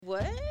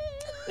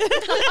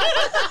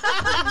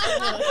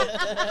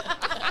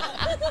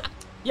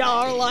Y'all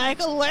are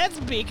like, let's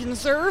be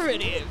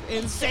conservative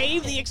and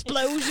save the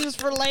explosions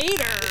for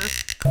later.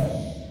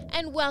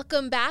 And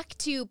welcome back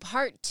to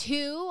part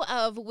 2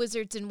 of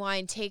Wizards and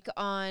Wine Take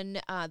on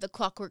The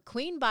Clockwork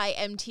Queen by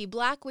MT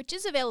Black, which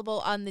is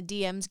available on the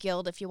DMs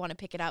Guild if you want to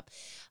pick it up.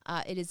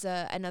 It is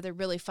another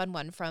really fun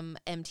one from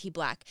MT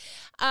Black.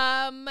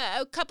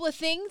 A couple of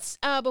things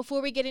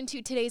before we get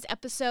into today's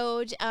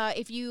episode.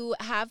 If you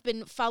have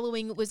been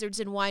following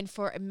Wizards and Wine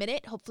for a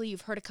minute, hopefully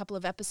you've heard a couple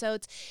of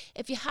episodes.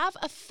 If you have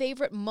a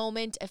favorite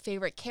moment, a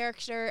favorite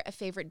character, a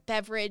favorite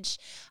beverage,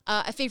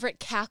 a favorite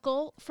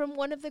cackle from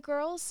one of the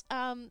girls,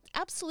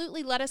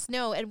 absolutely let us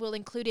know, and we'll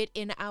include it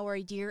in our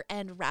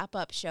year-end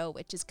wrap-up show,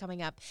 which is coming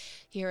up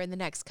here in the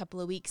next couple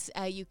of weeks.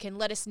 You can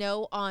let us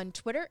know on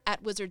Twitter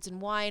at Wizards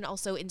and Wine,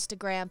 also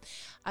Instagram.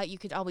 You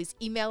could always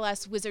email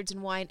us,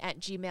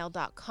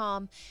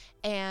 wizardsandwine@gmail.com.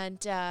 And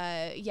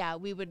yeah,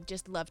 we would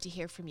just love to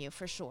hear from you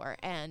for sure.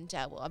 And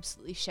we'll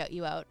absolutely shout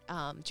you out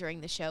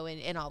during the show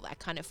and all that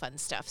kind of fun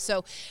stuff.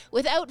 So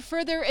without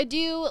further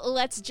ado,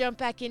 let's jump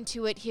back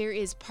into it. Here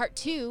is part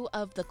 2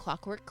 of The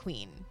Clockwork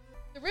Queen.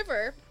 The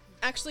river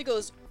actually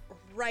goes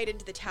right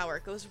into the tower.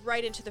 It goes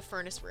right into the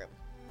furnace room.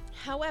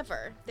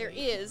 However, there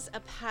is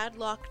a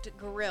padlocked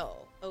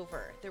grill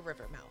over the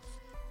river mouth.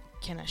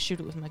 Can I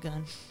shoot it with my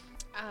gun?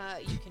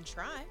 You can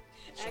try.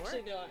 Sure.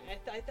 Actually, no. I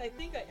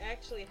think I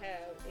actually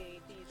have a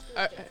thieves'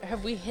 tool.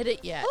 Have we hit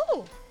it yet?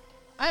 Oh!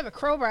 I have a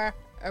crowbar.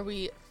 Are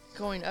we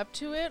going up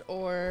to it,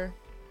 or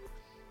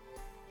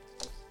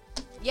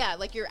Yeah,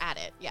 like you're at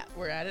it. Yeah.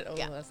 we're at it? Oh,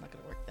 Yeah. that's not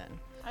going to work then.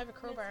 I have a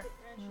crowbar.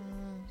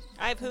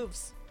 I have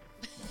hooves.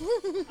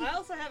 I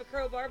also have a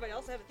crowbar, but I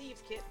also have a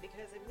thieves' kit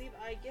because I believe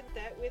I get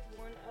that with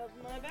one of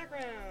my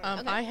backgrounds.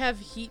 Okay. I have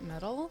heat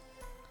metal,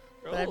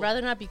 but I'd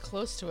rather not be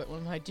close to it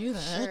when I do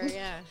that. Sure,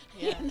 yeah.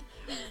 Yeah.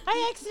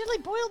 I accidentally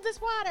boiled this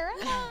water.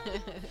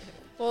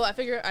 Well, I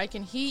figure I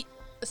can heat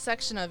a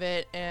section of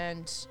it,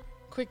 and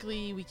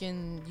quickly we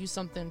can use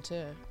something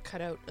to cut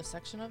out a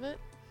section of it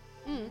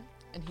and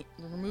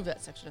remove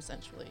that section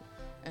essentially,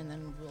 and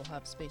then we'll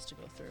have space to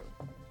go through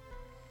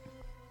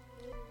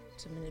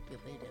to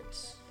manipulate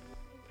it.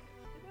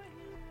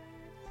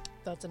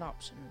 That's an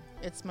option.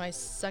 It's my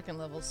second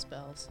level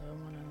spell, so I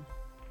want to...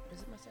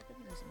 Is it my second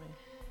or is it my...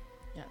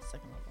 Yeah, it's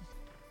second level.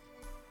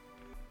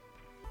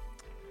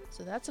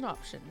 So that's an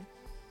option.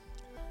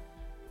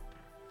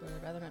 But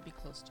I'd rather not be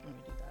close to when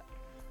we do that.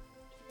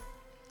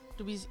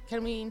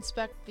 Can we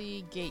inspect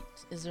the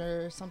gate? Is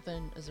there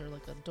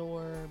like a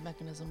door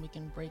mechanism we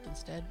can break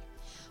instead?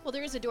 Well,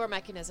 there is a door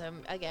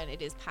mechanism. Again,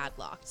 it is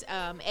padlocked.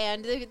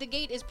 And the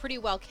gate is pretty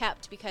well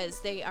kept because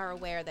they are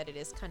aware that it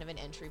is kind of an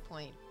entry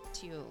point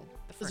to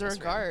the furnace Is there a room.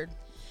 guard?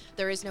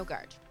 There is no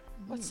guard.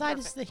 What side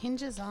is the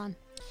hinges on?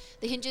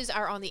 The hinges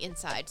are on the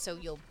inside, so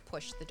you'll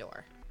push the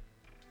door.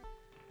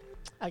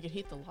 I could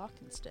heat the lock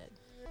instead.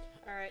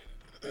 All right,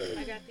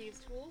 I got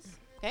these tools.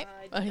 Okay.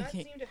 I do not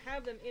Okay. seem to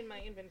have them in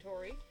my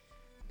inventory,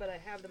 but I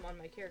have them on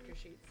my character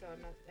sheet, so I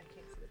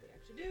can't see what they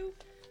actually do.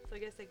 So I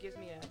guess that gives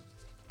me a...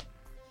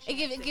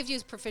 It gives you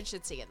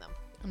proficiency in them.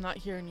 I'm not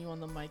hearing you on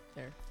the mic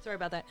there. Sorry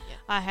about that. Yeah.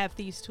 I have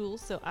these tools,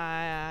 so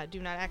I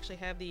do not actually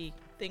have the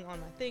thing on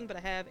my thing, but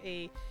I have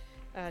a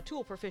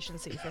tool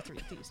proficiency for 3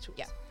 thieves' tools.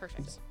 Yeah,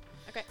 perfect.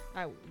 Okay.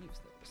 I will use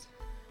those.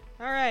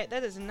 All right,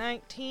 that is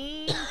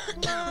 19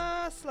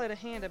 plus sleight of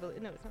hand, I believe.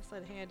 No, it's not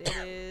sleight of hand. It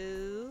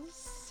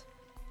is...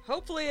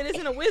 Hopefully it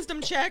isn't a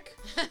wisdom check.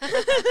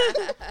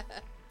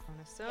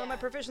 So Yeah. my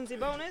proficiency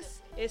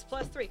bonus is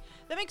plus 3.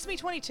 That makes me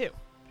 22.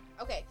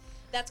 Okay,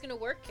 that's gonna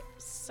work.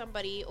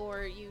 Somebody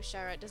or you,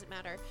 Shara, it doesn't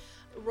matter.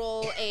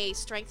 Roll a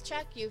strength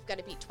check. You've got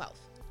to beat 12.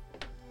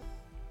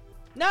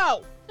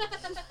 No!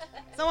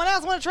 Someone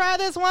else want to try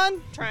this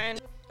one? Trying.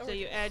 So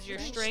you add your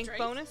strength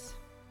bonus.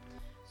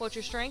 What's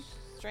your strength?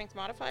 Strength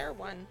modifier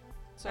 1.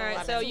 So All right,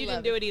 11. so you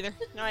didn't do it either.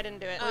 No, I didn't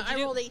do it.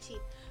 I rolled 18.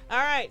 All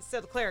right, so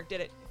the cleric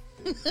did it.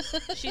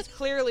 She's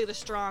clearly the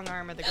strong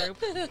arm of the group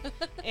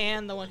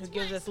and the one who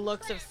gives us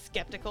looks of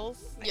skepticals.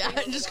 Yeah,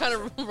 it just kind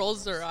of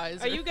rolls their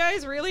eyes. Are you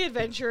guys really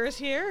adventurous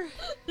here?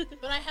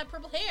 But I have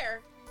purple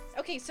hair.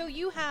 Okay, so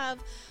you have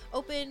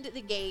opened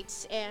the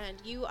gates and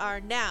you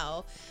are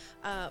now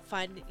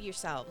find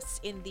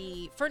yourselves in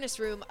the furnace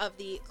room of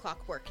the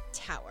Clockwork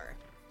Tower.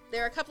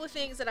 There are a couple of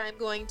things that I'm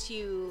going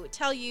to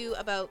tell you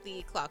about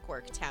the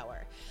Clockwork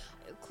Tower.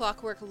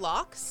 Clockwork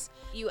locks.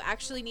 You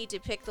actually need to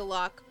pick the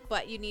lock,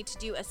 but you need to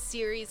do a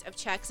series of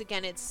checks.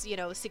 Again, it's,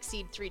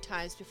 succeed 3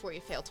 times before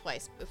you fail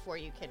twice before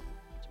you can,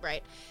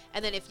 right?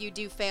 And then if you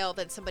do fail,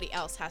 then somebody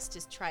else has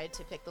to try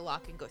to pick the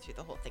lock and go through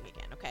the whole thing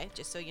again, okay?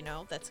 Just so you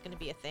know, that's going to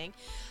be a thing.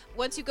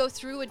 Once you go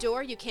through a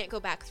door, you can't go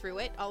back through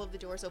it. All of the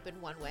doors open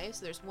one way,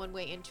 so there's one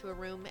way into a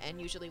room and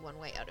usually one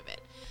way out of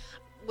it.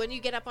 When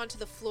you get up onto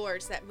the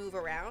floors that move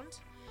around,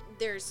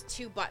 there's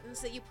 2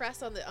 buttons that you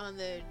press on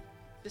the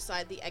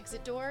beside the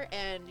exit door,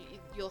 and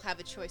you'll have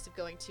a choice of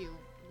going to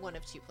one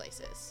of 2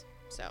 places.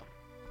 So,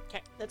 Okay.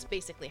 that's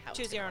basically how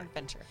Choose it's your gonna own work.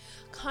 adventure.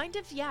 Kind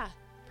of, yeah.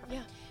 Perfect.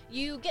 Yeah.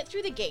 You get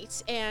through the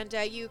gate, and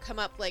you come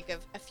up like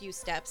a few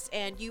steps,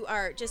 and you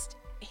are just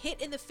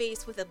hit in the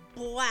face with a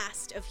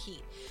blast of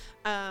heat.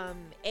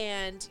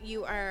 And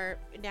you are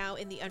now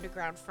in the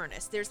underground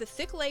furnace. There's a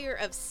thick layer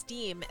of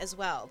steam as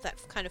well that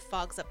kind of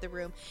fogs up the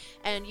room,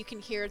 and you can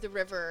hear the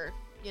river,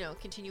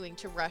 continuing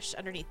to rush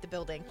underneath the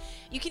building.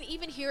 You can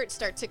even hear it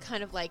start to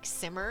kind of like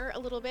simmer a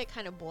little bit,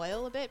 kind of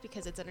boil a bit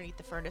because it's underneath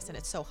the furnace and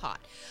it's so hot.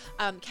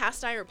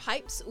 Cast iron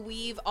pipes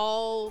weave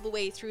all the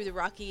way through the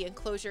rocky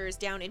enclosures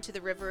down into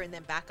the river and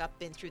then back up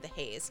in through the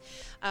haze.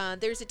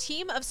 There's a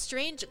team of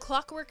strange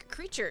clockwork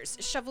creatures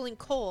shoveling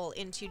coal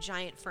into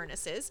giant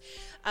furnaces.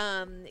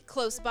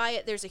 Close by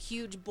it, there's a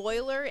huge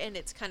boiler, and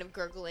it's kind of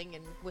gurgling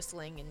and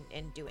whistling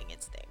and doing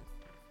its thing.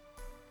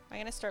 I'm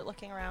going to start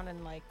looking around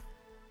and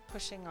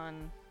pushing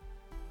on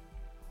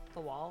the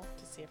wall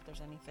to see if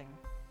there's anything.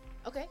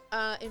 Okay.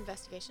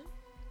 Investigation,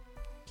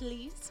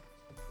 please.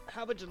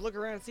 How about you look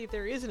around and see if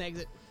there is an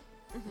exit?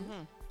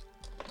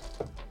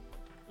 Mm-hmm.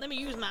 Let me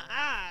use my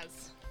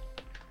eyes.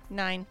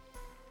 9.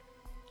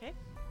 Okay.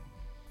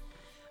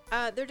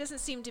 There doesn't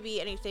seem to be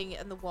anything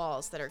in the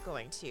walls that are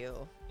going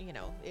to,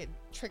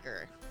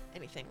 trigger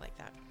anything like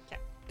that.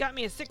 Got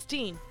me a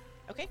 16.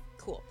 Okay,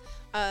 cool.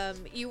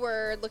 You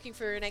were looking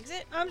for an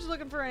exit? I'm just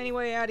looking for any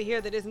way out of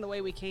here that isn't the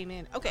way we came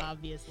in. Okay.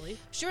 Obviously.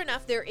 Sure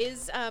enough, there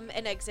is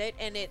an exit,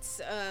 and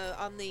it's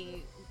on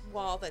the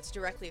wall that's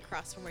directly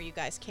across from where you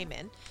guys came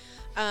in.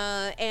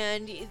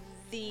 And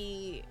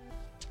the...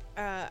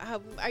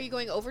 are you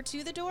going over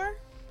to the door?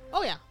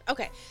 Oh, yeah.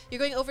 Okay, you're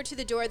going over to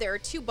the door. There are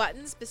 2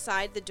 buttons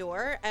beside the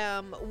door.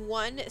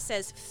 One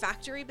says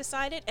factory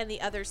beside it, and the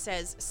other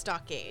says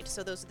stockade.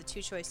 So those are the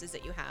 2 choices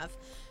that you have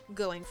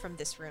going from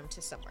this room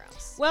to somewhere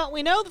else. Well,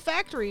 we know the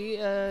factory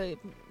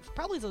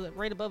probably is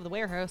right above the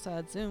warehouse,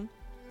 I'd assume.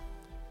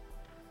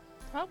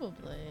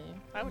 Probably.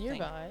 I would think.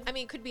 nearby. I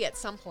mean, it could be at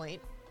some point.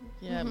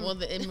 Yeah,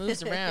 well, it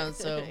moves around,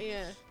 so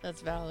Yeah.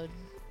 that's valid.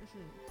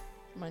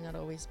 Might not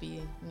always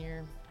be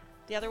near.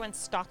 The other one's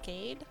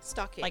stockade?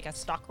 Stockade. Like a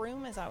stock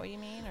room? Is that what you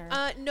mean?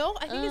 Or No,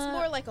 I think it's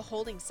more like a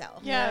holding cell.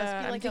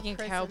 Yeah, I'm like a thinking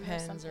prison cow or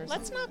pens or something. something.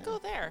 let's not go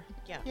there.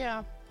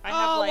 Yeah. I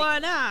Oh, have why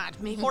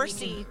not? Maybe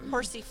horsey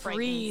free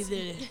frightens.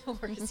 the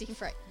Horsey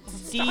fright.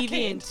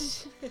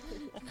 deviant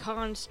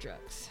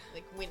constructs.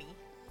 Like Winnie.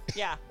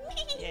 Yeah.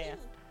 Yeah.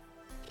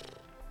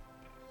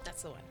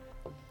 That's the one.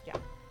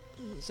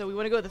 So we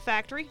want to go to the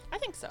factory, I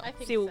think so. I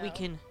think see what we so.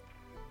 can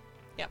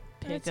Yep.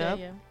 pick I'd up.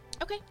 say, yeah.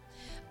 Okay.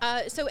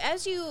 So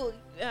as you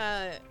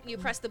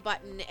press the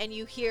button and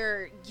you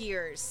hear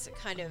gears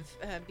kind of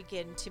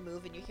begin to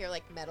move, and you hear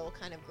like metal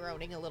kind of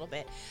groaning a little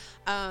bit,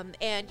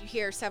 and you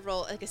hear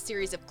a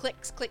series of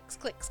clicks, clicks,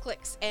 clicks,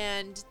 clicks,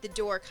 and the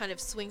door kind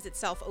of swings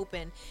itself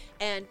open,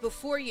 and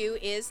before you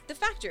is the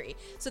factory.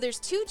 So there's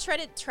 2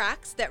 treaded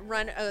tracks that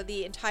run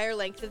the entire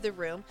length of the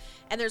room,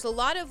 and there's a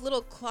lot of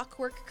little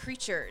clockwork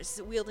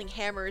creatures wielding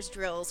hammers,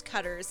 drills,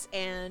 cutters,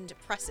 and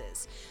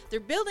presses. They're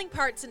building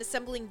parts and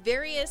assembling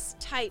various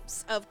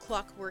types of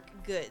clockwork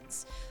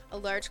goods. A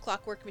large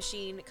clockwork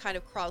machine kind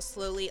of crawls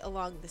slowly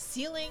along the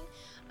ceiling,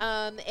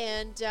 and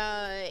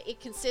it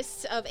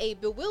consists of a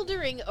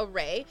bewildering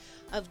array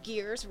of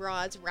gears,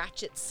 rods,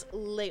 ratchets,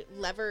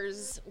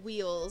 levers,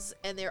 wheels,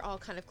 and they're all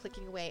kind of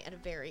clicking away at a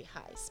very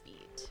high speed.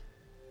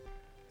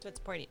 So it's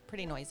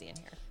pretty noisy in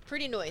here.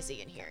 Pretty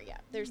noisy in here, yeah.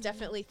 There's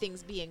definitely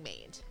things being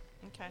made.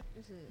 Okay.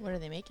 What are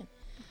they making?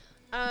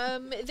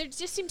 They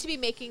just seem to be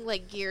making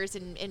like gears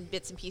and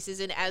bits and pieces,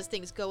 and as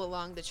things go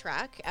along the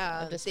track,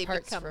 Just they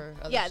parts become for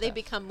other they stuff.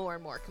 become more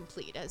and more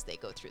complete as they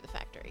go through the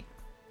factory.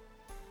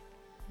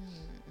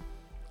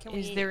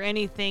 Is there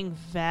anything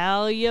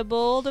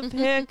valuable to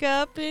pick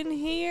up in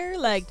here?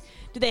 Like,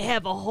 do they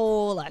have a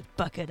whole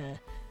bucket of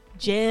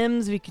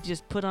gems we could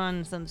just put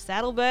on some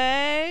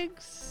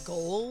saddlebags?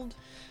 Gold?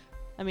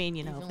 I mean,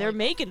 Even, if they're like,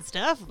 making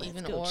stuff, let's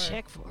even go ore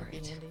check for would be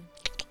it. handy.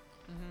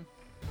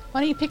 Why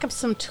don't you pick up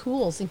some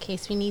tools in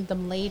case we need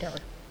them later?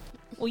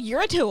 Well,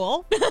 you're a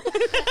tool.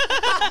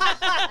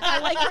 I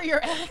like where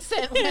your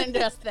accent went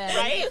just then.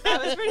 Right?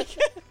 That was pretty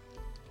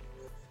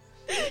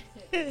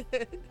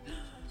good.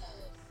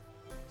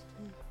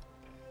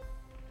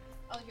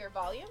 Oh, your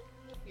volume?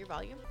 Your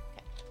volume?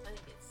 Okay. I think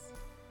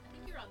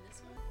you're on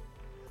this one.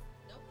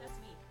 Nope, that's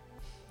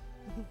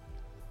me.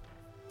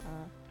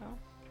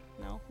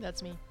 No.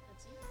 That's me.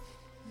 That's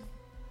you.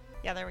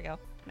 Yeah, there we go.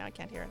 Now I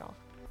can't hear it all.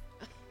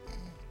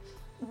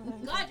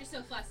 God, you're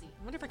so fussy.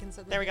 I wonder if I can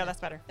set There we go.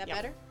 That's better. That Yep.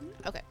 better?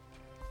 Okay.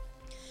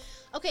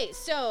 Okay,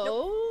 so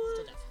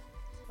Still deaf.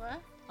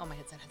 What? Oh, my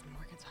headset has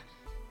Morgan's on.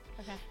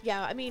 Okay.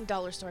 Yeah, I mean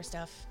dollar store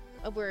stuff.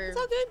 We're It's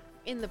all good.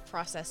 in the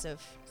process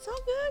of It's all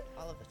good.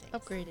 all of the things.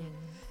 Upgrading.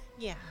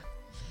 Yeah.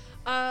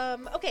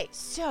 Okay,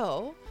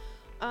 so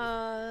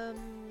yeah,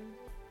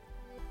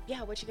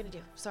 what you gonna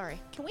do? Sorry.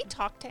 Can we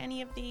talk to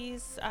any of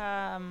these?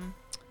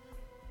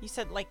 You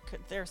said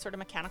they're sort of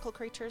mechanical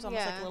creatures,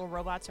 almost like Yeah. little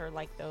robots, or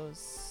like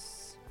those.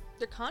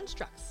 They're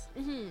constructs.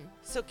 Mm-hmm.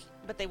 So,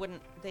 but they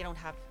don't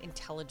have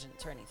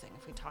intelligence or anything.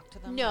 If we talk to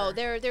them, No, or-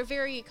 they're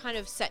very kind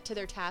of set to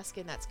their task,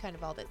 and that's kind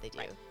of all that they do.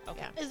 Right.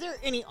 Okay. Yeah. Is there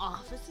any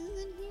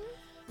offices in here?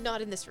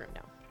 Not in this room,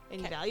 no.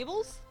 Any Okay.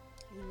 valuables?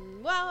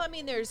 Well, I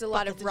mean, there's a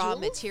lot of Buckets of raw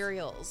jewels?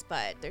 materials,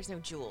 but there's no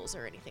jewels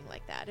or anything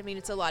like that. I mean,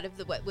 it's a lot of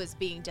what was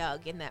being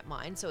dug in that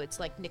mine, so it's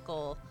like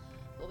nickel,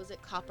 what was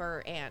it,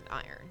 copper and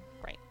iron.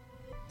 Right.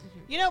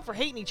 You know, for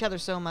hating each other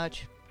so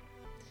much,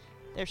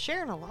 they're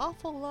sharing an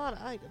awful lot of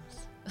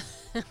items.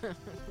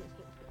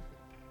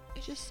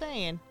 Just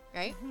saying.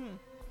 Right?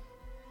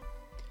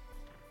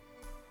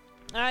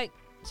 All right.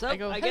 So I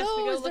go, I guess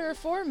hello, we go is there look. a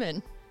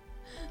foreman?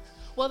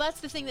 Well,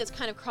 that's the thing that's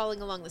kind of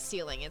crawling along the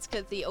ceiling. It's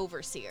because the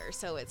overseer,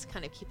 so it's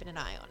kind of keeping an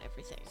eye on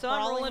everything. So I'm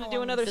crawling rolling to do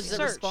along another the Does it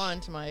search.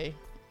 respond to my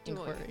Do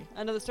what? inquiry?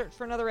 Another search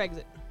for another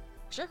exit.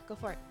 Sure, go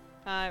for it.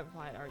 I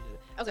already did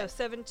it. Okay. So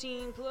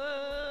 17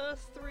 plus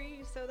 3,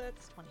 so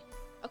that's 20.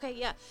 Okay,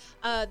 yeah.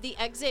 The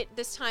exit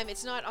this time,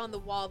 it's not on the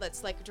wall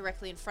that's like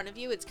directly in front of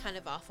you. It's kind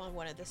of off on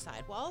one of the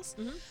side walls.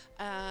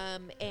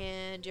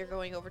 And you're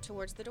going over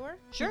towards the door.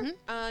 Sure. Do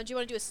you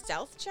want to do a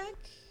stealth check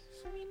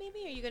for me?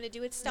 Maybe? Are you going to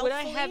do it stealthily? Would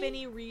I have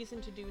any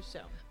reason to do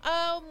so?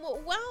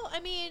 Well, I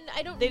mean,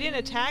 I don't. They didn't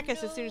attack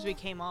us as soon as we know.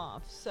 came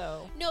off,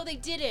 so. No, they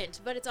didn't.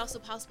 But it's also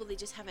possible they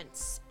just haven't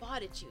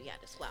spotted you yet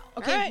as well.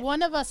 Okay, Alright.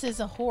 one of us is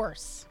a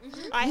horse.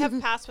 I have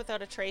passed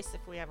without a trace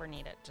if we ever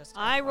need it. Just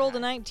I rolled a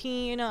FYI.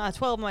 19,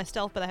 12 on my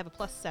stealth, but I have a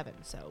plus 7,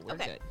 so we're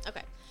Okay. good.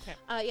 Okay.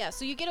 Okay. Yeah.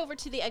 So you get over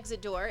to the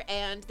exit door,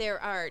 and there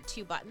are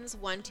 2 buttons.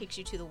 One takes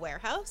you to the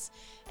warehouse,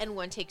 and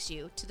one takes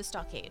you to the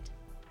stockade.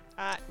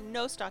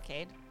 No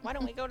stockade. Why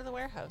don't we go to the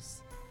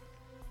warehouse?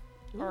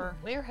 Or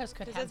Warehouse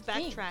could Because have that's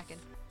things. backtracking.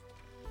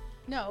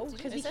 No,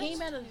 because we is it?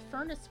 came out of the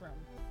furnace room.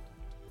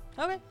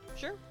 Okay,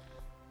 sure.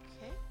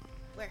 Okay.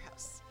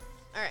 Warehouse.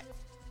 All right.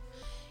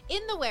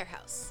 In the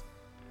warehouse,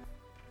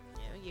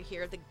 you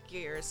hear the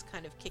gears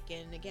kind of kick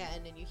in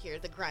again, and you hear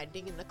the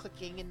grinding and the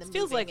clicking and the It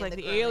feels moving like and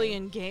the groaning.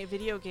 alien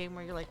video game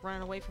where you're like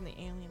running away from the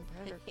alien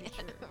predator Yeah,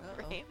 creature.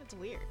 right? It's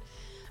weird.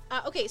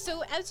 Okay,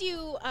 so as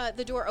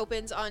the door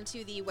opens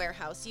onto the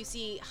warehouse, you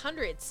see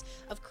hundreds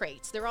of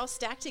crates. They're all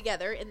stacked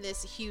together in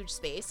this huge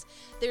space.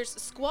 There's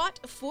squat,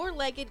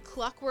 4-legged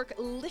clockwork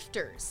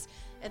lifters,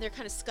 and they're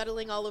kind of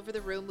scuttling all over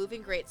the room,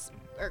 moving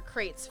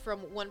crates from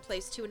one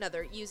place to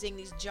another using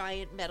these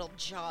giant metal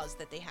jaws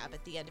that they have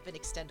at the end of an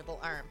extendable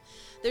arm.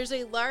 There's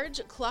a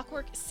large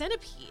clockwork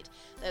centipede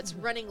that's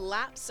running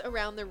laps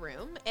around the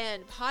room,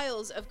 and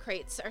piles of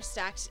crates are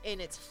stacked in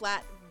its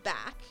flat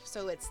back,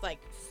 so it's like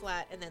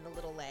flat and then the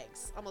little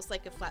legs, almost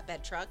like a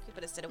flatbed truck,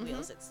 but instead of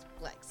wheels, it's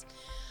legs.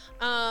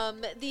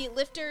 The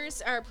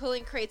lifters are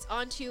pulling crates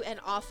onto and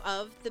off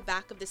of the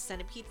back of the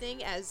centipede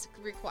thing as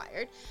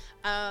required.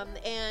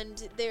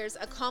 And there's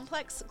a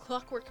complex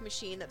clockwork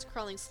machine that's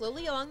crawling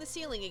slowly along the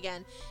ceiling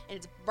again, and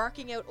it's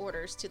barking out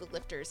orders to the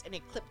lifters in a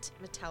clipped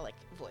metallic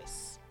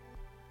voice.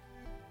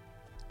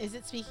 Is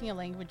it speaking a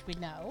language we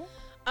know?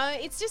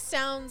 It just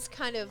sounds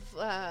kind of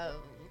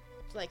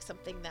like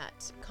something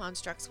that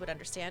constructs would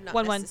understand. Not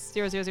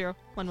 11000111.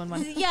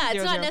 Yeah,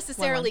 it's not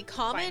necessarily 11.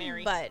 common,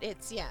 Binary. but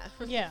it's Yeah.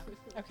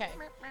 Okay.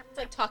 it's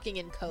like talking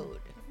in code.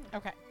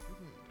 Okay.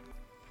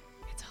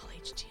 It's all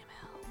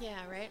HTML. Yeah,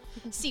 right.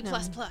 C++.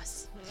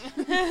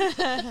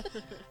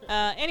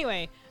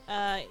 Anyway,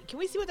 can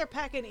we see what they're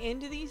packing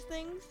into these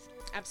things?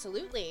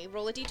 Absolutely.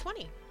 Roll a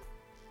d20.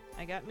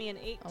 I got me an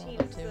 18. Oh,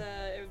 It's, too.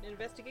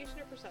 investigation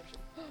or perception?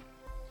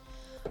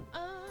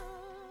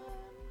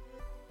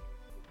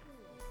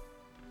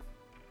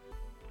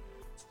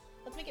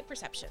 Let's make it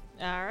perception.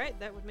 All right,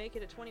 that would make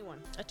it a 21.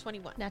 A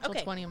 21. Natural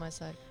okay. 20 on my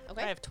side.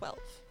 Okay. I have 12.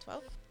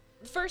 12.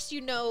 First, you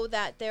know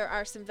that there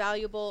are some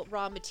valuable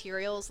raw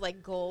materials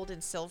like gold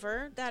and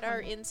silver that are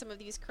in some of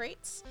these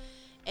crates.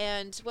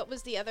 And what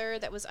was the other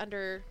that was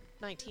under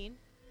 19?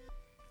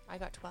 I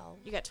got 12.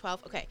 You got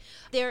 12. Okay.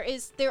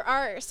 There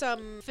are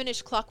some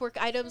finished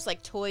clockwork items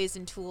like toys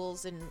and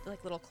tools and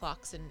like little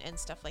clocks and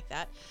stuff like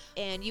that.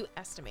 And you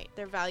estimate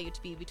their value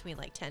to be between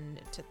like 10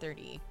 to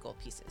 30 gold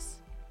pieces.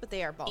 But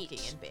they are bulky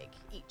Each. and big.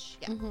 Each.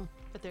 Yeah.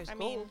 But there's I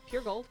gold, mean-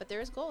 pure gold. But there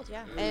is gold,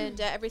 yeah.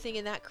 And everything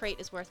in that crate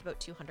is worth about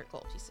 200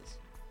 gold pieces.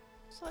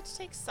 So let's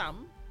take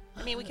some.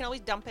 I mean, we can always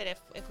dump it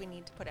if we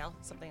need to put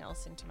something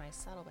else into my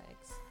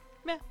saddlebags.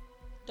 Yeah.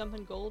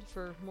 Dumping gold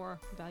for more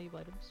valuable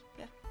items.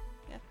 Yeah.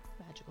 Yeah.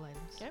 Magical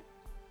items. Yeah.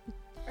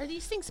 Are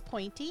these things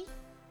pointy?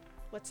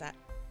 What's that?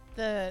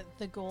 The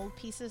gold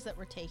pieces that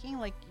we're taking,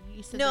 like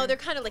you said. No, they're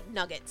kind of like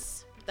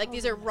nuggets. Like Oh,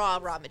 these are raw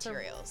they're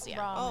materials. Yeah.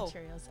 raw Oh.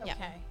 materials. Yeah.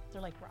 Okay,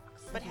 they're like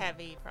rocks. But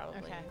heavy, probably.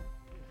 Okay.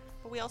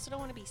 But we also don't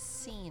want to be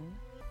seen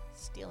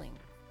stealing.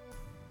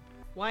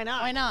 Why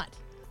not? Why not?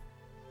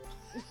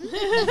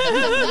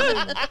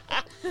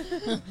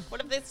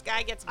 What if this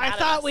guy gets I mad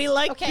thought at us? we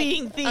liked Okay.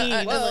 being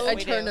thieves. Well, I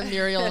we turned do. to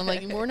Muriel and I'm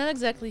like, we're not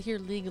exactly here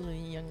legally,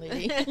 young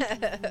lady.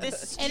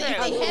 This is And true.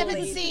 if they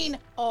haven't seen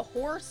a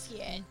horse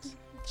yet,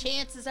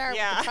 chances are we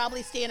Yeah. could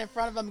probably stand in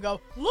front of them and go,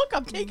 "Look,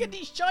 I'm taking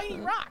these shiny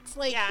rocks."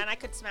 Like, Yeah, and I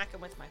could smack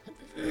him with my.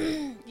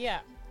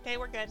 yeah. Okay,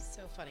 we're good.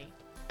 So funny.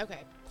 Okay.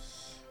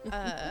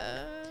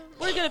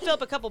 We're gonna fill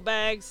up a couple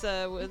bags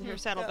with her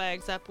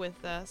saddlebags up with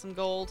some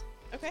gold.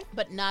 Okay.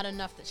 But not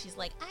enough that she's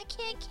like, "I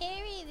can't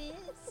carry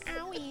this."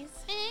 Owies.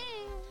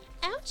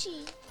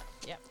 Ouchie.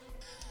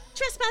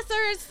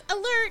 Trespassers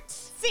alert!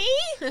 See?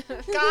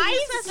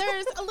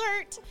 Trespassers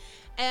alert!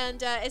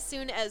 And as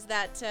soon as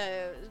that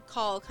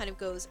call kind of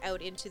goes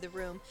out into the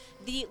room,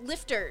 the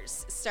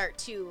lifters start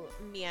to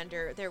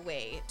meander their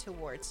way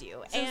towards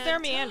you. Since and they're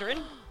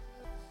meandering,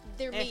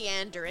 they're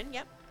meandering,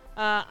 yep.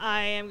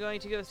 I am going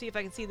to go see if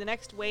I can see the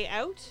next way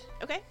out.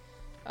 Okay.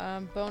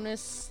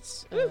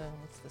 Bonus.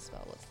 What's the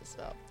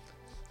spell?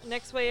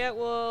 Next way out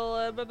will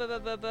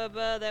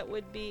that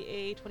would be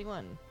a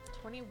 21.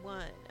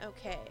 21.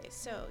 Okay,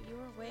 so you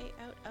are way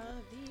out of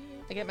the...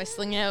 I get my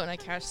sling out and I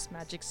cast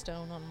magic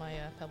stone on my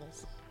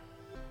pebbles.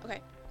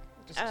 Okay.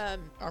 Just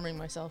arming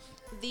myself.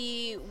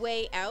 The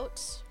way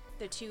out,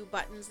 the two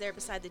buttons there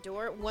beside the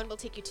door, one will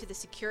take you to the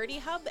security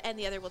hub and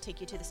the other will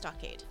take you to the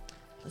stockade.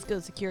 Let's go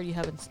to security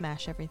hub and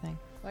smash everything.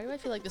 Why do I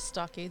feel like the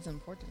stockade's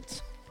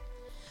important?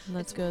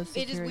 Let's go.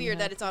 It is weird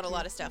that it's on a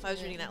lot of stuff. I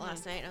was reading that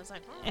last night and I was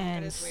like, oh, that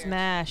and is weird.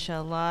 smash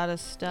a lot of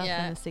stuff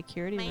Yeah. in the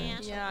security room. Man.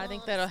 Yeah, I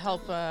think that'll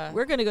help.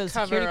 We're gonna go to the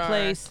cover security our-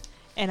 place,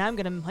 and I'm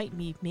gonna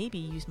maybe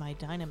use my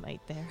dynamite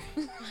there.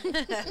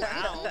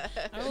 Wow.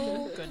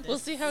 Oh, goodness. We'll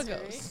see how it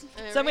goes.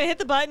 So I'm gonna hit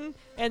the button,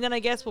 and then I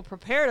guess we'll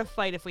prepare to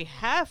fight if we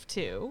have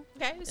to.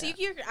 Okay, so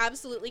you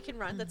absolutely can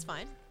run. That's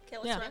fine. Okay,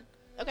 let's Yeah. run.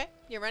 Okay,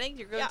 you're running.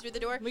 You're going Yeah. through the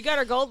door. We got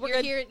our gold.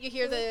 We're good. You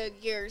hear the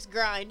gears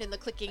grind and the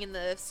clicking and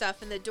the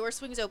stuff, and the door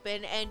swings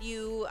open, and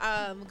you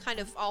kind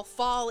of all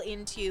fall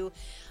into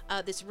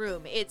this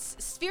room. It's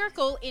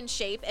spherical in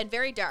shape and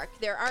very dark.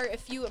 There are a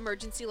few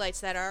emergency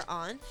lights that are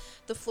on.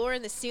 The floor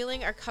and the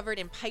ceiling are covered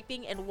in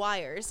piping and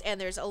wires,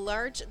 and there's a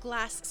large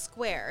glass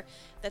square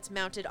that's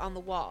mounted on the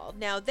wall.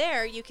 Now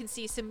there you can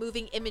see some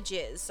moving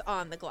images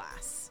on the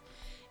glass,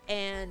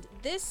 and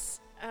this.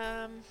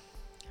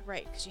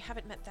 Right, because you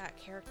haven't met that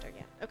character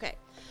yet. Okay.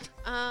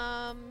 Hang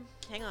on.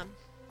 Hang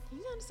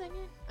on a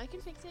second. I can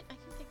fix it.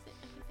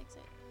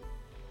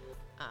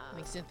 I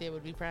think Cynthia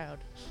would be proud.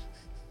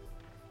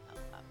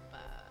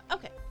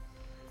 Okay.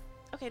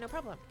 Okay, no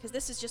problem. Because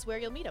this is just where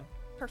you'll meet him.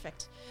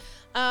 Perfect.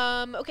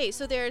 Okay,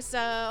 so there's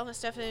all the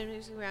stuff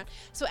moving around.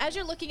 So as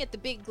you're looking at the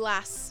big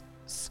glass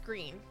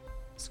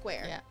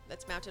square Yeah.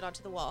 that's mounted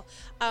onto the wall,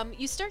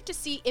 you start to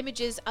see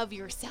images of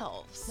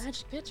yourselves.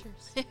 Magic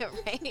pictures.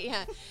 Right?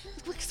 Yeah.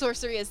 What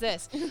sorcery is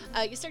this?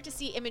 You start to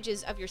see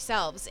images of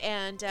yourselves,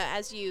 and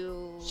as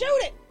you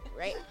Shoot it!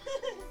 right?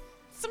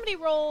 Somebody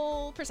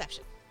roll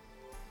perception.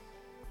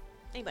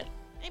 Anybody?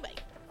 I'll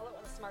let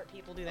one of the smart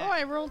people do Oh, that.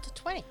 I rolled to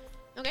 20.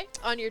 Okay,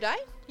 on your die.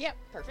 Yep.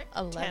 Perfect.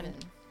 11.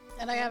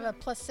 And I have a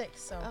 +6,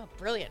 so. Oh,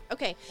 brilliant.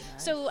 Okay,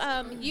 so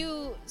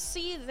you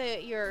see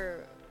that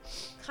you're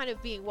kind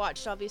of being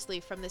watched, obviously,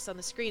 from this on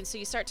the screen. So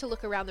you start to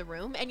look around the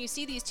room, and you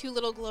see these two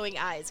little glowing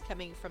eyes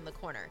coming from the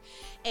corner,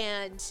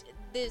 and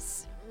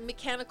this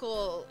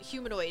mechanical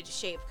humanoid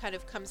shape kind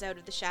of comes out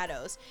of the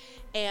shadows,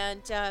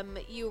 and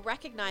you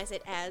recognize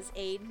it as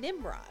a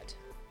Nimrod.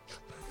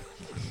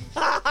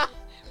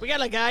 We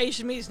got a guy. You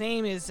should meet. His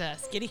name is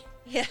Skitty.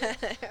 Yeah,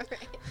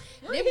 right.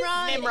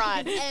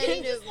 Nimrod.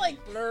 And just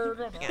like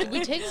blurred on Did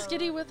we take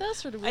Skitty with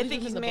us, or did we I leave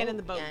think him he's in the man boat? in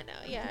the boat. yeah, no,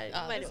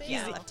 yeah, Oh, might have, he's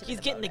yeah, the- left him in He's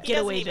the getting the boat.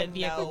 getaway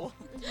vehicle.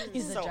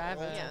 He's the So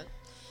driver.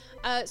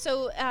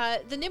 old. Yeah.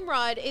 The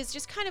Nimrod is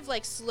just kind of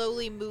like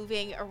slowly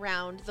moving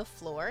around the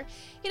floor.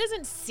 He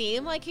doesn't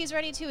seem like he's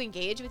ready to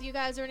engage with you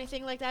guys or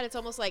anything like that. It's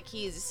almost like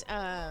he's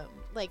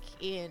like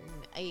in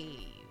a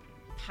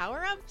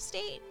power-up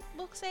state,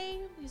 we'll say.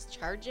 He's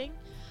charging.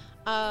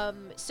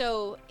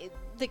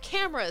 The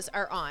cameras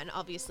are on,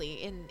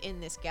 obviously, in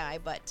this guy,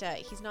 but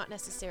he's not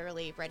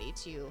necessarily ready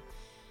to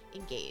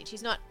engage.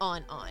 He's not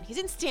on. He's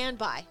in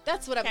standby.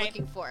 That's what I'm Okay.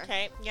 looking for.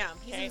 Okay. Yeah,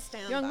 he's Okay. in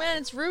standby. Young man,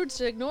 it's rude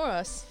to ignore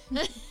us.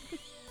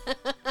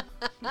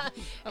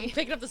 I'm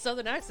picking up the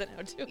southern accent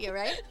now, too. You're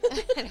right.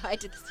 I know, I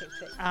did the same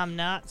thing. I'm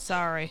not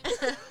sorry.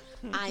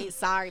 I ain't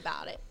sorry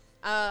about it.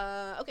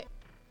 Okay.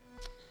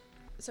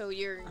 So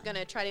you're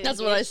gonna try to. That's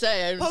what I engage-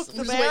 say. I'm Poke just, the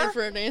I'm just bear? waiting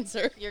for an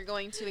answer. You're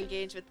going to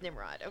engage with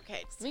Nimrod.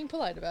 Okay. Just Being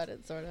polite about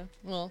it, sort of.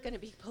 Well, gonna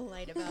be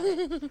polite about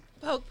it.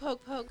 Poke,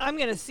 poke, poke. I'm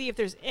gonna see if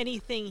there's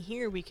anything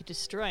here we could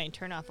destroy and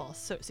turn off all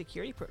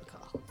security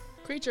protocol.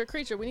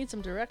 creature, we need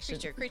some direction.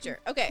 Creature.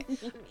 Okay.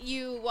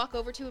 You walk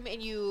over to him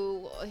and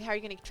you. How are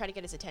you gonna try to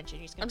get his attention?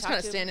 You're just gonna I'm just talk kind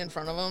of to him? standing in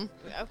front of him,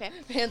 Okay.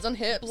 hands on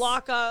hips.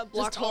 Block all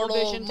total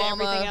vision to everything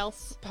mama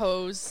else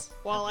pose.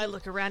 while I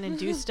look around and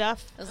do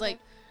stuff. I was like,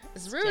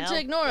 it's rude to Stealth.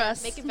 ignore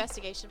us. Make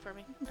investigation for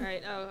me. All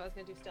right. Oh, I was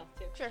gonna do stealth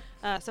too.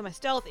 Sure. So my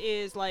stealth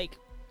is like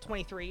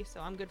 23, so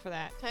I'm good for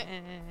that. 'Kay.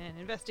 And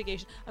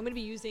investigation, I'm gonna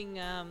be using.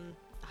 I'm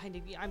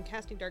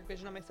casting dark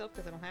vision on myself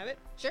because I don't have it.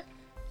 Sure.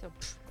 So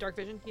dark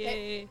vision,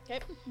 yay! Okay.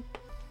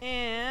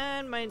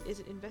 And is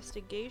it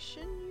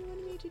investigation you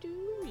wanted me to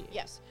do?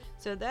 Yes.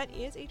 So that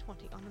is a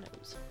 20 on the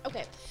nose.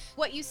 Okay.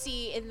 What you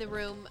see in the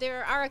room,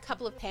 there are a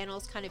couple of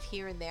panels kind of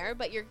here and there,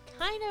 but you're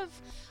kind of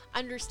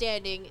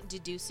understanding,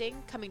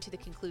 deducing, coming to the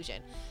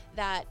conclusion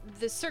that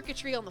the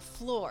circuitry on the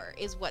floor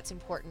is what's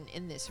important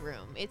in this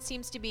room. It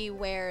seems to be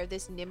where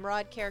this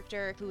Nimrod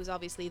character, who is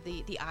obviously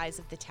the eyes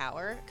of the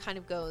tower, kind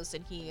of goes,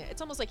 and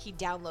it's almost like he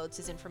downloads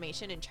his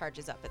information and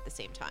charges up at the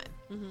same time.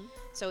 Mm-hmm.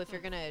 So if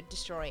you're going to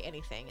destroy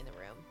anything in the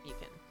room, you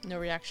can No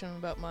reaction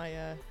about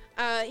my.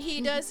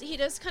 He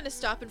does kind of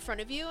stop in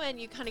front of you, and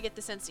you kind of get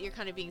the sense that you're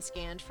kind of being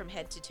scanned from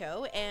head to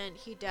toe. And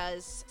he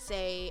does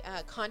say,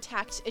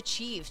 "Contact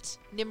achieved,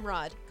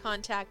 Nimrod.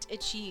 Contact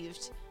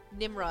achieved,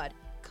 Nimrod.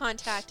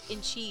 Contact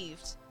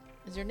achieved."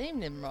 Is your name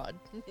Nimrod?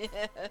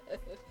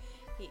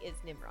 He is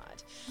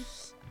Nimrod,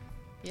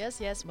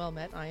 Yes. Well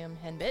met. I am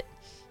Henbit.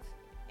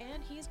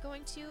 and he's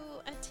going to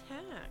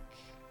attack.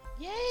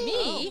 Yay!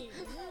 Me?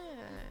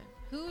 Yeah.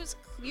 Who's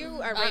you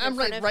are right I'm in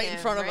front like of right him, in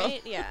front of him.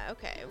 right? Yeah.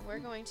 Okay. We're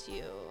going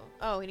to.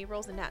 Oh, and he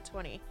rolls a nat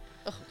 20.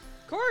 Of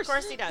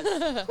course he does.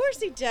 Of course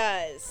he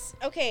does.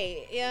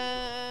 Okay,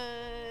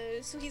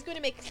 so he's going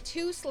to make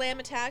 2 slam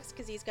attacks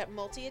because he's got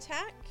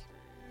multi-attack.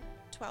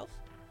 12.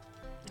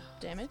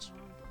 Damage?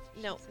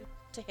 No,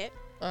 to hit.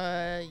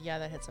 Yeah,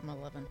 that hits. I'm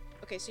 11.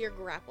 Okay, so you're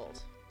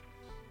grappled.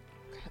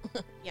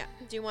 Yeah.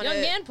 Do you want Young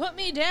to... man, put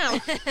me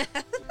down.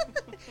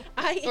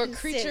 I Or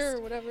insist. creature or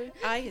whatever.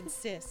 I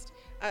insist.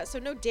 So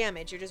no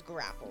damage, you're just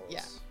grappled.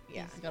 Yeah.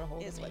 Yeah. He's got a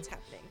hold Is of me. what's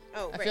happening.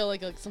 Oh, I right. feel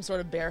like some sort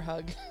of bear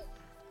hug.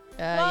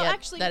 Well, yeah,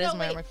 actually, that no, is my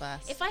wait. armor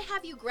class. If I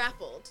have you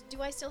grappled,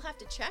 do I still have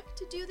to check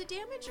to do the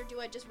damage, or do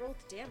I just roll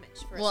the damage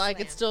for well, a I slam?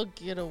 could still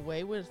get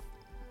away with,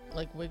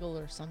 like, wiggle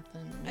or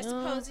something. I No.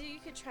 suppose you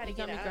could try to You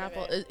get got me out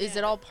grappled. of it. Is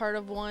it all part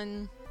of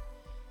one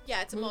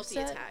Yeah, it's a moveset?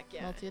 multi-attack.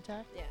 Yeah.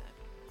 Multi-attack? Yeah.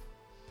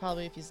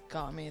 Probably if he's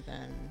got me,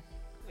 then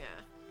Yeah.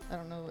 I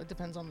don't know. It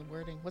depends on the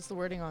wording. What's the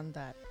wording on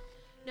that?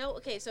 No,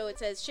 okay, so it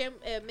says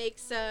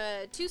makes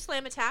 2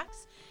 slam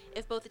attacks.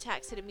 If both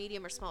attacks hit a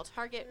medium or small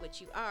target, which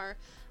you are,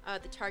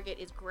 the target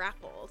is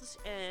grappled,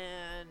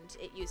 and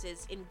it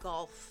uses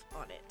engulf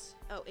on it.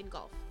 Oh,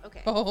 engulf.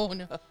 Okay. Oh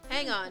no.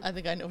 Hang on. I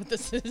think I know what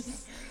this is.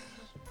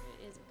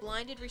 It is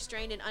blinded,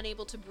 restrained, and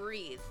unable to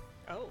breathe.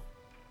 Oh.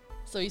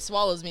 So he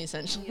swallows me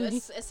essentially.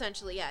 Yes,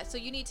 essentially, yeah. So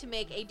you need to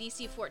make a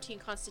DC 14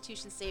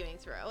 Constitution saving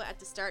throw at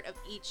the start of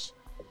each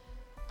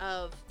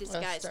of this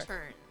guy's start.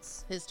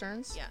 turns. His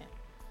turns? Yeah.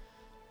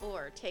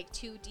 Or take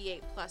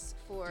 2d8 plus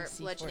 4 DC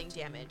bludgeoning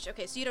 14. damage.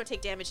 Okay, so you don't take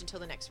damage until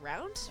the next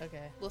round?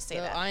 Okay. We'll say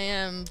so that. I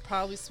am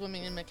probably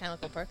swimming in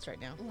mechanical parts right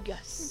now.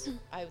 Yes.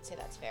 I would say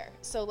that's fair.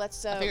 So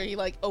let's I figure he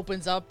like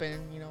opens up and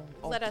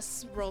let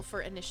us roll for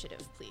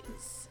initiative,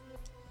 please.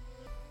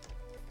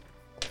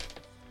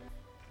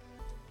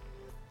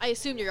 I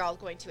assume you're all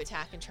going to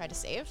attack and try to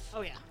save.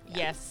 Oh yeah.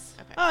 Yes.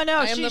 Okay. Oh no,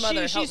 I am the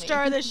mother, she help me.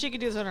 started this. She can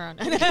do this on her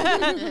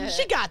own.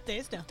 She got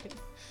this. No.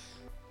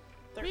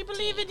 We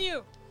believe in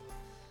you.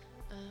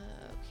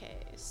 Okay,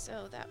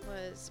 so that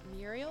was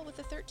Muriel with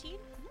a 13.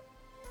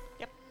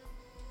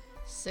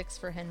 6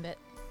 for Henbit.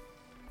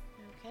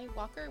 Okay,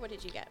 Walker, what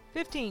did you get?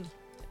 15.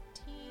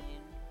 15.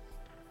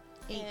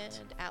 8. And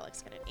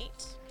Alex got an 8.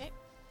 Okay.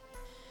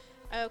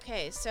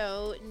 Okay,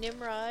 so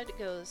Nimrod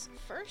goes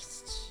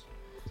first,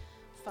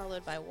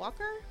 followed by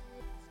Walker,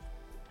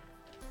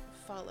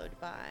 followed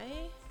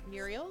by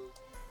Muriel,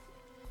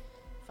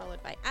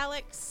 followed by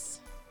Alex,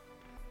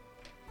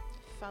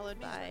 followed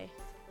by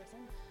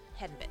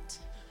Henbit.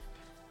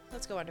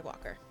 Let's go on to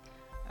Walker.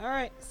 All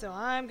right, so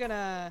I'm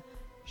gonna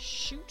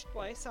shoot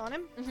twice on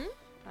him. Mm-hmm.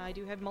 I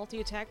do have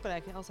multi-attack, but I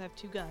can also have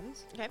 2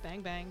 guns. Okay.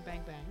 Bang, bang,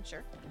 bang, bang.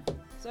 Sure.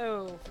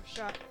 So first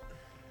shot,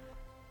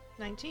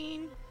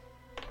 19.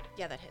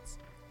 Yeah, that hits.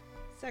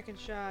 Second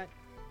shot,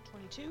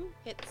 22.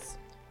 Hits.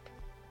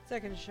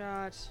 Second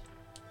shot,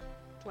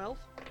 12.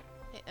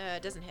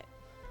 Doesn't hit.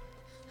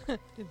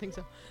 Didn't think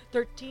so.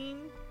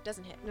 13.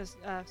 Doesn't hit. No,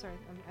 sorry,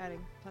 I'm adding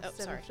plus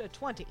Oh, 7.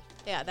 20.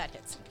 Yeah, that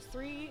hits.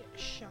 3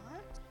 shots.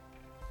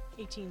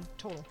 18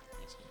 total.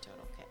 18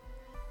 total. Okay.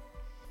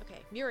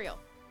 Okay, Muriel.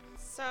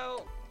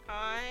 So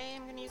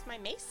I'm gonna use my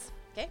mace.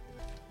 Okay.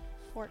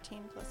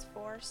 14 plus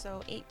 4,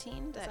 so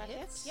 18. Does That that,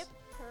 hits, hit?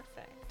 yep.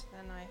 Perfect.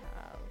 Then I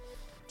have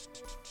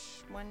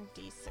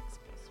 1d6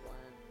 plus 1.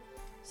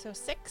 So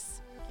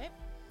 6. Okay.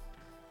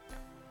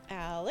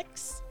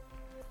 Alex.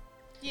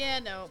 Yeah,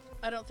 no,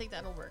 I don't think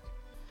that'll work.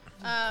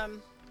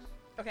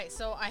 Okay,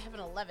 so I have an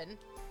 11.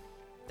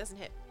 Doesn't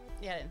hit.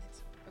 Yeah, it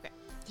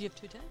Do you have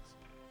 2 attacks?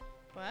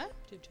 what?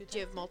 Do you have 2 attacks? Do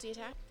you have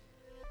multi-attack?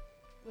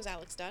 Was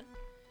Alex done?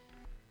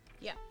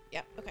 Yeah.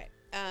 Yeah, okay.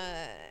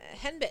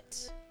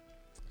 Henbit.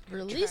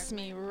 Release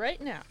me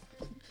right now.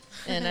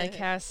 And I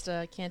cast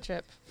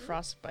cantrip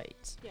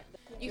Frostbite. Yeah.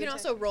 You can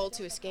also roll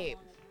to escape.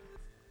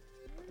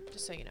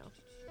 Just so you know.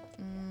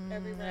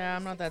 Yeah,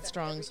 I'm not that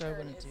strong, so I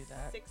wouldn't do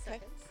that. 6 Okay.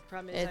 seconds.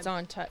 Problem is It's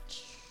on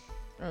touch.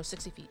 Oh,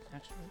 60 feet,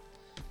 actually.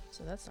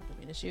 So that's not going to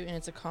be an issue. And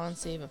it's a con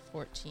save of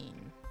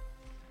 14.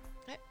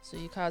 Okay. So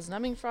you cause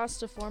numbing frost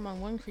to form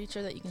on one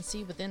creature that you can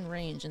see within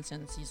range, and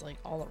since he's like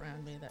all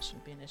around me, that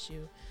shouldn't be an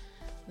issue.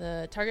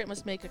 The target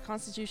must make a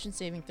Constitution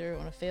saving throw.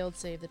 On a failed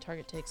save, the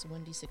target takes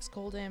 1d6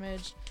 cold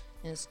damage,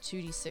 and it's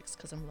 2d6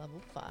 because I'm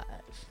level 5.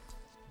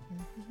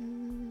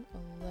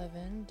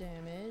 11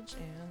 damage,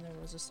 and there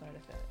was a side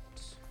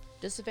effect.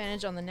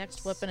 Disadvantage on the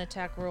next weapon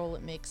attack roll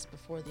it makes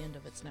before the end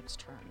of its next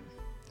turn.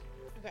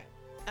 Okay.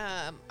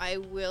 I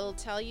will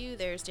tell you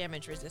there's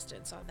damage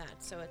resistance on that,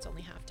 so it's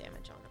only half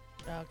damage on it.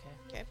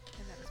 Okay.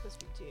 And that was supposed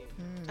to be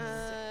 2.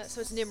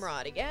 So it's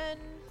Nimrod again.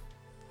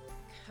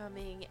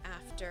 Coming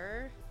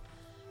after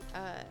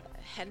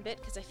Henbit,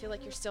 because I feel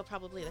like you're still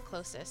probably the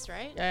closest,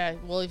 right? Yeah.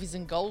 Well, if he's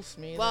engulfed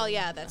me. Well, then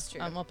yeah, that's true.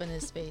 I'm up in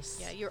his space.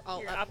 Yeah, you're all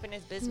You're up. up in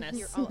his business.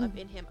 You're all up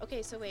in him.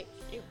 Okay, so wait.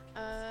 Ew.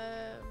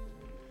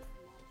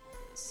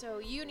 So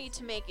you need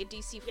to make a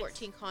DC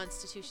 14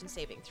 Constitution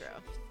saving throw.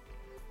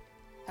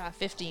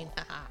 15.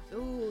 Haha.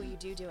 Ooh,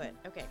 you do it.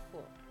 Okay,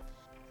 cool.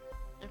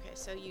 Okay,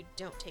 so you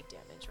don't take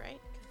damage, right?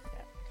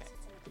 Yeah. Okay.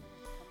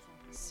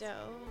 So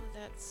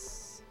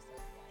that's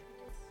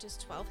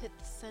just 12 hit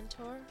the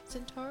centaur.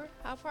 Centaur?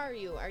 How far are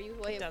you? Are you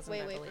way doesn't,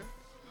 way I away believe.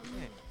 from?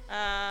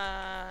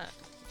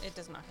 Okay. It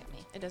does not hit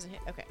me. It doesn't hit.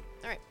 Okay.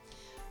 All right.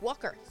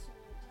 Walker.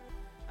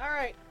 All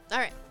right, All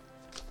right.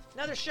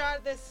 another shot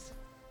at this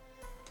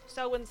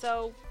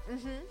so-and-so.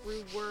 Mm-hmm.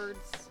 Rude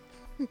words.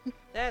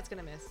 That's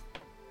gonna miss.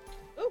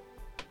 Ooh.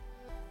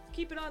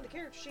 Keep it on the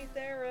character sheet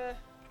there.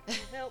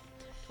 Help.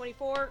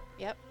 24.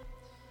 Yep.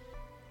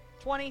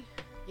 20.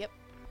 Yep.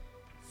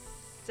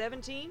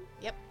 17.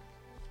 Yep.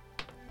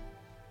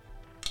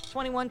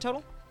 21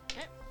 total.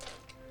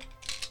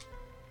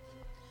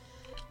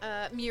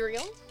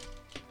 Muriel.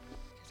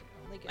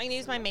 I can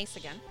use my mace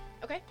again.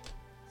 Okay.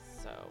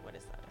 So what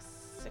is that?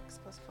 A 6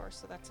 plus 4,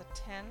 so that's a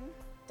 10.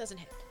 Doesn't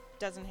hit.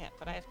 Doesn't hit,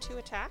 but I have 2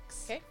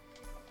 attacks. Okay.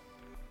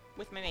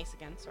 With my mace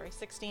again, sorry.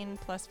 16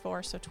 plus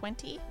 4, so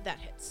 20. That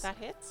hits. That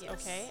hits? Yes.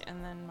 Okay,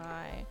 and then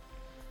my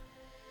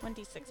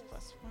 1d6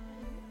 plus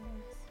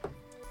 1.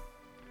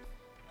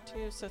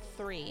 2, so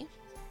 3.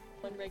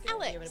 One regular.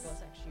 Alex. Give it a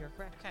bonus action. You're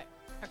correct. Okay.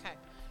 Okay.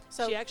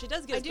 So She actually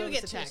does get I a do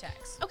bonus get 2 attack.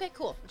 attacks. Okay,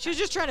 cool. She was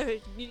just trying to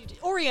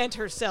orient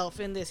herself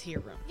in this here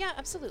room. Yeah,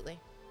 absolutely.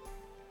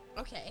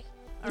 Okay.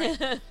 All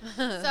right.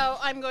 So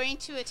I'm going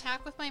to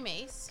attack with my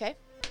mace. Okay.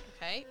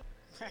 Okay.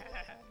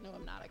 No,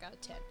 I'm not. I got a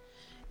 10.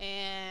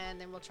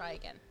 And then we'll try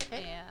again.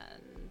 Okay.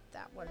 And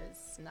that one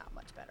is not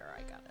much better.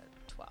 I got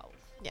a 12.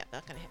 Yeah,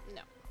 not gonna hit.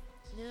 No.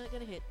 Not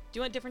gonna hit. Do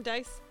you want different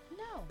dice?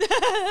 No.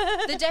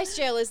 The dice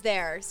jail is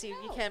there, so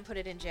you can put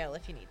it in jail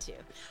if you need to.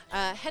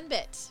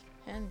 Henbit.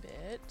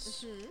 Handbit.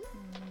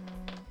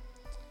 Mm-hmm.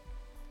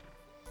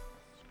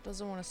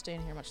 Doesn't want to stay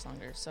in here much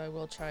longer, so I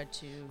will try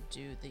to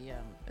do the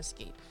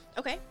escape.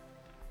 Okay.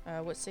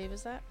 What save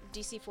is that?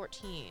 DC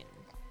 14.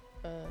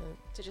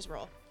 So just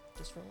roll.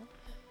 Just roll.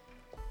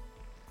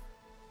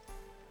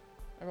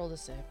 I rolled a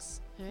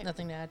 6. Alright.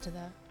 Nothing to add to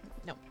that.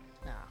 No.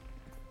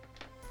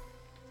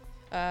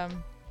 Nah.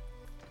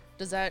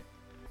 Does that?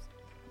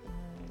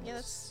 Yeah,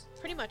 that's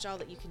pretty much all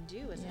that you can do,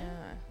 isn't it?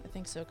 Yeah, I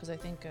think so, because I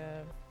think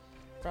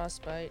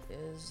frostbite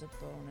is a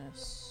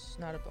bonus.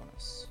 Not a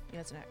bonus.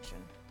 Yeah, it's an action.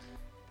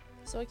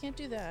 So I can't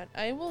do that.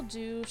 I will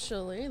do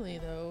Shillelagh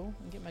though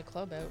and get my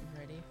club out and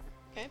ready.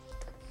 Okay.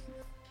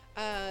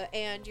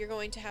 And you're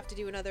going to have to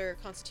do another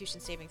Constitution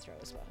saving throw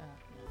as well.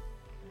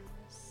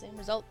 Same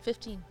result,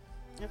 15.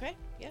 Okay.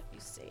 Yep. You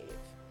save.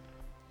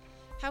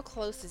 How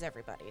close is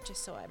everybody?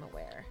 Just so I'm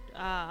aware.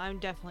 I'm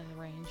definitely in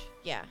the range.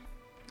 Yeah.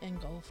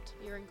 Engulfed.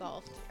 You're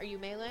engulfed. Are you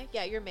melee?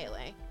 Yeah, you're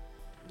melee.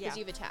 Because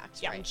you've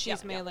attacked, Yeah, right? And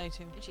she's Yep, melee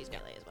too. And she's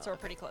melee as well. So we're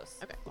pretty close.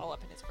 Okay. All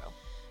up in his grill.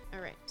 All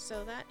right.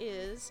 So that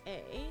is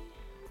a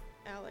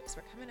Alex.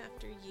 We're coming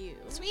after you.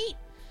 Sweet.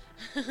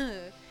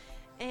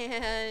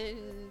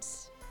 And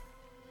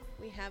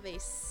we have a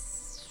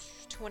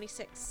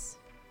 26.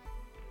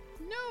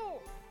 No.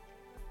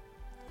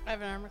 I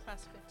have an armor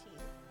class of 15.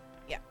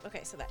 Yeah.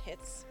 Okay. So that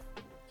hits.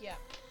 Yeah.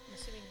 I'm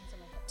assuming he's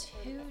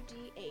on my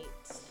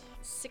 2d8.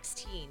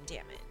 16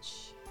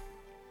 damage.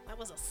 That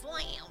was a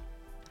slam.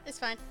 It's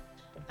fine.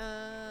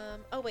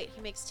 Oh wait,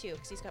 he makes 2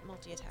 because he's got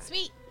multi-attack.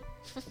 Sweet.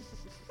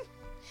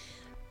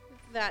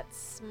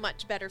 That's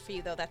much better for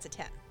you though. That's a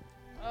 10.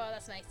 Oh,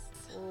 that's nice.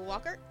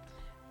 Walker.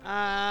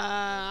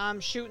 I'm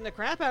shooting the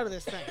crap out of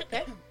this thing.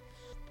 Okay.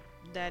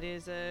 That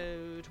is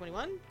a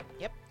 21.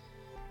 Yep.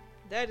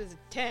 That is a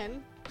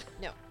 10.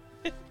 No.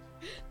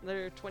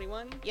 Another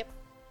 21. Yep.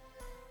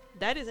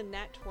 That is a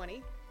nat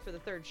 20 for the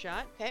third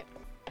shot. Okay.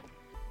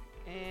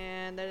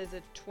 And that is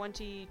a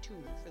 22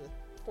 for the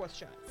fourth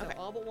shot. So Okay.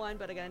 all but one,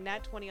 but I got a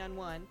nat 20 on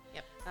one.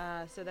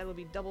 Yep. So that will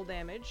be double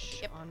damage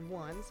Yep. on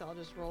one. So I'll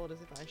just roll it as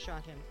if I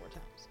shot him 4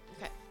 times.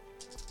 Okay.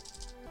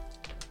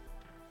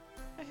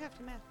 I have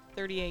to math.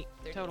 38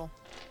 total.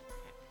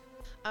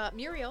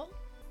 Muriel.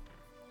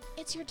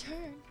 It's your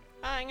turn.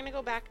 I'm going to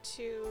go back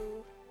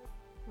to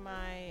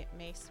my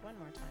mace one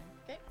more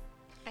time.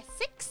 A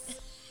 6.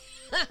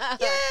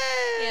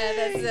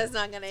 Yeah, that's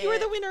not gonna. You are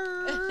hit. the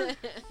winner.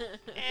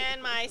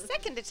 And my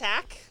second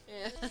attack,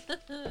 Yeah.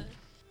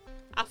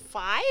 a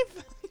 5.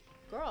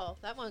 Girl,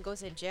 that one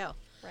goes in jail.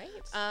 Right?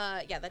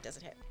 Yeah, that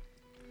doesn't hit.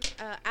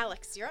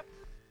 Alex, you're up.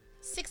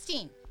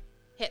 16.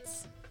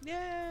 Hits.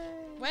 Yay.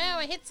 Wow,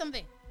 I hit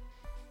something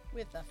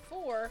with a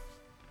 4.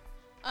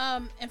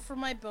 And for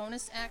my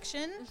bonus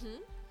action,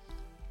 Mm-hmm.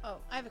 oh,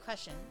 I have a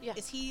question. Yeah.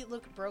 Is he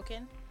look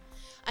broken?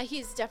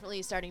 He's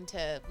definitely starting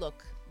to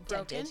look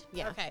Broken? dented.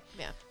 Yeah. Okay.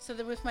 Yeah. So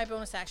then with my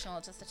bonus action,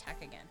 I'll just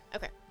attack again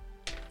Okay.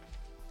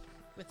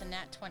 with a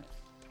nat 20.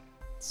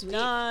 Sweet.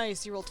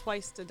 Nice. You rolled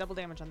twice to double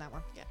damage on that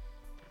one.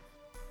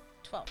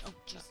 12. Oh,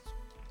 jeez.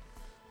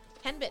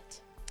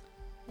 Henbit.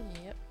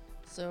 Yep.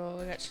 So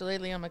I got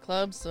Shillelagh on my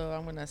club, so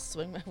I'm gonna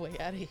swing my way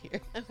out of here.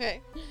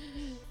 Okay.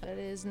 That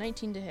is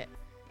 19 to hit.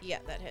 Yeah,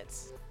 that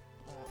hits.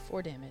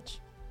 4 damage.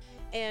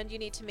 And you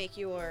need to make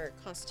your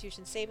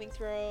Constitution saving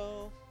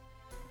throw.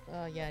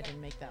 Yeah, I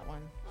didn't make that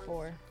one.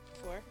 4.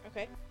 4.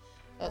 Okay.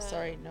 Oh,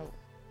 sorry, no.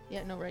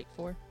 Yeah, no, right,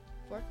 4.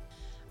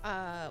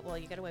 Well,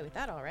 you got away with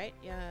that, all right.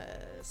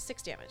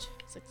 6 damage.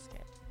 6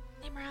 hit.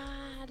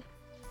 Nimrod.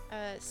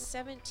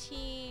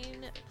 17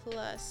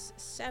 plus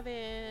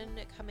 7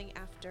 coming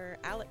after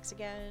Alex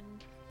again.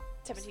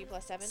 17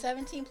 plus 7?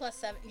 17 plus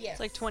 7. Yes. It's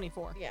like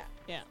 24. Yeah.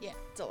 Yeah. Yeah.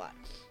 It's a lot.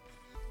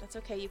 That's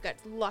okay. You've got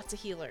lots of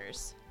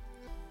healers.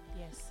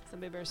 Yes.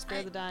 Somebody better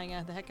spare the dying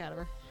the heck out of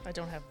her. I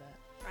don't have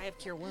that. I have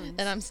cure wounds.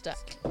 And I'm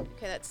stuck. Okay,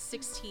 that's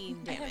 16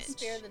 I have damage.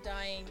 spare the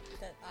dying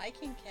that I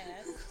can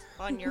cast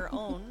On your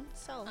own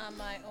self. on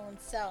my own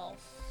self.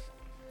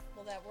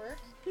 Will that work?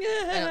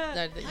 I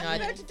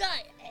I'm about to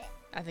die.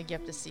 think you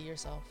have to see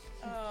yourself.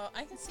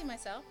 I can see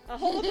myself. I'll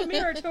hold up a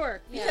mirror to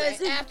her.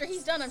 Because after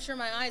he's done, I'm sure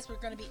my eyes were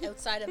going to be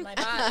outside of my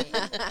body.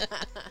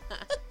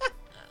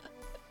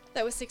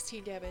 That was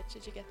 16 damage.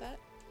 Did you get that?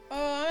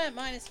 Oh, I'm at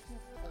minus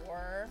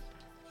 4.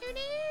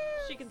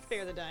 She can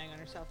spare the dying on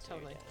herself,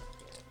 totally.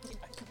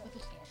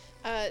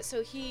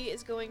 So he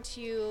is going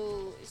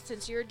to,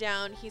 since you're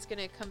down, he's going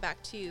to come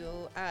back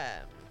to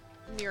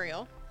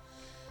Muriel.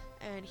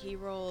 And he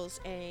rolls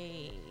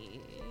a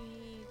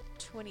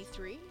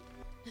 23.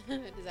 Does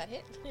that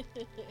hit?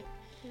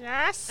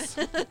 Yes.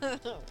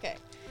 Okay.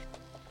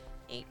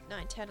 8,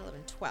 9, 10,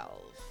 11, 12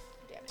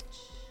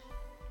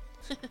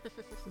 damage.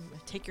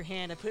 Take your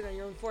hand, I put it on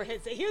your own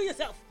forehead, say, heal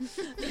yourself.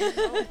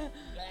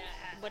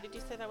 What did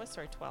you say that was?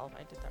 Sorry, 12.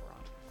 I did that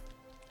wrong.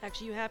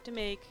 Actually, you have to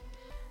make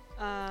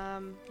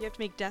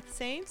death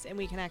saves, and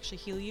we can actually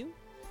heal you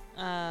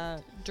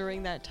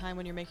during that time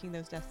when you're making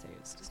those death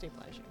saves to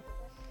stabilize you.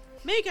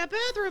 Make a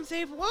bathroom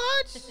save.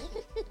 What?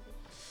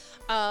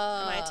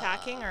 Am I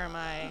attacking or am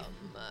I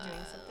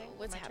doing something?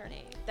 What's My turn?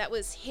 happening? That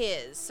was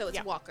his, so it's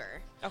Yeah.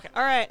 Walker. Okay.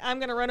 All right, I'm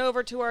gonna run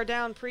over to our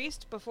down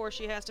priest before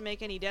she has to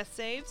make any death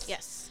saves.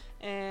 Yes.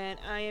 And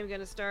I am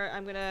gonna start.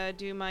 I'm gonna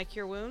do my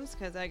cure wounds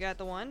because I got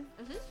the one.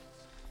 Mhm.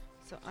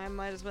 So I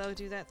might as well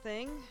do that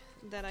thing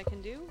that I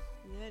can do.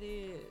 That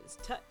is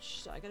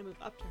touch. So I gotta move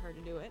up to her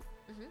to do it.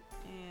 Mhm.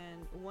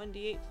 And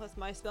 1d8 plus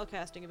my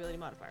spellcasting ability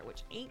modifier,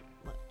 which ain't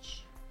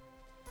much.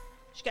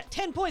 She got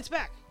 10 points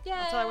back.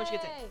 That's all I want you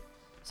to say.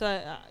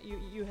 So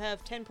you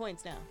have 10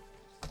 points now.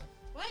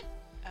 What?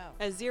 Oh.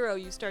 At 0,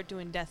 you start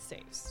doing death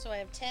saves. So I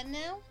have 10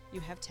 now?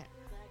 You have 10.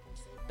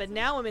 But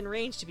now I'm in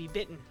range to be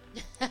bitten.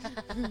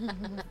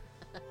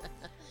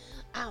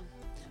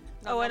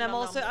 Oh, and I'm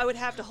also, I would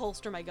have to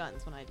holster my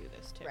guns when I do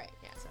this too. Right,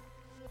 yeah.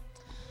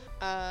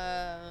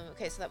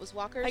 Okay, so that was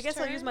Walker's I guess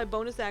turn. I'll use my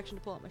bonus action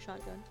to pull out my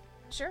shotgun.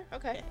 Sure,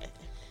 okay.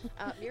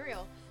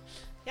 Muriel.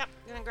 Yep.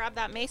 I'm gonna grab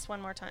that mace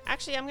one more time.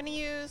 Actually, I'm gonna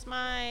use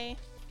my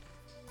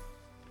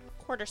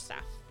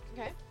quarterstaff.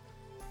 Okay.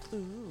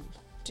 Ooh.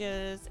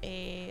 Does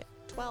a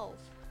 12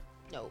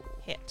 No.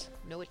 hit?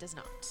 No, it does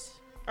not.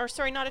 Or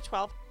sorry, not a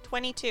 12.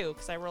 22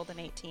 because I rolled an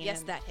 18. Yes,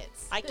 and that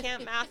hits. I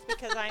can't math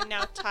because I'm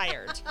now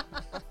tired.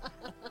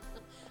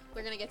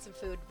 We're going to get some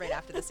food right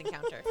after this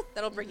encounter.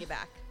 That'll bring you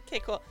back. Okay,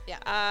 cool.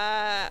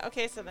 Yeah.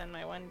 Okay, so then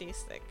my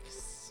 1d6.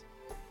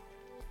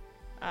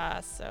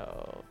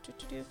 So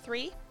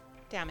 3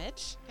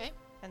 damage. Okay.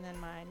 And then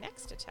my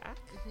next attack.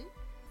 Mhm.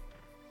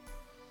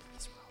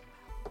 Please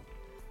roll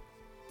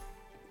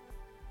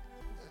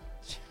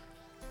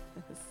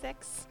well.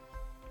 6.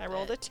 I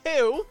rolled a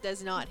 2.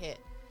 Does not hit.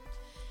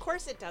 Of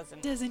course it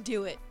doesn't. Doesn't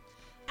do it.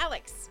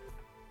 Alex,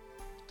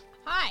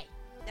 Hi.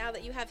 now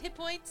that you have hit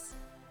points,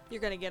 You're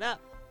gonna get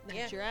up.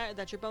 That's Yeah.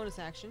 that's your bonus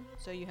action.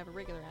 So you have a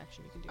regular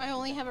action you can do. I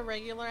only have a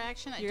regular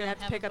action. You're gonna have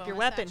to pick a up your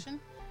bonus weapon. action.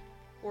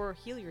 or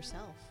heal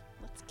yourself.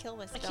 Let's kill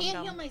this I dum can't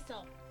dum. heal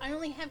myself. I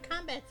only have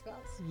combat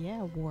spells.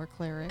 Yeah, war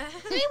cleric. I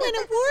went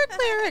a war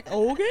cleric.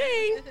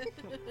 Okay.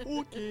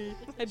 Okay.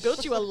 I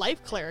built you a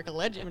life cleric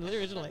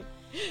originally.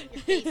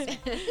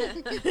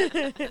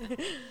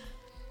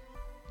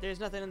 There's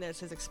nothing in there that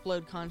says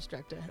explode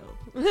construct to help.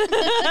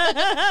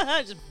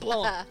 Just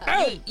blow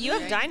 'em. You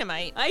have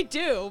dynamite. I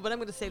do, but I'm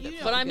going to save that.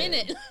 But I'm in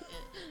it.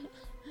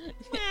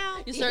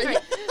 well, You start,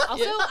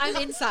 also, I'm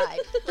inside.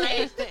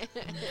 Right?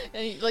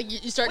 and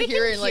you start We can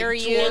hearing like cure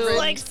you. dwarven.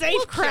 Like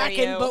safe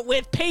cracking, you. but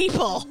with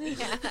people.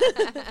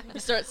 You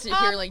start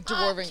hearing like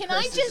dwarven Can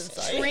I curses just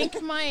inside.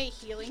 drink my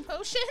healing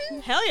potion?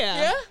 Hell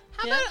yeah.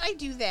 How about I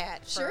do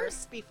that Sure.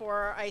 first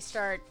before I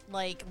start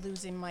like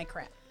losing my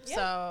crap? Yeah.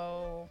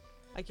 So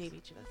I gave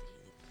each of us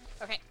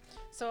a healing. okay,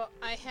 so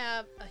I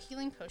have a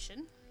healing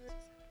potion.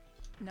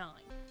 9.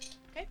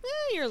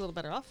 You're a little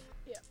better off.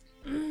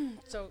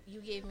 So you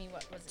gave me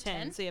what was it?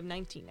 10. So you have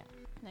 19 now.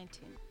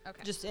 19.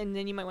 Okay. Just and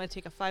then you might want to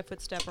take a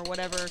 5-foot step or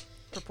whatever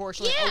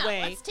proportionally yeah,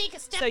 away. let's take a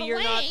step So you're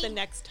away. not the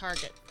next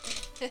target.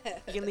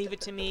 You can leave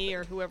it to me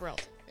or whoever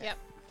else. Yep.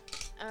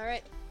 All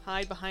right.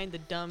 Hide behind the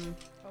dumb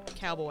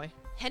cowboy.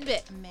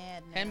 Henbit.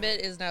 Mad now. Henbit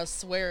is now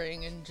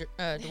swearing in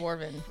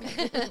dwarven.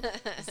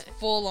 He's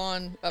full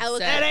on Eloquent.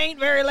 That upset. ain't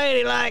very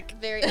ladylike.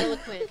 Very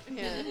eloquent.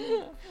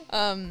 Yeah.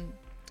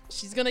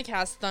 She's gonna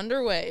cast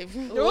Thunder Wave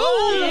from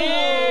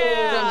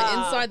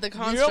Yeah. inside the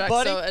construct.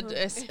 buddy.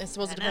 So I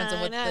suppose it depends on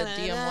what the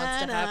DM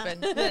wants to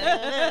happen.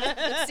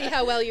 Let's see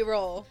how well you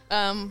roll.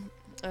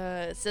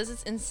 It says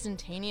it's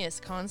instantaneous.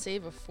 Con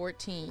save of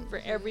 14.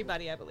 For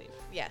everybody, I believe.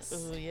 Yes.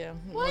 Oh yeah.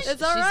 What?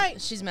 It's all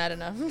right. She's mad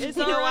enough. It's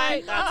You all know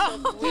right.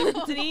 what?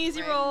 It's an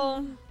easy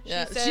roll.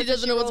 Yeah, says she that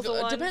doesn't know what's rolls a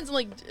going. one. Depends on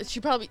like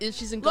she probably if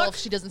she's engulfed, Look,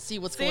 she doesn't see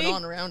what's going see?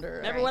 on around her.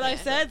 Remember Right, what I yeah.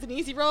 said? It's an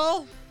easy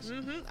roll.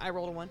 I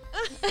rolled a 1.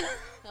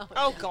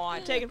 Oh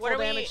God. Taking What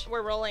full are damage.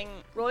 We're rolling.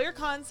 Roll your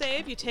con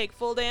save. You take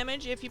full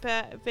damage. If you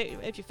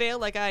if you fail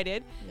like I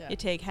did, Yeah. you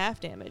take half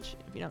damage.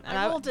 If you don't, and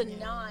I rolled a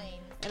 9.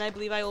 and I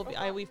believe I will be.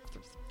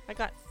 I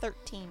got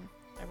 13.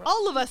 I rolled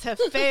All of us have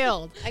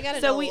failed. I got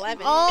an So we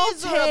 11. all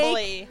take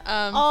miserably.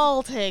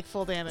 all take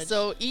full damage.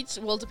 So each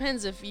it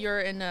depends if you're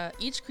in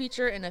each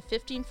creature in a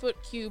 15-foot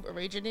cube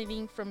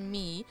originating from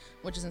me,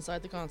 which is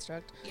inside the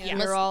construct. Yeah. You We're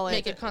must all in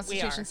make a it.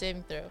 Constitution are.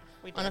 saving throw.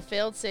 We On a did.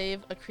 failed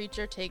save, a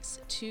creature takes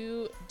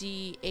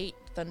 2d8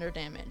 thunder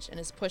damage and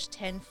is pushed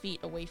 10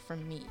 feet away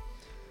from me.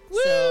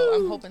 So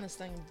I'm hoping this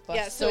thing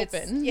busts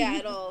open. you'll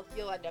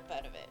end up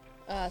out of it.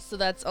 So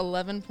that's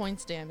 11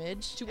 points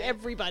damage to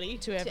everybody.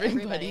 to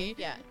everybody.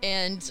 Yeah.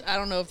 And I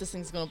don't know if this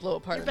thing's gonna blow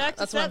apart. You're or not. back to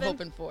That's what I'm 7.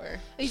 hoping for.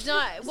 He's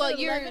not. Well, it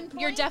you're 11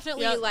 you're points?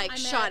 definitely Yeah. like I'm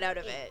shot at out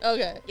of 8. it.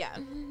 Okay. Yeah.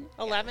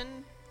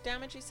 11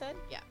 damage. You said.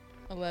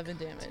 11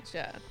 damage.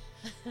 Yeah.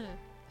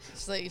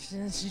 She's like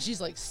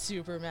she's like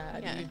super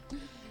mad. Yeah. You-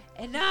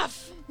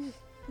 Enough.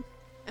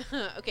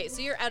 Okay,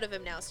 so you're out of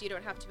him now, so you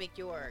don't have to make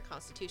your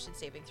Constitution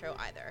saving throw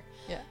either.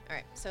 Yeah. All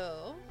right.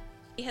 So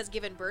he has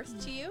given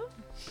birth to you.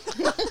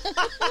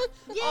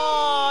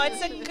 Oh,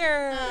 it's a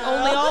girl.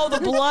 Only all the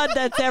blood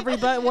that's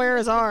everywhere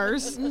is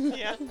ours.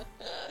 Yeah.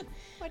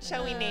 What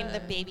shall we name the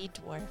baby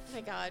dwarf? Oh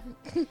my God.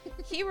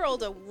 He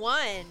rolled a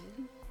 1.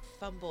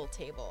 Fumble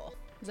table.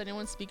 Does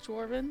anyone speak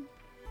Dwarven?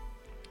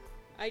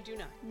 I do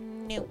not.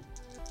 No.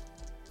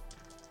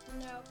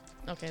 No.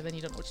 Okay, then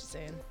you don't know what she's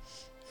saying.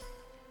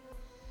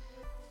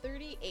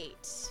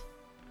 38.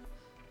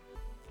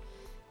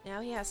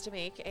 Now he has to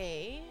make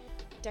a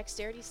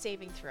dexterity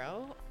saving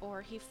throw,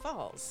 or he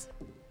falls.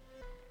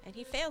 And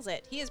he fails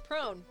it. He is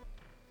prone.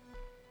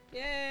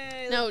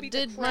 Yay! No, let's beat the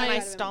did crap Can out I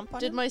of him. stomp on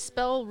Did him? my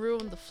spell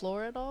ruin the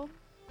floor at all?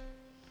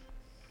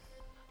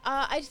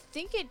 I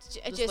think it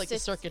Just like the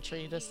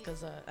circuitry, just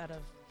because out of.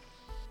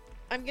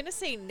 I'm gonna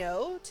say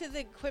no to the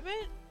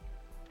equipment,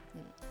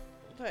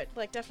 but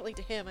like definitely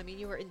to him. I mean,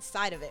 you were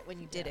inside of it when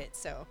you did Yeah. it,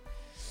 so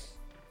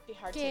Be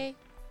hard okay,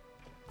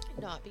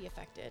 not be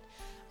affected.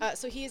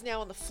 So he is now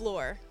on the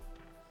floor.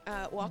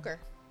 Walker.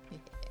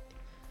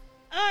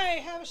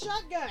 I have a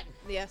shotgun,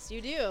 Yes,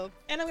 you do.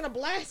 and I'm gonna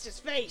blast his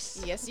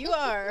face. Yes, you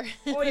are.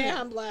 Oh yeah,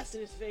 I'm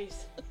blasting his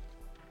face.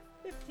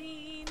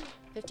 15.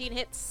 15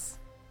 hits.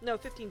 No,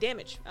 15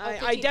 damage. I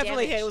 15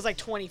 definitely hit. damage. It was like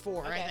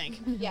 24, I Okay.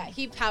 think. Yeah,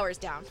 he powers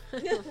down.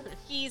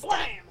 He's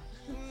Blam!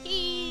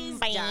 he's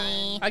Bye.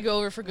 done. I go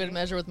over for good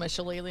measure with my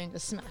shillelagh and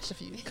just smash a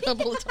few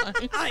couple of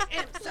times. I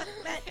am so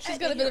mad. She's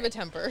got a bit of a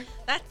temper.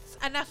 That's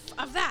enough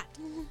of that.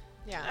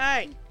 Yeah. All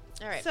right.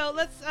 All right. So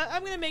let's.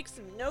 I'm gonna make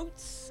some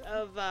notes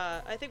of.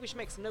 I think we should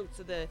make some notes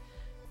of the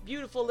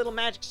beautiful little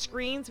magic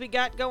screens we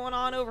got going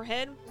on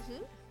overhead.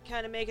 Mhm.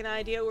 Kind of make an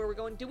idea where we're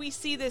going. Do we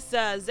see this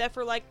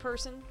Zephyr-like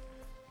person?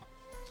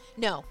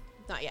 No,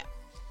 not yet.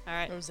 All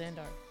right. Or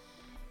Xandar.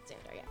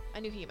 Xandar, yeah. I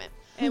knew who you meant.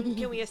 And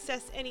can we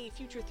assess any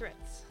future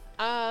threats?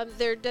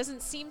 There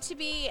doesn't seem to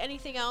be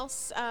anything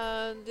else.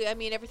 I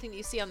mean, everything that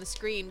you see on the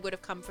screen would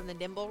have come from the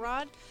Nimble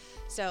Rod.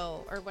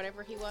 So, or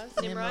whatever he was.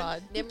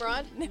 Nimrod.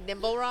 Nimrod?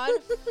 Nimble Rod?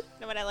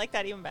 No, but I like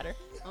that even better.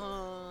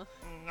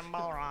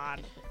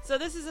 So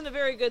this isn't a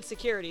very good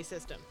security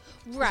system.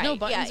 Right. no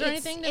buttons yeah, or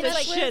it's- anything to It's mess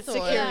like shit with, or-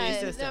 security yeah,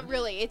 system. not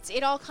really.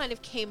 It all kind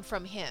of came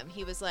from him.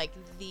 He was like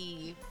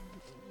the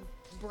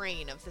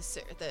brain of the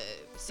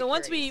So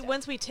once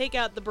security we take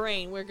out the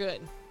brain, we're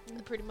good.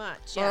 stuff. Pretty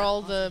much. Are Yeah.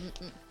 all the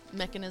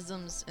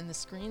mechanisms in the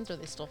screens, are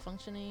they still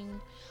functioning?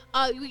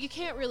 You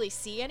can't really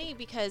see any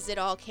because it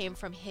all came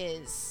from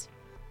his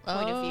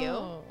point of view,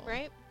 Oh.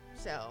 right?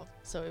 So,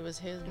 So it was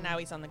his. And now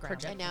he's on the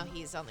ground. and now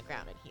he's on the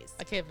ground and he's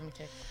I gave him a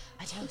kick.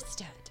 a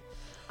toasted.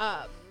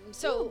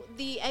 So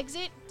the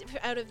exit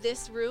out of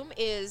this room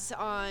is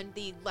on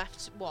the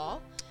left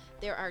wall.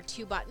 There are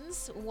 2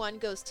 buttons. One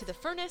goes to the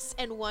furnace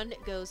and one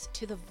goes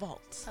to the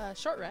vault.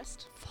 Short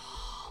rest.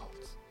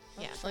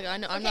 Yeah. Like I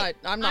know, I'm Okay,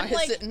 not I'm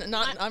like- sitting, I'm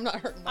not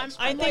hurting. I'm- much.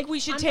 I think we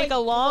should I'm take like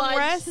a long blood.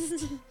 rest.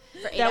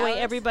 For 8 That way hours.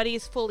 everybody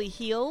is fully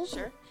healed.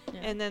 Sure. Yeah.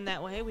 And then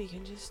that way we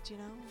can just,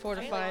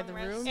 Fortify long the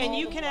rest. room. And All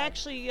you the can blood.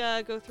 actually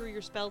go through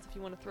your spells if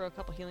you want to throw a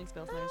couple healing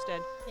spells in there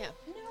instead. Yeah.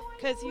 No,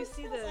 I 'Cause know you what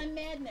see spells. the- I'm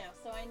mad now,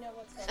 so I know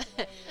what spells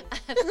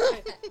I'm going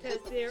to use.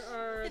 Because there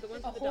are the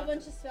ones A with the whole bunch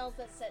doctor. of spells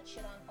that set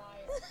shit on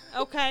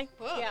fire. Okay.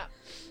 Whoa. Yeah.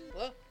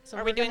 So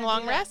Are we're we doing gonna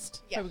long do that.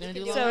 rest? Yeah, Are we gonna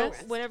you do can long So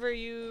rest? whenever when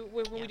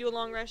Yeah. we do a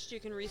long rest, you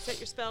can reset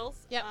your spells.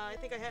 Yep. I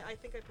think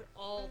I put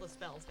all the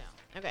spells down.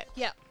 Okay.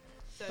 Yeah.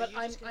 So But you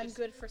I'm just can I'm just-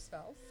 good for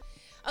spells.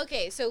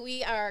 Okay, so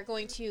we are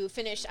going to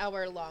finish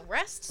our long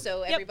rest.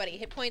 So everybody,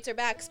 hit points are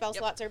back, spell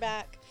slots are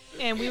back.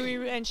 And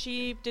and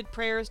she did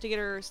prayers to get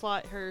her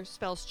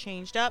spells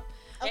changed up.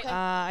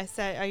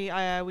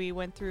 Okay. We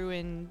went through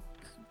and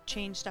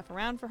changed stuff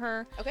around for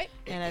her. Okay.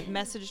 And I've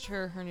messaged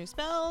her new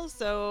spells,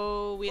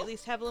 so we at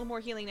least have a little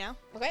more healing now.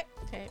 Okay.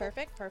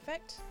 Perfect.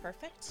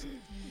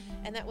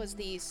 And that was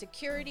the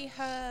security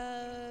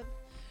hub,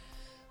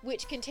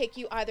 which can take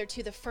you either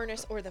to the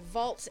furnace or the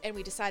vault, and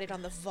we decided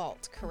on the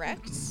vault,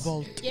 correct?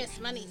 Yes,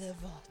 money. The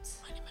vault.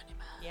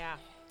 Yeah.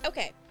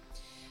 Okay.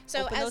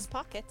 So Open those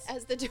pockets.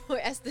 as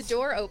the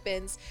door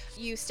opens,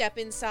 you step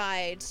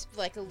inside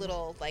like a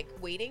little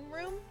waiting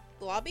room,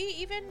 lobby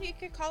even you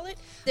could call it.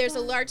 There's a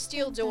large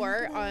steel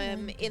door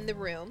in the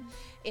room.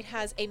 It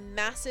has a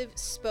massive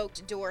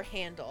spoked door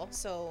handle.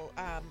 So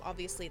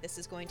obviously this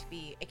is going to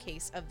be a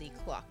case of the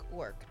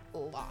clockwork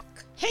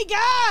lock. Hey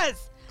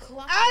guys,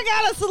 I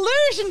got a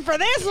solution for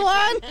this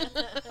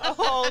one.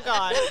 Oh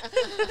God.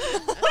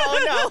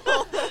 Oh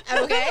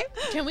no. Okay.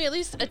 Can we at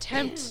least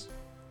attempt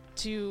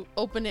to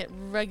open it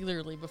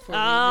regularly before we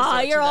Ah,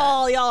 resort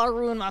to y'all are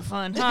ruining my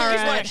fun. All You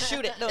just want right. to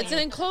shoot it, don't It's you?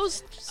 an enclosed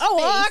space. Oh,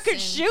 well, I could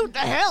and- shoot the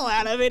hell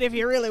out of it if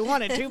you really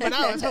wanted to, but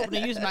I was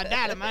hoping to use my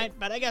dynamite,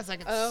 but I guess I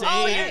could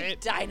save it.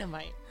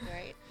 Dynamite.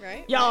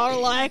 Right. Y'all are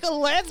like,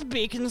 let's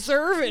be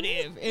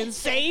conservative and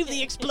save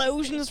the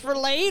explosions for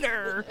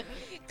later.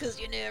 Because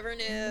you never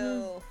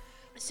know.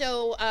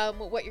 So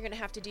what you're going to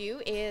have to do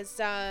is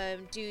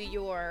do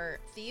your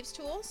thieves'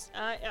 tools,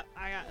 Yeah,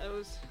 I got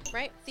those.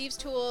 right? Thieves'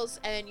 tools,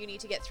 and you need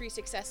to get 3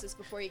 successes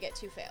before you get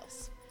 2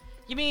 fails.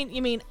 You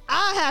mean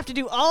I have to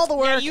do all the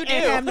work you and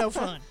do. have no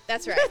fun?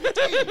 That's right.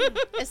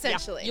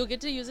 Essentially. You'll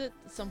get to use it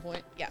at some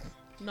point. Yeah.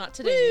 Not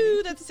today. Woo,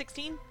 maybe. that's a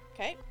 16.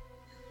 Okay.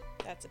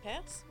 That's a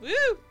pass. Woo,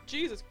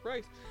 Jesus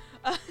Christ.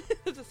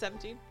 That's a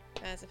 17.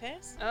 That's a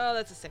pass. Oh,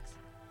 that's a 6.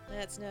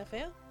 That's no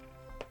fail.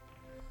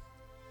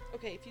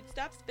 Okay, if you'd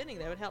stop spinning,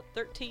 that would help.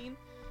 13.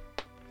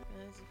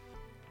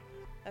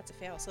 That's a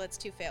fail. So that's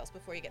 2 fails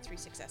before you get 3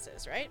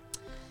 successes, right?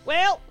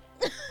 Well,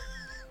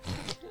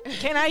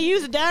 can I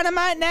use the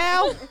dynamite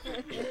now?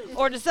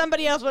 Or does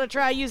somebody else want to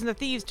try using the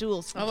thieves'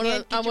 tools? I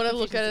want to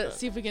look at it,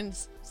 see if we can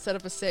set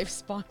up a safe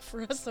spot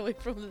for us away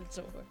from the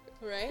door.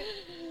 Right?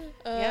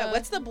 Yeah.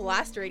 What's the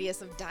blast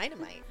radius of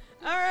dynamite?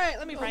 All right,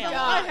 let me find out.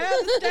 God. I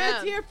have the stats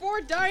Yeah. here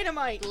for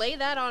dynamite. Lay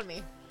that on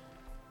me.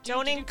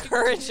 Don't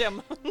encourage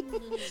him.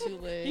 Too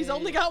late. He's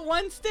only got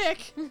 1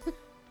 stick.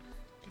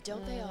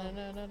 Don't they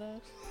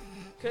all?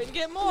 Couldn't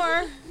get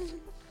more.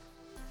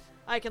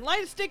 I can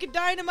light a stick of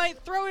dynamite,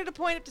 throw it at a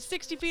point up to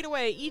 60 feet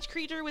away. Each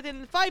creature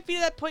within 5 feet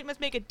of that point must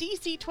make a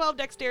DC 12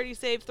 dexterity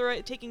save,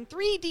 taking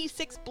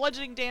 3d6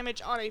 bludgeoning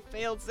damage on a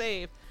failed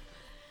save.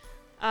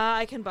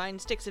 I can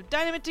bind sticks of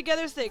dynamite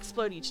together so they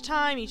explode each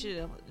time. Each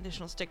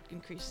additional stick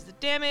increases the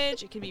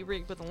damage. It can be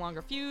rigged with a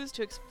longer fuse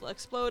to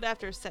explode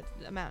after a set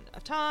amount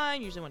of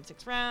time, usually 1 to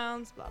 6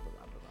 rounds, blah, blah,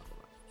 blah, blah,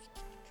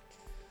 blah,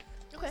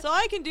 blah. Okay. So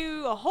I can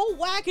do a whole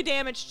whack of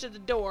damage to the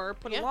door,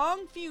 put Yeah. a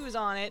long fuse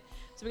on it,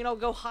 so we can all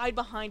go hide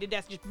behind a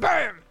desk and just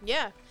BAM!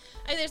 Yeah.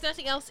 And there's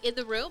nothing else in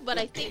the room, but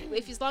I think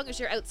as long as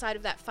you're outside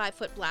of that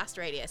 5-foot blast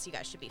radius, you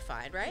guys should be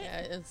fine, right? Yeah,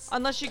 it's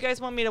Unless you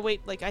guys want me to wait,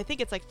 I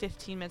think it's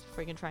 15 minutes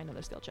before you can try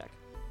another skill check.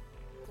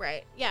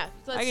 Right. Yeah.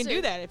 So I can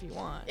do that if you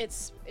want.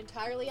 It's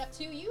entirely up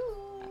to you.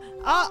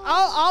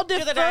 I'll Do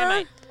defer. the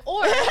dynamite.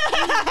 Or,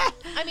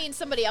 I mean,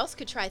 somebody else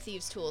could try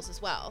thieves' tools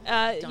as well.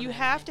 You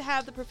have to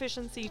have the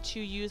proficiency to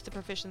use the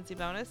proficiency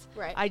bonus.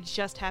 Right. I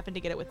just happen to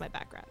get it with my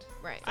background.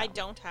 Right. I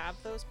don't have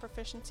those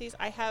proficiencies.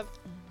 I have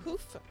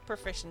hoof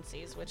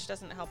proficiencies, which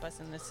doesn't help us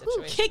in this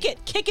situation.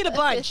 Kick it a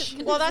bunch.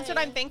 Well, that's what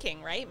I'm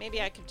thinking, right?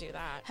 Maybe I could do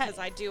that because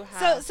I do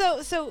have.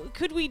 So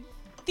could we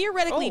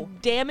theoretically Oh.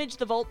 damage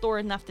the vault door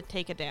enough to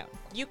take it down?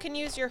 You can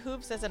use your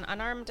hooves as an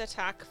unarmed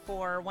attack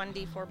for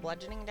 1d4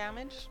 bludgeoning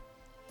damage.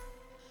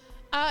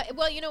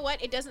 Well, you know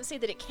what? It doesn't say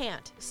that it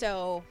can't,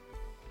 so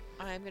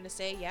I'm gonna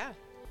say yeah.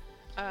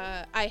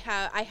 I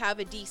have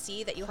a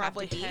DC that you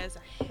Probably have to beat. has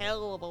a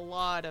hell of a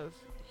lot of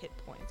hit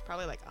points,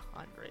 probably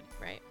 100.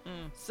 Right.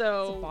 It's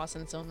So a boss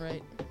in its own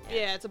right.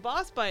 yeah, it's a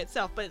boss by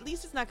itself, but at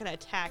least it's not going to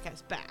attack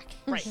us back.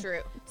 Right.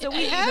 True. So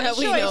we have That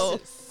we know.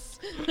 choices.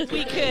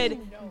 We could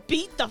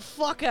beat the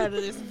fuck out of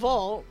this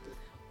vault,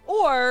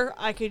 or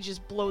I could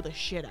just blow the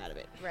shit out of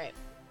it. Right.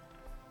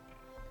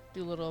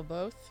 Do a little of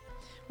both.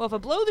 Well, if I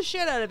blow the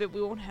shit out of it,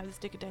 we won't have the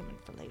stick of diamond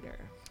for later.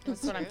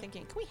 That's what I'm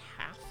thinking. Can we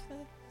half the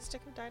stick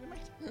of dynamite?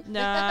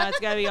 Nah, it's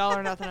got to be all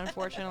or nothing,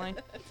 unfortunately.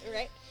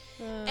 Right.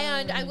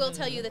 And I will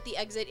tell you that the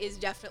exit is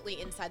definitely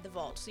inside the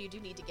vault, so you do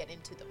need to get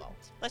into the vault.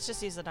 Let's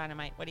just use the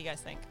dynamite. What do you guys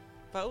think?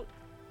 Vote?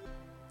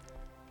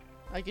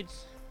 I could.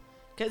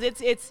 Because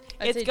it's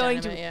I'd say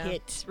going to dynamite, yeah.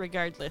 hit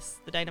regardless.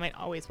 The dynamite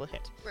always will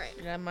hit. Right.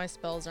 Yeah, my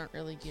spells aren't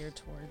really geared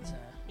towards.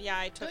 Yeah,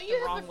 I took Don't the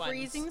you wrong have a ones.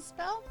 freezing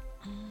spell?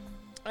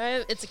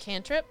 It's a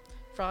cantrip,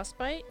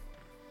 frostbite.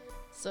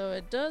 So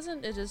it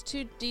doesn't. It does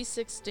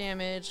 2d6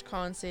 damage.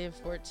 Con save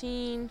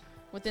 14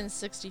 within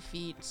 60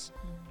 feet.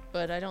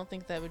 but I don't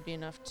think that would be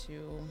enough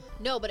to.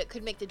 No, but it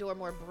could make the door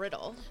more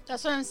brittle.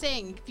 That's what I'm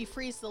saying. If you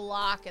freeze the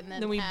lock and then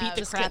Then we beat have,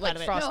 the Just crap get like out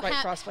of it. frostbite,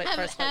 No, frostbite, have-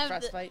 frostbite, have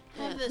frostbite.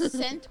 have the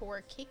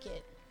centaur kick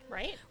it.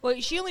 Right? Well,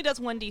 she only does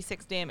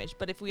 1d6 damage,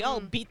 but if we all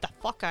beat the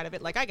fuck out of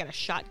it, like I got a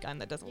shotgun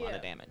that does a lot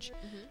of damage.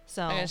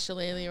 So I got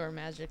shillelagh or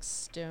magic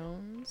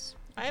stones.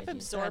 I have Could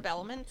use absorb that.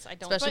 elements. I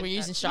don't. Especially like when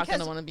you're that. using shotgun. I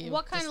Because want to be.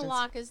 what kind of distance.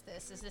 lock is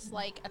this? Is this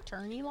like a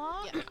tourney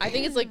lock? Yeah. I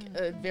think it's like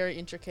a very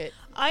intricate.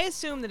 I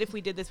assume that if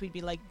we did this, we'd be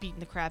like beating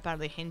the crap out of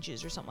the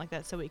hinges or something like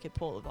that, so we could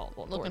pull the vault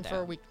door Looking down.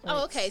 for weak Oh,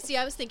 points. okay. See,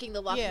 I was thinking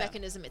the lock Yeah.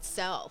 mechanism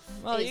itself.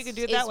 Well, you is- could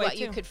do it is that way, what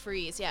you too. could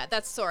freeze. Yeah,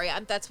 that's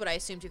that's what I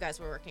assumed you guys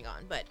were working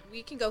on. But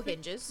we can go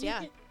hinges.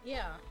 Yeah.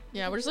 Yeah.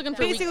 Yeah, we're just looking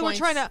for weak Basically, we're points.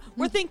 trying to.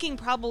 We're thinking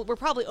we're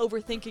probably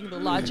overthinking the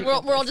logic. We're,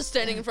 of we're all this. just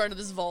standing in front of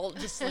this vault,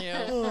 just maybe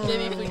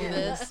if we do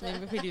this,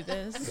 maybe if we do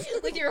this.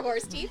 With your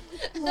horse teeth.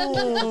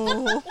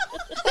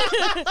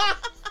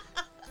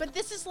 But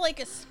this is like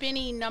a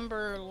spinny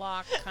number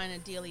lock kind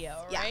of dealio,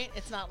 Yeah. right?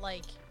 It's not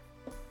like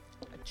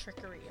a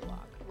trickery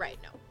lock. Right.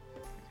 No.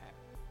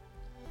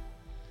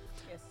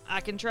 I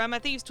can try my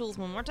thieves' tools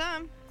one more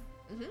time.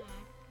 Mm-hmm.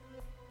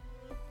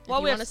 If Well,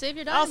 you we want to have- save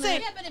your I'll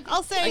diamond, say. but if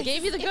I'll say. I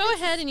gave you the if go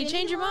it's a ahead and you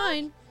spinning changed your lock?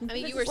 mind. I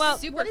mean, you were Well,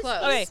 super what is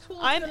close. Okay, tool's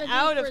I'm gonna do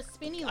out for of. a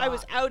spinny I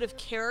was lock? out of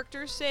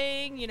character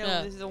saying,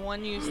 Yeah. this is a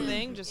one-use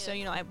thing, just so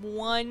you know. I have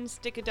one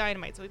stick of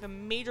dynamite, so if a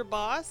major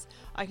boss,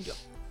 I can do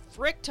a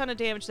frick ton of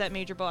damage to that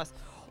major boss,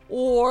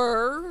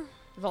 or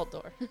Vault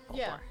door.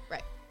 Yeah.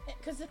 Right.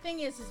 Because the thing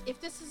is if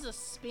this is a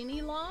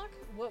spinny lock,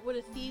 what would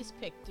a thieves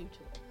pick do to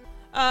it?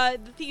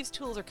 the thieves'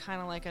 tools are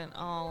kind of like an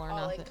all or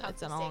nothing.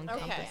 It's an All-encompassing.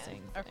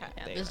 all-encompassing. Okay. thing.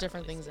 Okay. They There's are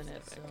different really things in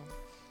it, so specific.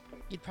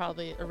 you'd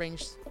probably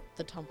arrange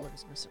the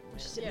tumblers in a certain way.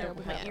 Sitting Yeah, there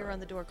with my yeah. ear on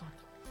the door going.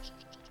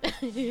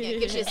 Yeah, it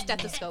gives you a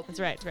stethoscope. That's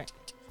right. That's right.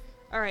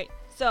 All right.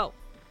 So,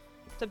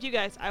 it's up to you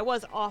guys. I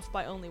was off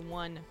by only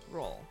one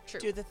roll. True.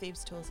 Do the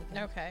thieves' tools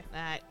again. Okay.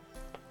 That.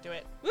 Do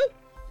it. Woo!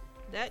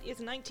 That is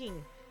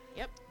 19.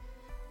 Yep.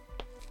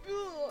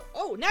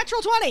 Oh,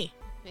 natural 20.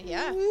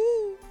 Yeah.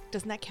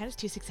 Doesn't that count as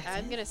 2 successes?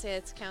 I'm gonna say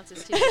it counts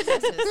as 2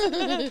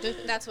 successes.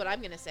 That's what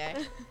I'm gonna say.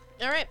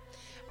 All right.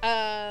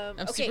 I'm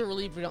Okay. super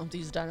relieved we don't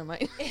use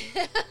dynamite.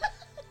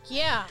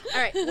 Yeah. All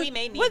right. We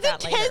may need Was it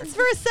that later. tense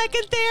for a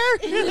second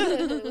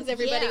there? Was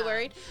everybody Yeah.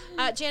 worried?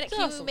 Janet, can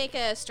you Awesome. make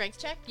a strength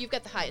check? You've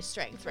got the highest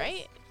strength,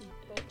 right?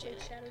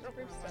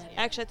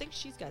 Actually, I think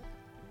she's got.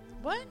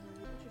 What?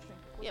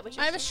 Yeah. What's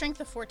I your have a strength?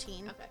 strength of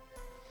 14. Okay.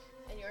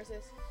 And yours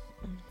is?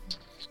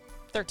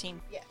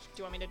 13. Yeah. Do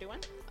you want me to do one?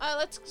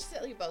 Let's just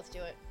let you both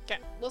do it. 'Kay.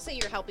 We'll say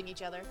you're helping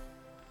each other.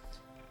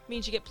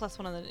 Means you get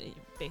 +1 on the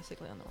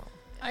basically on the roll.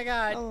 I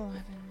got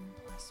 11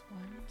 plus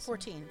 1.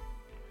 14.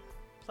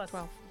 Plus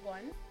 12.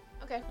 1.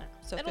 Okay.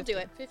 So That'll do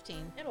it.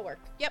 15. It'll work.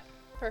 Yep.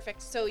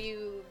 Perfect. So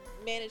you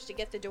managed to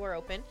get the door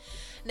open.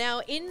 Now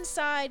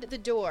inside the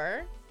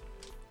door,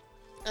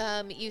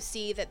 you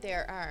see that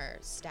there are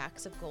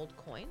stacks of gold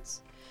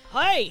coins,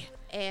 Hey,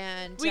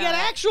 and we got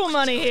actual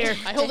money here.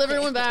 I hold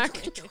everyone back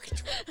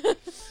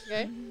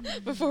Okay.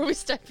 before we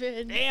step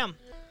in. Damn.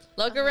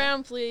 Look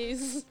around,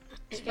 please.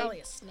 It's probably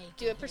a snake.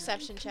 Do a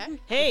perception check.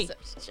 Hey,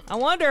 I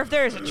wonder if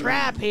there's a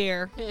trap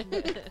here.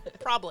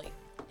 Probably.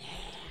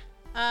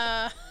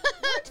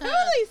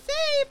 Totally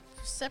safe.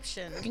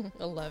 Perception.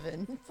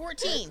 11.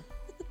 14.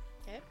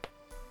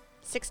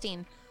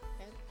 16.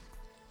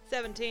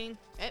 17.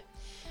 Okay.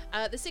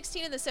 The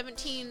 16 and the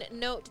 17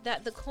 note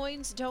that the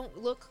coins don't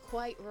look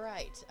quite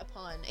right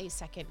upon a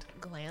second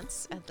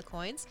glance at the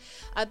coins,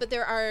 but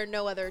there are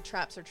no other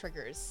traps or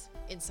triggers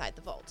inside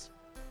the vault.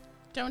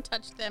 Don't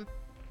touch them.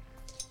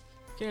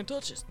 Can't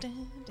touch us.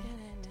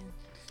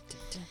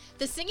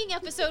 The singing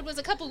episode was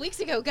a couple weeks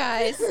ago,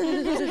 guys.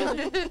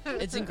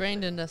 It's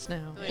ingrained in us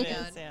now. Oh my It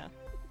God. is, yeah.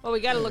 Well, we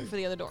got to look for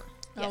the other door.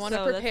 I Yes. want to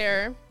So that's-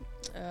 prepare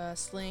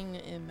sling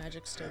and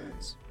magic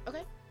stones.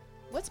 Okay.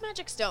 What's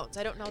magic stones?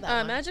 I don't know that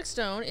one. Magic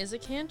stone is a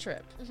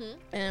cantrip. Mhm.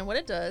 And what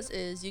it does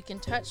is you can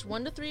touch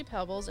 1 to 3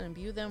 pebbles and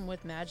imbue them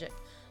with magic.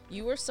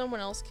 You or someone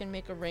else can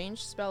make a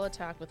ranged spell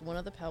attack with one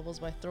of the pebbles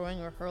by throwing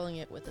or hurling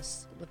it with the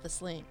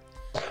sling.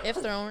 If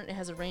thrown, it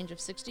has a range of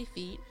 60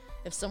 feet.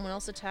 If someone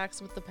else attacks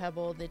with the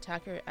pebble, the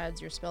attacker adds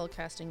your spell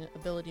casting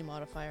ability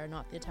modifier,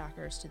 not the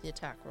attacker's, to the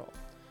attack roll.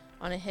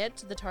 On a hit,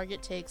 the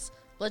target takes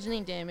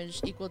bludgeoning damage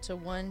equal to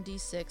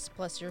 1d6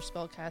 plus your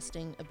spell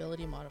casting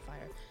ability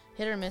modifier.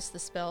 Hit or miss, the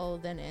spell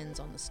then ends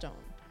on the stone.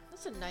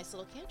 That's a nice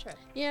little cantrip.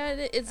 Yeah,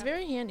 it's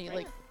very handy.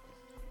 Like,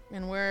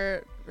 and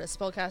where a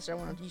spellcaster, I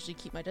want to usually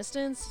keep my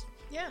distance.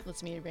 Yeah.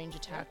 Lets me range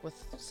attack with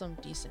some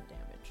decent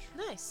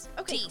damage. Nice.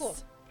 Okay, cool.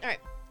 All right.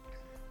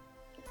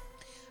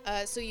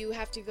 So you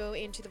have to go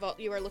into the vault.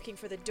 You are looking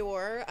for the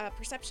door.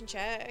 Perception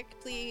check,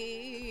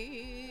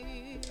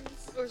 please.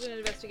 Or is it an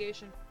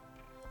investigation?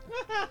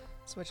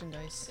 Switching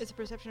dice. It's a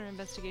perception or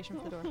investigation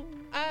for the door.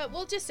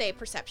 We'll just say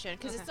perception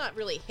because it's not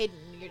really hidden.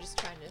 You're just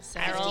trying to.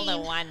 I rolled a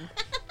 1.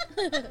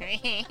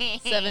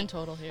 7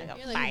 total here. I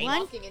You're got like 5.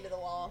 walking into the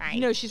wall. You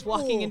know, she's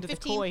walking Ooh, into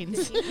 15, the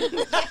coins.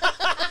 15.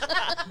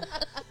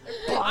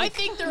 I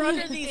think they're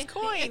under these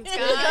coins, guys.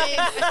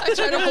 I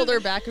try to hold her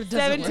back. It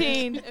doesn't work.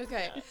 17.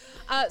 Okay.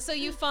 So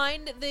you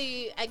find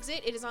the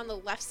exit. It is on the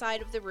left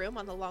side of the room,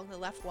 along the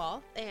left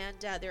wall. And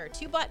there are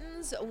 2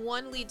 buttons.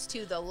 One leads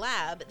to the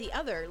lab. The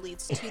other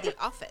leads to the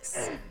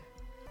office.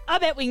 I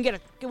bet we can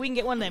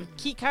get one of them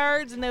key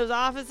cards in those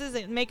offices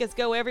and make us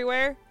go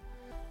everywhere.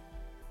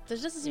 There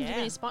doesn't seem to be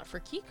any spot for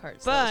key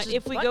cards. though. But It's just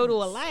if we go to a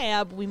buttons.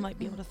 lab, we might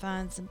be able to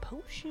find some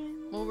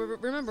potions. Well,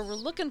 remember, we're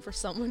looking for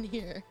someone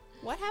here.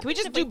 What happens? Can we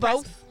just if do press-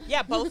 both?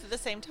 Yeah, both at the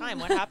same time.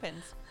 What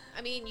happens?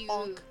 I mean,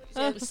 you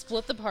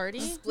Split the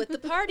party. split the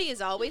party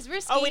is always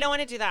risky. Oh, we don't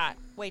want to do that.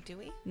 Wait, do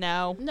we?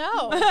 No.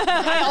 No.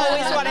 I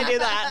always want to do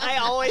that. I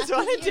always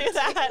want to do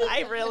that.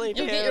 I really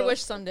do. You'll get your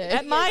wish someday.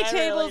 At my I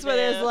tables really where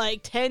there's do. like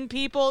 10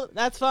 people,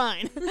 that's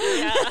fine.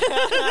 Yeah.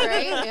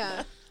 Right?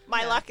 Yeah.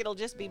 My luck, it'll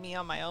just be me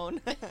on my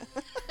own.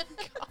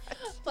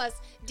 Plus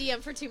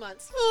DM for 2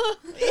 months.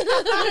 no.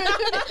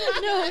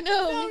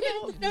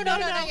 No,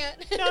 not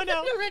yet. No,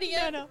 no. Not ready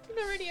yet. No,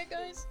 Not ready yet,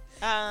 guys.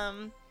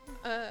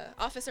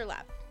 Office or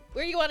lab?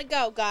 Where do you want to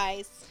go,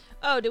 guys?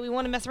 Oh, do we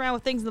want to mess around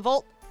with things in the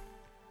vault?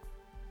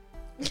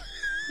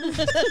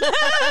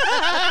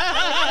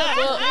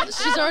 Well,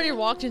 she's already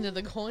walked into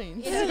the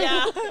coins.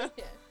 Yeah.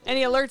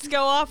 Any alerts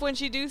go off when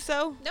she do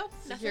so? Nope.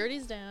 Nothing.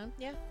 Security's down.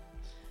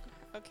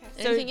 Okay.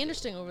 Anything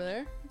interesting over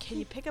there? Can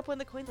you pick up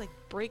one of the coins, like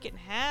break it in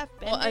half?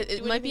 bend Well, it,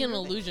 it do might be anything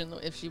an with it? illusion though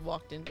if she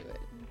walked into it.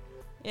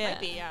 Yeah. Might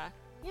be, yeah.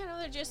 Yeah, no,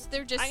 they're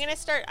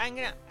just I'm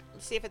gonna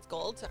see if it's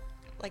gold,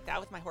 like that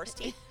with my horse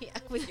teeth. yeah,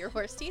 with your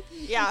horse teeth.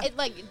 Yeah. It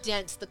like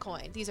dents the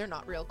coin. These are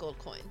not real gold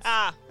coins.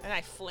 And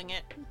I fling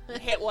it,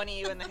 and hit one of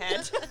you in the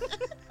head.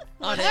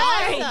 On it.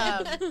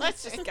 Hey,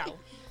 let's just go.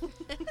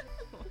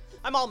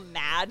 I'm all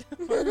mad.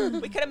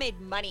 We could have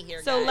made money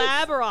here, So guys.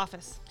 lab or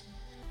office?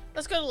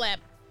 Let's go to lab.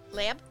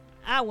 Lab?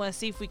 I want to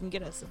see if we can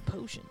get us some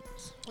potions.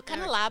 What kind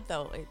of lab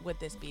though would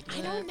this be?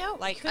 I don't know.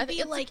 Like, It could be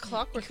it's like a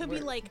clockwork it could be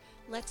work. like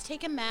let's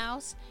take a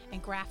mouse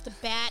and graft a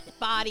bat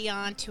body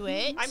onto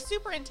it, I'm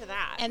super into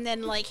that. and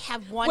then like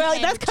have one. Well,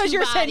 head that's with because 2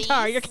 you're a bodies.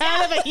 centaur. You're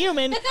kind of a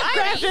human.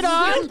 Grafted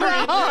on for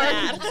a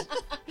heart.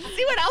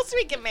 See what else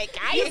we can make,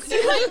 guys.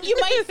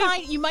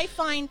 You might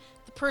find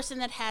the person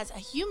that has a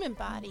human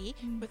body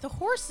with a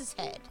horse's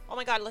head. Oh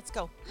my god, let's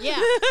go.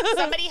 Yeah.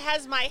 Somebody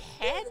has my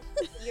head?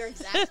 You're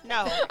exact.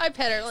 No. I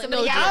pet her. Like,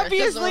 Somebody- no, yeah,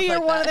 dear, it doesn't Obviously, look you're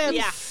like one of that. them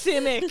Yeah.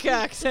 cynic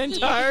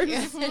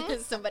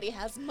centaurs. Somebody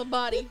has my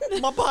body.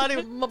 My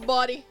body. My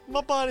body.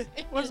 My body.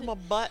 Where's my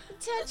butt?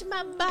 Touch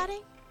my body.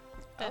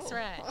 That's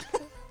right.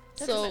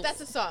 So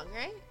That's a song,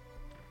 right?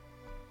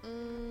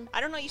 I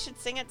don't know. You should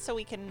sing it so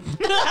we can.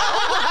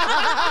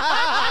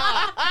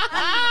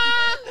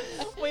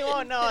 We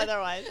won't know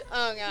otherwise.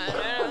 Oh god.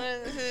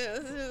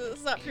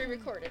 It's not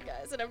pre-recorded,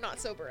 guys, and I'm not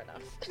sober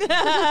enough.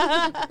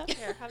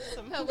 Here, have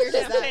some How weird is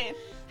that? champagne.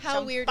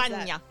 How weird is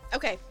Champagne. that?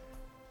 Okay.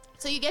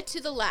 So you get to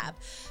the lab.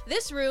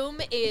 This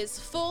room is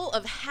full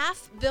of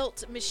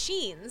half-built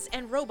machines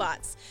and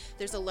robots.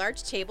 There's a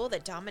large table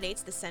that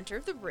dominates the center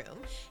of the room,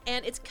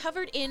 and it's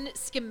covered in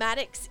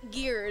schematics,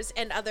 gears,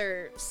 and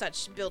other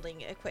such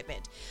building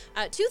equipment.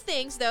 2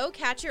 things, though,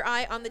 catch your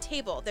eye on the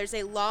table. There's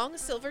a long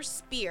silver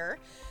spear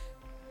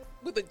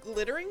with a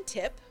glittering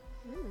tip,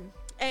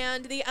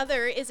 and the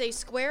other is a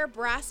square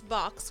brass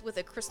box with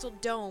a crystal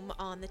dome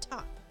on the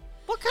top.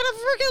 What kind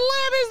of freaking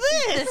lab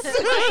is this?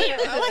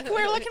 Like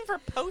we're looking for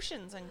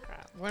potions and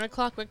crap. we're in a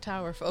clockwork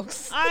tower,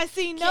 folks. I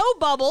see no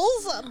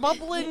bubbles,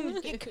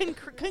 bubbling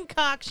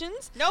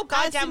concoctions. No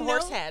goddamn see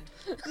horse no- head.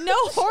 No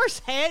horse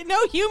head.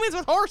 No humans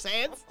with horse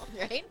heads.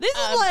 Right? This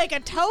is like a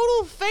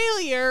total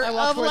failure I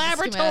walk of towards the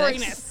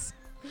laboratoriness.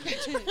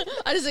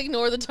 I just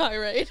ignore the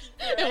tirade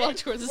and walk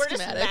towards the We're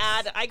just schematics.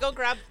 mad.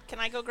 Can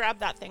I go grab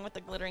that thing with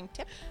the glittering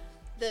tip?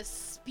 The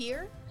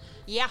spear.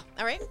 Yeah.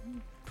 All right.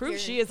 Prove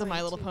she is a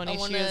My Little Pony. I She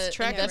want is to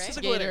tracked to the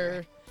investigate glitter.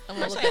 her. I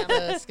want to look at the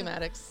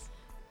schematics.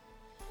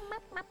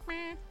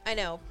 I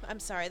know. I'm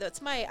sorry.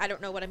 That's my. I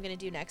don't know what I'm gonna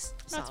do next.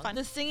 That's song. fine.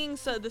 The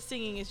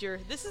singing is your.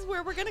 This is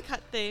where we're gonna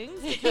cut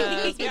things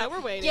because you know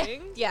we're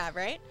waiting. Yeah.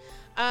 Right.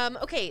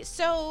 Okay.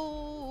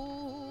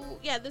 So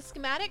yeah, the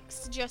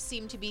schematics just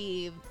seem to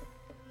be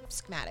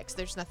schematics.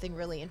 There's nothing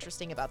really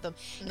interesting about them.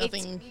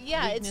 Nothing.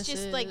 It's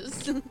just like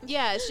weaknesses.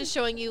 yeah, it's just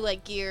showing you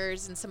like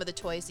gears and some of the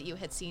toys that you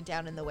had seen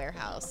down in the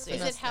warehouse.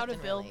 Is It's it how to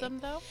nothing build really- them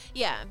though?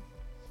 Yeah.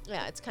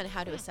 Yeah, it's kind of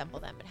how to assemble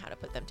them and how to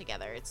put them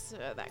together. It's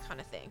that kind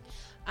of thing.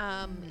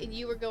 And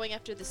you were going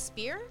after the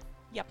spear?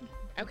 Yep.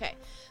 Okay.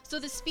 So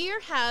the spear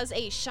has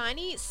a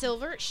shiny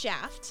silver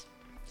shaft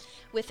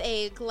with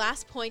a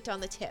glass point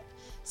on the tip.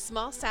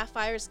 Small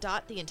sapphires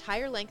dot the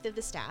entire length of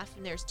the staff,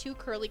 and there's 2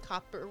 curly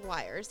copper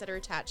wires that are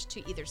attached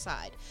to either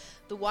side.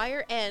 The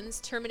wire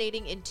ends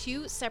terminating in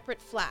 2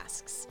 separate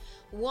flasks.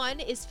 One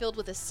is filled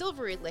with a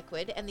silvery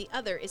liquid, and the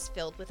other is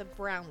filled with a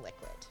brown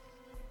liquid.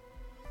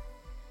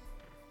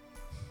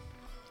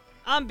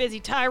 I'm busy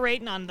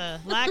tirading on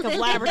the lack of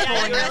laboratory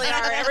Yeah, you really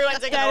are.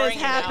 Everyone's ignoring that is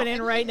you now.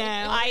 happening right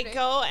now. I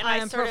go and I I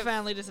am sort of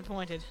profoundly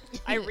disappointed.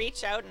 I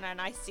reach out and then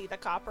I see the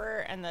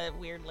copper and the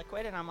weird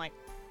liquid and I'm like,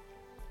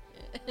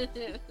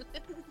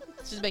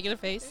 She's making a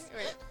face.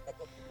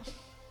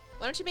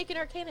 Why don't you make an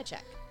Arcana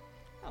check?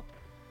 Oh.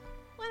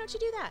 Why don't you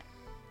do that?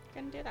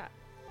 Gonna do that.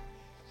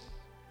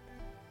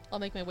 I'll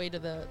make my way to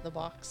the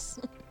box.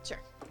 Sure.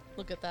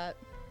 Look at that.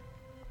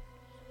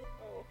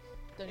 Oh,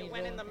 Don't need it to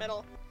went roll in the anything.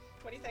 middle.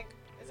 What do you think?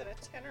 Is it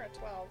a 10 or a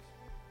 12?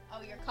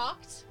 Oh, you're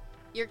cocked?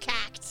 You're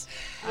cacked.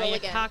 Are Roll you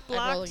again. cock I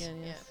roll blocked?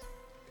 again, yes.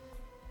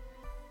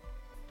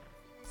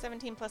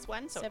 17 plus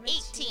 1, so 17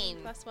 18.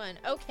 plus 1.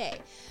 Okay.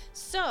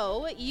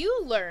 So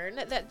you learn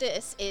that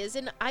this is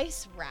an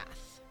ice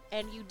wrath,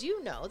 and you do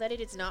know that it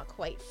is not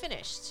quite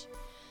finished.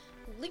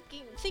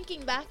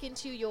 Thinking back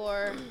into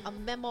your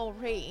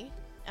memory,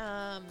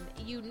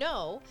 you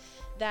know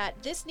that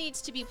this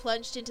needs to be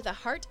plunged into the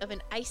heart of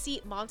an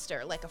icy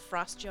monster like a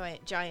frost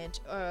giant,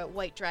 a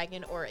white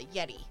dragon, or a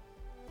yeti.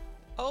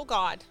 Oh,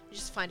 God. You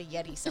just find a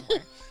yeti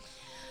somewhere.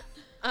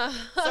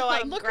 So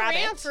I Look grab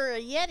around it. for a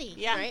Yeti.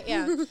 Yeah. Right?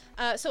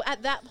 Yeah. So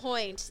at that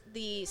point,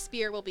 the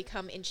spear will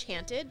become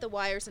enchanted. The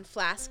wires and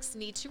flasks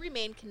need to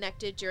remain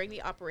connected during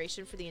the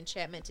operation for the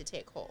enchantment to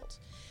take hold.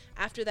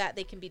 After that,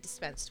 they can be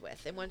dispensed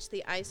with. And once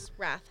the ice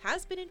wrath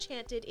has been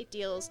enchanted, it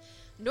deals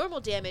normal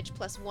damage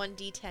plus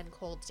 1d10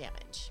 cold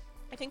damage.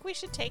 I think we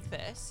should take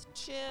this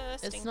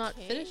just It's in not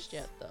case. finished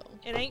yet, though.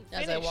 It ain't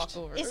As finished. I walk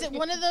over. Is it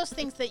one of those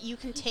things that you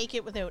can take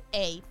it without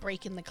A,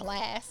 breaking the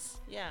glass,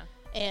 Yeah.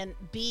 and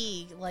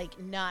B, like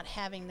not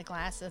having the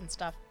glasses and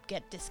stuff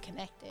get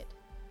disconnected?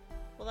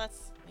 Well,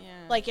 that's, yeah.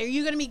 Like, are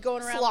you going to be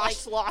going around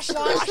slosh, like, slosh,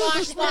 slosh,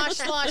 slosh,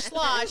 slosh,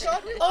 slosh, slosh?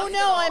 Oh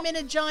no, I'm in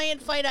a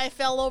giant fight. I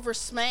fell over,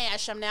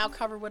 smash. I'm now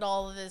covered with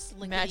all of this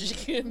liquid. magic?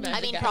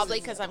 I mean, probably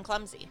because I'm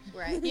clumsy.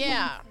 Right.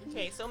 Yeah.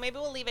 Okay, so maybe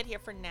we'll leave it here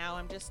for now.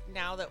 I'm just,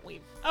 now that we've...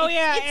 Oh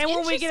yeah, It's and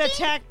when we get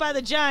interesting. attacked by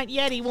the giant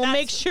yeti, we'll That's-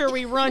 make sure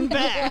we run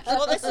back.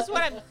 Well, this is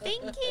what I'm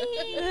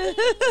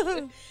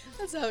thinking.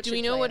 That's how it Do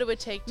we know what it would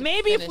take to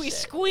Maybe if finish we it?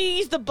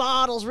 squeeze the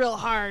bottles real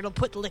hard, it'll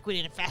put the liquid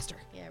in it faster.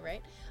 Yeah,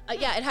 right?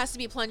 Yeah, it has to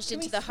be plunged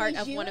into the heart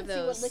of one of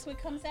those. See what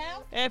liquid comes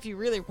out? If you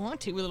really want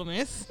to, little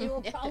miss. It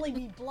will probably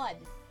be blood.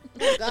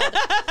 Oh,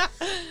 God.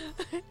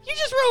 You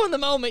just ruined the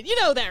moment. You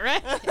know that,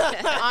 right?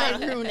 I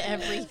ruin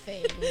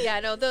everything. Yeah,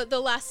 no, the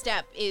last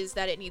step is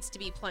that it needs to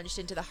be plunged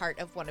into the heart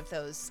of one of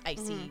those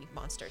icy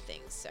monster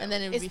things. So. And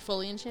then it would Is- be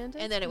fully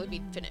enchanted? and then it would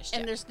be finished.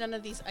 And yeah. there's none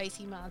of these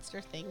icy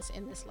monster things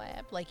in this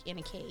lab, like in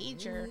a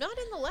cage or. Not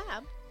in the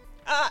lab.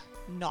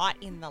 Not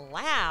in the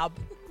lab.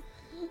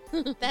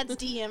 That's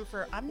DM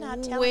for I'm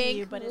not telling Wink,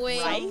 you, but it's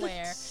wink.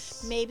 somewhere.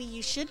 Maybe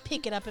you should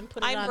pick it up and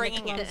put it I'm on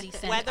bringing the clumsy it.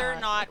 center. Whether or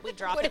not we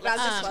drop Put it, it on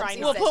let's the just try clumsy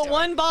and We'll center. put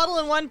one bottle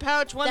in one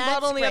pouch, one That's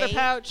bottle in the other great.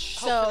 pouch.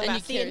 So And you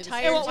the carry this.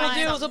 entire And what we'll time.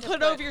 do is we'll something to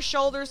put it put- over your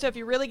shoulder, so if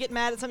you really get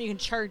mad at something, you can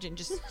charge it and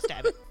just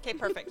stab it. Okay,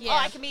 perfect. Yeah. Oh,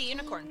 I can be a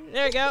unicorn.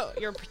 There you go.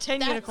 You're a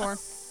pretend That's unicorn.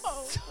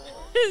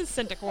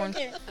 Centacorn.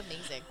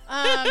 Amazing.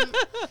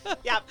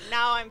 Yeah,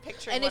 now I'm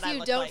picturing And what if I you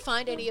look don't like.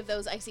 find any of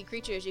those icy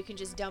creatures, you can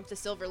just dump the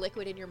silver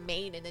liquid in your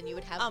mane, and then you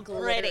would have I'm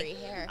glittery pretty.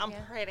 hair. I'm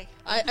yeah. pretty.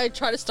 I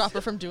try to stop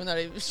her from doing that.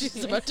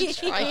 She's about to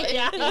try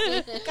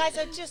it. Guys,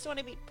 I just want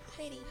to be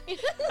pretty.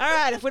 All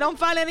right, if we don't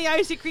find any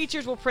icy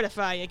creatures, we'll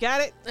prettify you.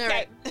 Got it? All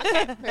right.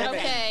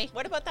 Okay.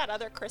 What about that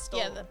other crystal?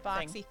 Yeah, the thing?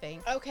 boxy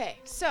thing. Okay,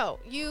 so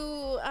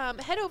you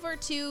head over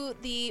to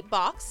the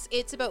box.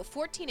 It's about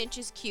 14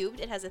 inches cubed.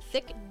 It has a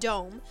thick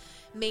dome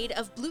made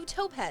of blue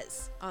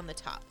topaz on the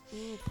top.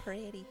 Ooh,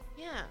 pretty.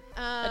 Yeah.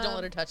 I don't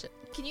let her touch it.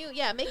 Can you,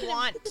 make an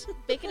Want.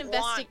 make an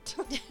Want.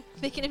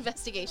 make an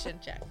investigation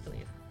check,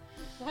 please.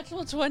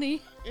 Natural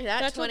 20.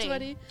 That's Natural 20.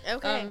 20.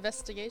 Okay.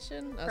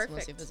 Investigation. I was going to see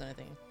Perfect. if there's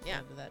anything. Yeah.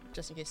 Under that,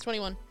 just in case.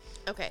 21.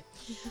 Okay.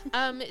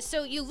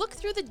 So you look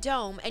through the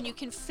dome and you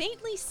can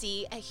faintly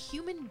see a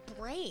human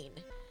brain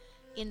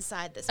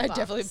inside this I box.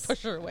 definitely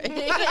push her away.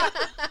 I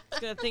was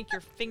gonna think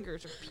your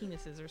fingers are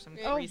penises or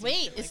something. Oh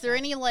wait, is there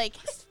any like?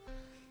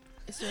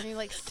 Is there any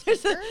like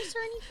stickers or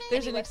anything?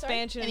 There's an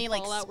expansion Any, in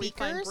like, Fallout where you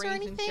find speakers or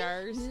brains in anything?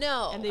 jars.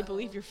 No. And they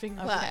believe your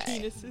fingers But- are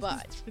penises.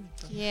 but- It's really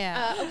funny.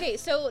 Yeah. Okay,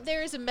 so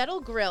there is a metal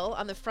grill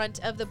on the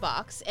front of the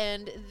box,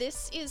 and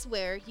this is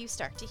where you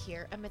start to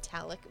hear a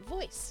metallic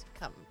voice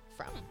come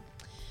from.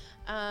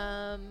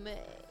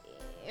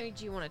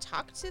 Do you want to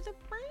talk to the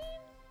brain?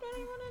 Or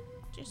do you want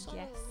to just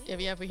Yes.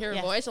 If we hear a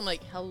Yes. voice, I'm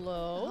like,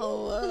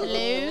 hello?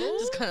 Hello?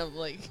 Just kind of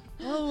like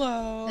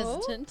Hello.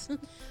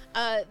 hesitant.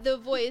 The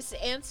voice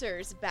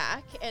answers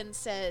back and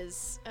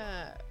says,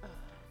 oh,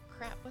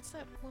 crap, what's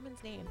that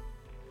woman's name?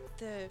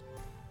 The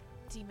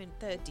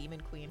demon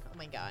queen. Oh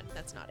my god,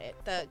 that's not it.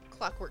 The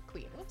clockwork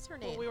queen. What's her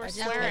name? Well, we were I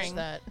didn't swearing. catch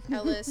that.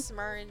 Ellis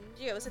Marin.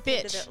 Yeah, it was at the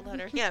end of Bitch. the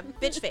letter. Yeah,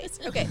 bitch face.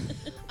 Okay.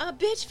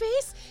 Bitch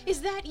face?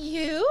 Is that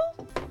you?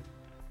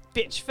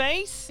 Bitch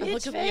face. I look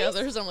at the face?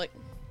 others, I'm like,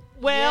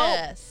 Well,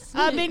 yes.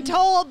 I've been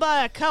told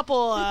by a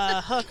couple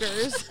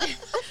hookers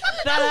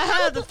that I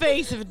have the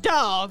face of a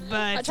dog, but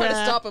I try to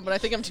stop him, but I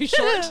think I'm too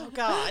short. Oh,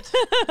 God.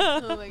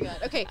 Oh my god.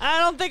 Okay. I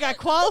don't think I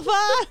qualify.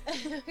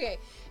 Okay.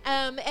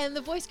 And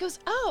the voice goes,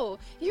 "Oh,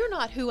 you're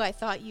not who I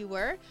thought you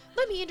were.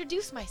 Let me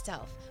introduce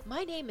myself.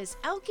 My name is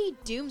Elke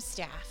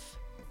Doomstaff."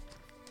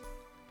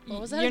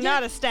 What was that You're again?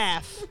 not a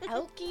staff.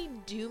 Elke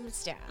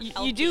Doomstaff.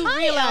 You do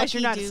realize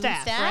you're not a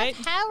staff, right?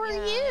 How are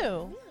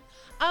you?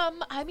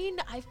 I mean,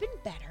 I've been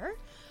better.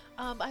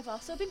 I've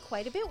also been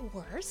quite a bit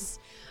worse.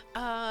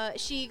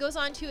 She goes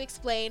on to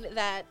explain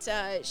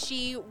that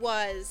she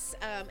was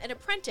an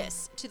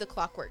apprentice to the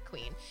Clockwork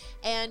Queen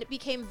and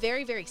became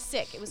very, very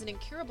sick. It was an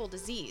incurable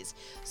disease.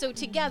 So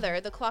together,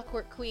 the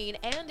Clockwork Queen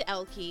and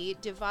Elke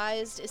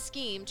devised a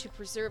scheme to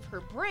preserve her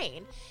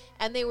brain,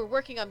 and they were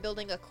working on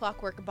building a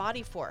clockwork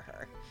body for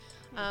her.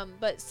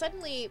 But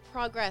suddenly,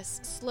 progress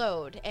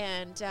slowed,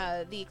 and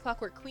the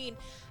Clockwork Queen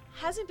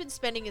hasn't been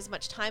spending as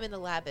much time in the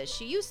lab as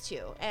she used to.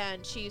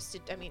 And she used to,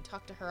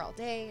 talk to her all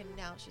day, and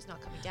now she's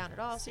not coming down at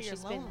all. So you're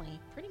she's been lonely.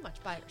 pretty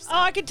much by herself. Oh,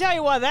 I can tell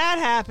you why that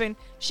happened.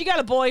 She got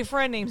a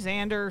boyfriend named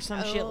Xander or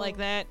some shit like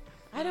that.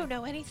 I don't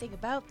know anything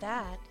about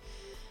that.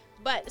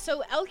 But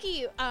so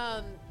Elke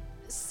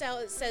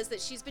says that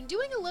she's been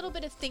doing a little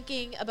bit of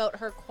thinking about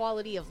her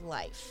quality of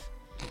life.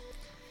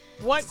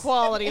 What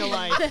quality of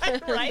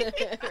life? Right?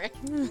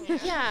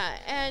 Yeah,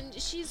 and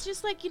she's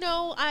just like,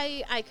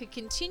 I could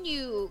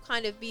continue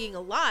kind of being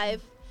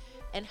alive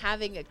and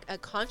having a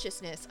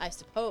consciousness, I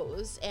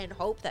suppose, and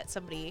hope that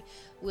somebody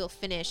will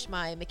finish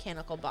my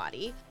mechanical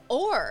body.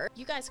 Or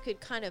you guys could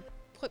kind of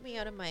put me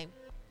out of my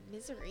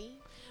misery.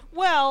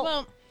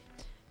 Well,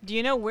 do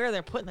you know where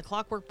they're putting the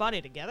clockwork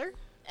body together?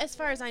 As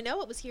far as I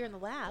know, it was here in the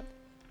lab.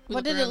 We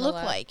What look did it around the look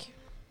lab. like?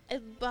 A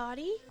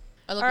body?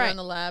 I look All right. around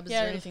the lab. Is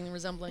Yeah. there anything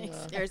resembling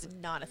There's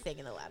not a thing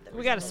in the lab. That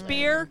We got a resembles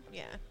spear. it.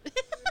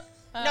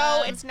 Yeah.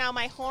 No, it's now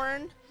my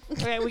horn.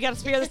 Okay, we got a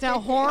spear that's now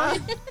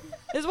horn.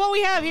 This is what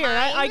we have here.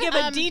 I give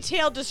a Mine?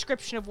 detailed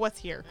description of what's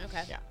here.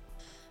 Okay.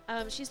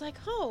 Yeah. She's like,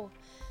 oh,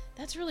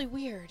 that's really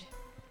weird.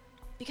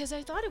 Because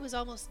I thought it was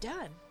almost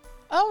done.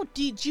 Oh,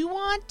 did you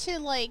want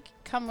to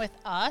come with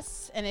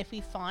us? And if we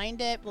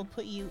find it, we'll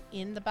put you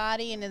in the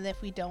body, and then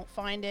if we don't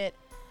find it,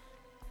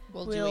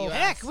 We'll do We'll- what you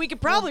Heck, ask. we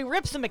could probably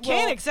rip some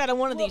mechanics out of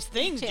one of these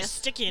things. yeah. Just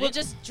stick you in We'll it.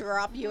 just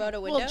drop you out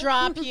a window. we'll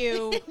drop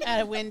you at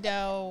a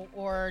window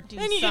or do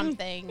And you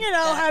something. can,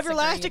 that's have your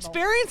last agreeable.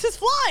 experience is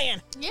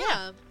flying.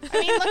 Yeah. I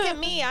mean, look at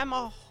me. I'm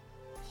a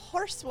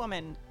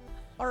horsewoman.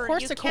 Or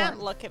you Horsicorn. can't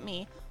look at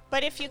me.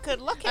 But if you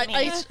could look at me.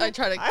 I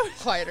try to I was-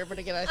 quiet her, but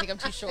again, I think I'm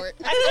too short.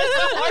 I'm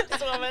a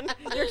horsewoman.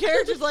 Your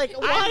character's like,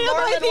 why I'm am more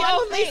I than the one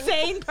only thing."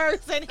 sane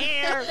person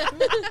here?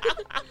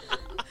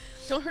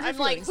 Don't hurt her I'm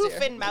like feelings, hoof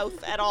dear. and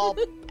mouth at all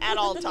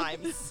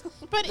times.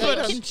 But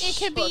But it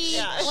could be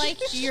Yeah. like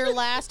your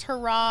last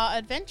hurrah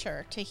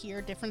adventure to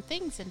hear different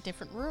things in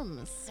different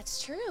rooms.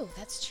 That's true.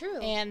 That's true.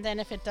 And then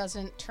if it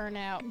doesn't turn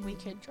out, we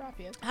could drop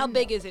you. How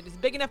big is it? Is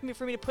it big enough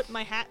for me to put in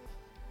my hat?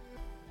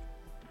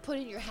 Put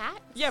in your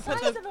hat? Yeah, put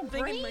Size the of a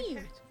thing in my brain.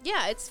 hat.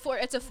 Yeah, it's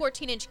a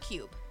 14-inch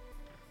cube.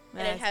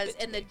 And it has,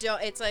 and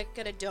it's like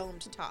got a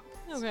domed top.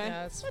 Okay.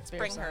 Yeah, it's Let's fair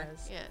bring her.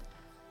 size. Yeah.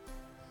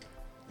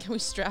 Can we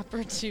strap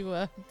her to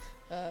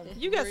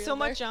You got Maria so there?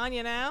 much on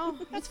you now.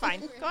 That's fine.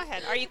 Go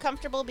ahead. Are you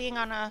comfortable being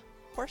on a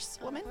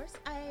horsewoman? Of course.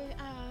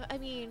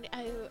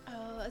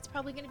 It's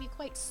probably going to be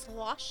quite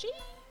sloshy,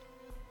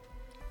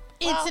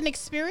 It's an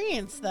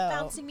experience, though.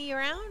 bouncing me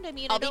around. I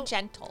mean, I'll be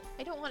gentle.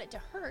 I don't want it to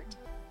hurt.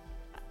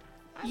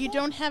 You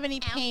don't have any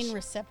pain Ouch.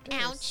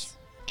 receptors.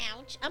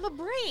 Ouch. I'm a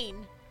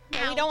brain.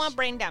 No, we don't want Ouch.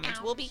 brain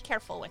damage. We'll be Ouch.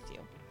 careful with you.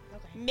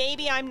 Okay.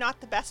 Maybe I'm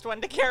not the best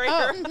one to carry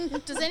her. Oh,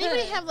 does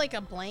anybody have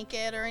a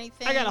blanket or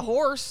anything? I got a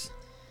horse.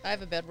 I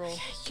have a bedroll.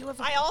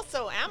 I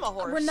also am a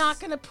horse. We're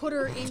not gonna put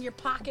her in your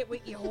pocket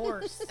with your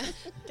horse.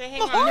 to hang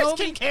The on. horse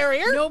can carry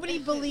her. Nobody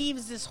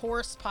believes this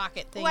horse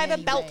pocket thing. Oh, I have a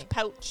anyway. belt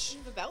pouch You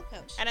have a belt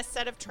pouch. and a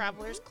set of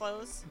traveler's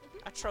clothes,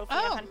 a trophy,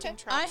 Oh, a hunting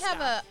trap. I have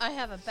staff. I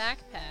have a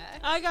backpack.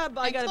 I got And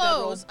a bedroll.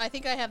 clothes. I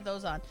think I have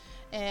those on.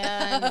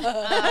 And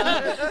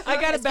I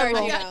got a As far as bedroll.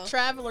 I you got know.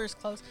 traveler's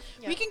clothes.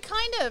 Yeah. We can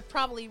kind of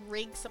probably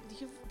rig something.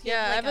 Do you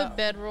Yeah, I have like a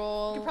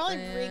bedroll. you could probably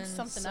rig and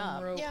something some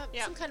up. rope. Yeah,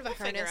 Yeah, some kind of a we'll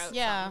figure harness. out.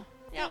 Yeah.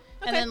 Yeah.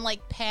 And then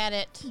pad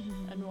it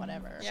and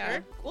whatever. Yeah,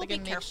 We'll like be a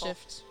careful.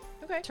 makeshift.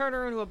 Okay. Turn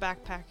her into a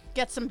backpack.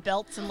 Get some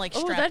belts and Oh,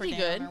 strap that'd her be down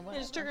good. or Yeah,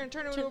 whatever. just turn her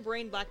into a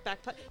brain black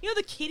backpack. You know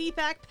the kitty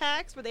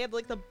backpacks where they have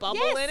the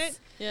bubble in it?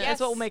 Yeah. That's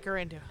what we'll make her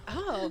into.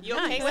 Oh, You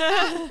nice. okay with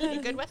that?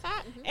 You good with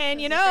that?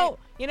 And you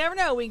never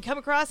know. We can come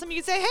across them. You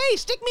can say, "Hey,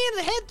 stick me into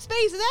the head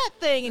space of that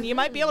thing," and you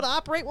might be able to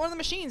operate one of the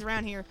machines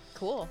around here.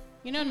 Cool.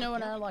 You know,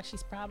 knowing our luck,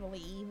 she's probably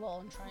evil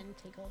and trying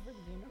to take over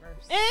the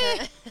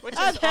universe. Which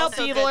I've is helped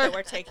also good Eviler. that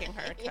we're taking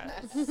her.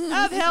 'Cause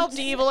I've helped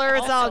Eviler.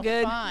 It's all Also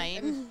good.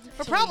 Fine.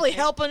 We're probably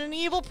helping an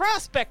evil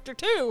prospector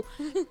too.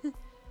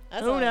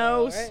 That's Who all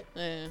knows? right.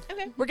 Yeah.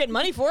 Okay. We're getting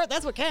money for it.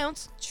 That's what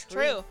counts.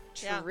 True.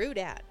 Yeah. True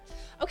dat.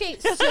 Okay,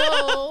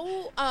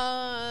 so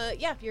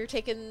yeah, you're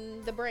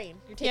taking the brain.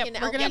 You're Yep,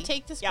 taking. we're gonna Elke.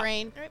 take this Yep.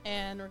 brain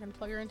and we're gonna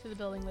plug her into the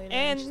building later.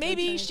 And she's gonna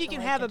maybe turn she into,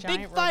 can like, have a big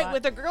giant fight robot.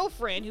 with a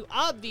girlfriend who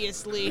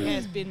obviously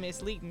has been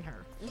misleading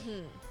her.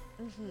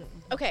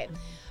 Okay,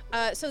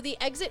 so the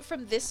exit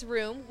from this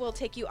room will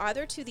take you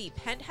either to the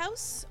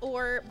penthouse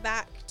or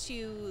back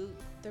to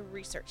the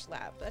research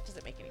lab. That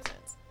doesn't make any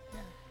sense.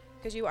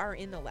 Because you are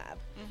in the lab.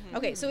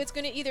 Okay, so it's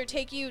going to either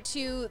take you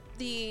to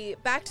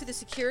back to the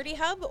security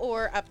hub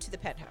or up to the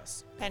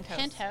penthouse. Penthouse.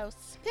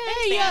 penthouse.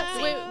 Hey,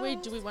 yeah.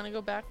 Wait, do we want to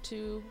go back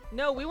to...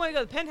 No, we want to go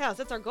to the penthouse.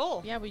 That's our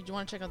goal. Yeah, we do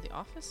want to check out the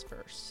office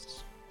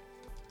first.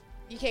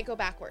 You can't go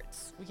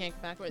backwards. We can't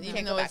go backwards, You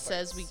even can't go though it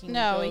says backwards. we can.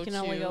 No, go we can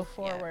only to- go Yeah,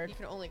 forward. you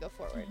can only go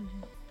forward.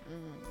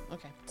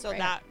 Okay. So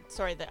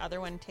Right. the other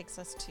one takes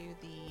us to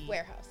the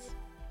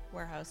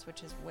Warehouse.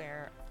 which is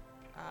where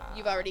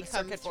You've already the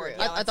come circuit through. board.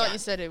 Yeah, I thought yeah. you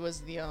said it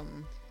was the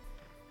And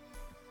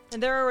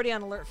they're already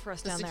on alert for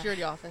us down there.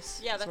 security office.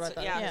 Yeah, what I that's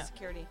thought. yeah, Yeah. the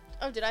security.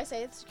 Oh, did I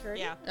say it's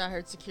security? Yeah. I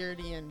heard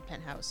security and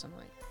penthouse. I'm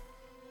like,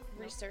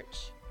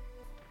 Research.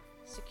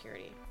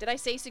 Security. Did I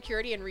say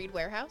security and read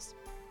warehouse?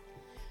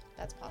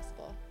 That's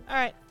possible. All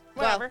right,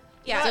 Whatever. Well,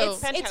 yeah, So-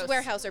 it's Penthouse.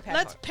 warehouse or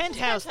penthouse. let's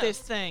penthouse this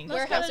thing.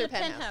 Let's Warehouse go or to the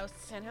penthouse?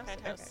 Penthouse. Penthouse.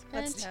 Okay,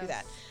 let's do Penthouse.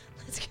 that.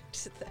 Let's go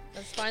to the.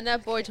 let's find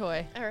that boy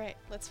toy. All right,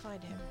 let's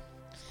find him.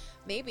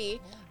 Maybe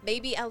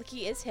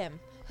Elkie is him.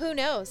 Who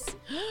knows?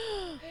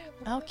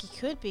 Elkie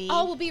could be.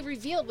 All will be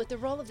revealed with the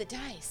roll of the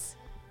dice.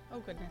 Oh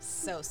goodness.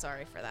 So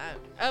sorry for that.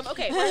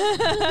 Okay.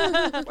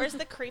 Where's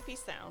the creepy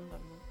sound?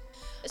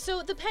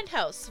 So the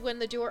penthouse, when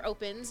the door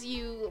opens,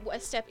 you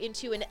step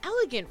into an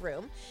elegant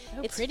room.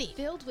 Oh, It's pretty.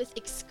 filled with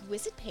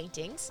exquisite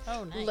paintings,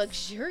 Oh, nice.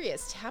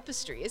 luxurious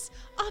tapestries,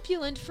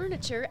 opulent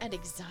furniture, and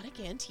exotic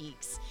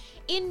antiques.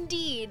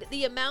 Indeed,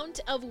 the amount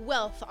of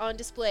wealth on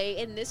display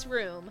in this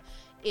room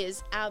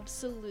is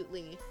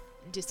absolutely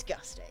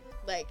disgusting.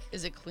 Like,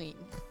 Is it clean?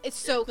 it's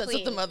so That's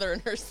clean. what the mother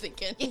and her's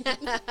thinking.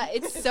 Yeah,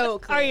 it's so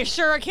clean. Are you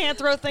sure I can't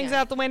throw things Yeah.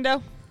 out the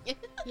window?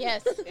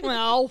 Yes.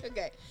 No.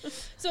 Okay.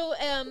 So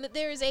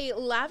there's a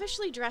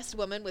lavishly dressed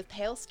woman with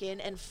pale skin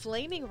and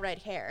flaming red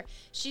hair.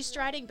 She's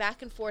striding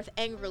back and forth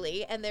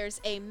angrily, and there's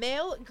a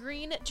male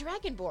green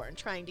dragonborn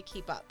trying to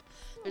keep up.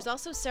 There's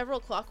also several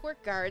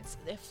clockwork guards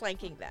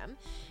flanking them,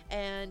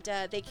 and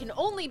they can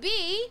only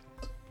be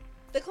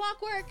the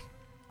clockwork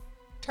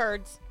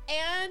Turds.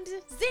 and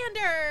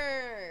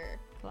Xander.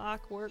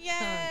 Clockwork.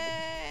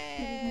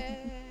 Yay!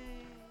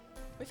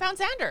 We found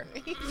Xander.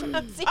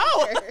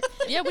 Oh!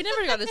 Yeah, we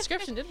never got a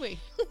description, did we?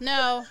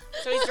 No.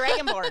 So he's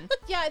Dragonborn.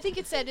 Yeah, I think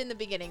it said in the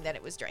beginning that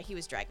it was he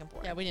was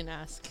dragonborn. Yeah, we didn't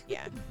ask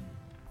Yeah.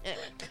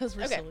 Anyway. because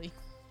we're Okay. silly.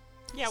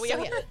 Yeah, we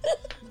So,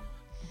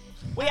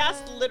 we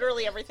asked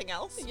literally everything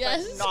else,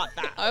 Yes. but not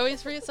that. I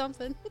always forget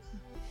something.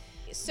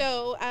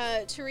 So,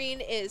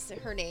 Tareen is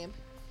her name.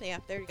 Yeah,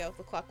 there you go.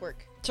 The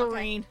clockwork.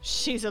 Tareen.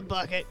 She's a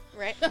bucket.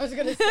 Right? I was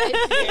gonna say.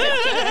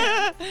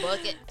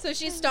 Bucket. So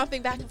she's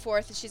stomping back and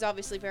forth, and she's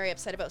obviously very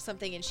upset about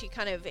something, and she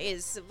kind of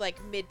is like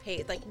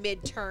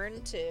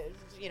mid-turn to,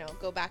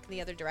 go back in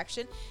the other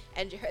direction.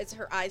 And as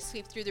her eyes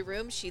sweep through the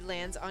room, she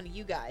lands on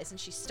you guys, and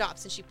she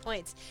stops and she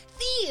points.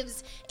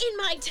 "Thieves! In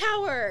my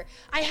tower!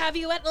 I have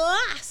you at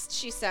last!"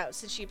 she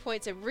shouts, and she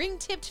points a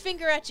ring-tipped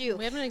finger at you.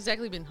 We haven't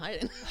exactly been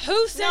hiding.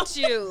 Who sent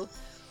you?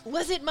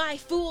 Was it my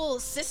fool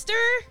sister?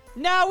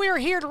 No, we were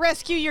here to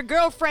rescue your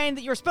girlfriend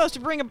that you were supposed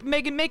to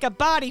make a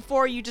body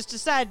for. You just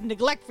decided to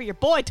neglect for your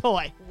boy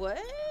toy. What?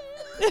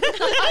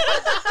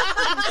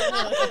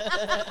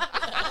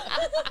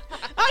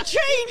 I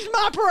changed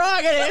my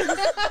prerogative.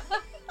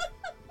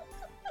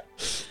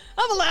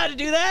 I'm allowed to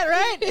do that,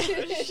 right?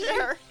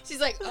 Sure. She's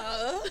like,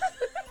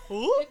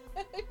 Ooh.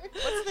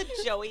 What's the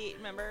Joey?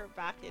 Remember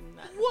back in?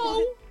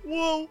 Whoa,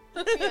 whoa,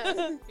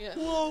 yeah.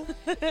 whoa.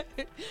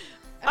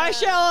 I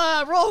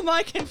shall roll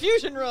my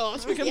confusion roll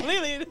to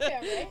completely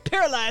right.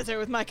 paralyze her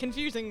with my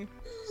confusing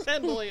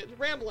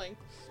rambling.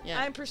 Yeah.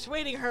 I'm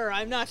persuading her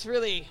I'm not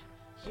really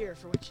here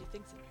for what she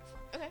thinks I'm here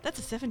for. Okay. That's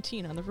a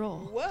 17 on the roll.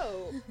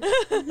 Whoa.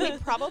 We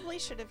probably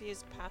should have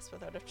used pass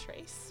without a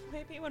trace.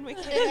 Maybe when we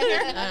came I here.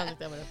 don't think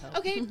that would have helped.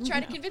 Okay, try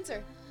to convince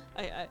her.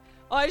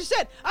 I just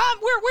said,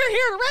 we're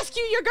here to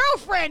rescue your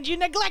girlfriend you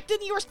neglected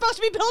that you were supposed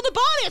to be building a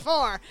body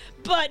for.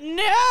 But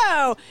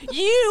no,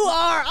 you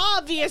are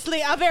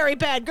obviously a very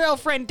bad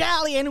girlfriend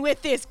dallying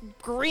with this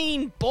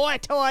green boy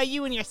toy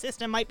you and your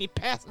sister might be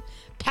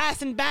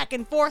passing back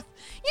and forth.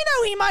 You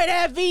know he might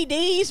have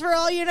VDs for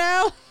all you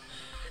know.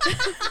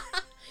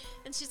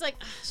 And she's like,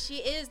 she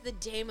is the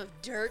Dame of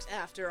Dirt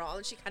after all.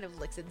 And she kind of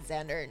looks at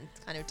Xander and is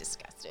kind of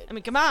disgusted. I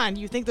mean, come on,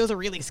 you think those are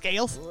really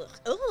scales? Ooh,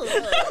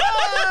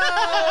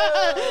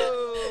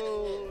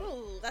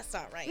 that's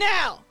not right.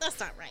 Now, That's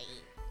not right.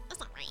 That's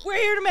not right. we're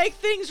here to make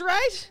things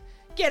right.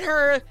 Get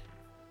her,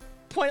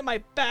 point at my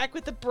back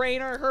with the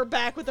brain, or her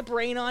back with the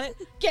brain on it.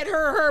 Get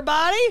her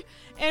body.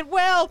 And,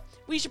 well,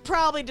 we should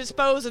probably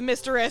dispose of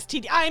Mr.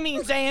 STD. I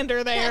mean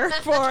Xander there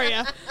for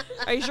you.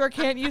 Are you sure I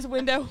can't use a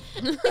window?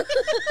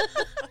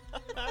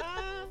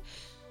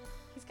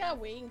 He's got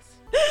wings.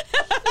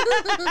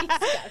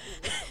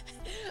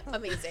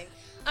 Amazing.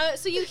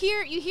 So you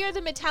hear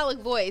the metallic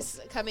voice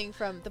coming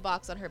from the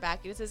box on her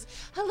back. It says,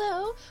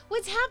 "Hello,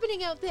 what's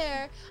happening out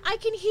there? I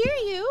can hear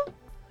you."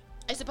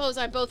 I suppose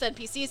I'm both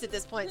NPCs at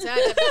this point, so I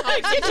have to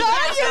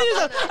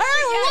have a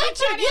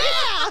conversation.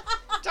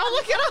 Don't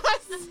look at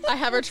us. I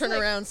have her turn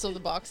around so the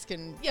box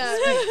can. Yeah.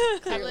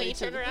 clearly you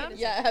turn around?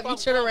 Yeah, have you Well,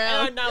 turn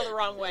around? now the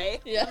wrong way.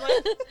 Yeah.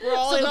 We're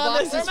all So in the on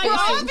box this. is We're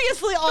facing-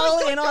 obviously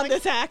all in on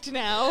this act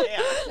now.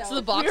 Yeah. So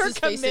the box We're is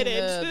facing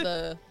committed.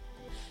 the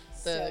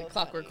So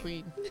Clockwork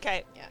funny. Queen.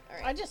 Okay. Yeah. All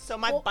right. I just So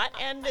my butt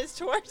end is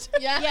towards.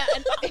 Yeah.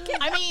 And,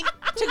 I mean,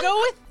 to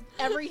go with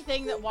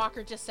everything that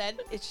Walker just said.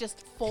 It's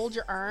just fold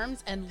your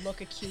arms and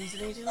look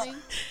accusingly at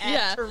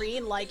Yeah.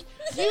 Tareen, like,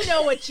 you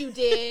know what you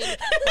did.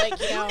 Like,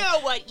 you know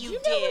what you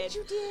know what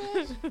you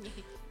did.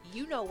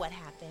 You know what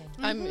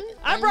happened.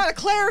 I brought a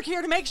cleric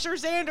here to make sure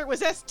Xander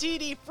was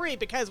STD free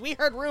because we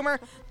heard rumor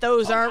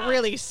those aren't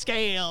really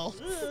scale.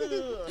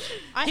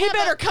 He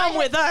better come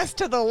with us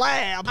to the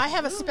lab. I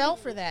have a spell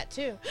for that,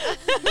 too.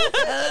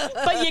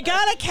 But you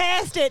gotta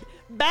cast it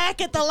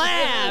back at the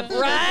lab,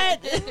 right?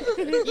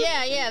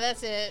 Yeah,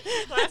 that's it.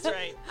 That's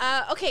right.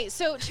 Okay,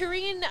 so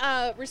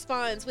Tareen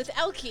responds with,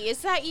 Elkie,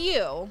 is that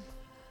you?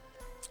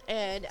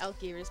 And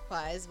Elkie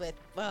replies with,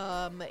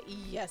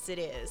 yes, it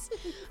is.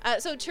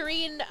 So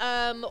Tareen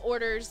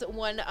orders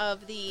one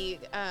of the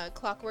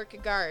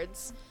clockwork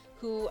guards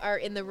who are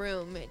in the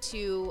room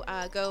to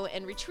go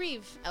and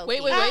retrieve Elkie.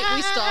 Wait, we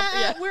stopped.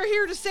 Yeah. We're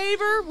here to save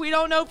her. We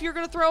don't know if you're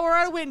gonna throw her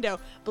out a window.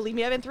 Believe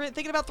me, I've been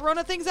thinking about throwing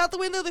things out the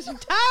window this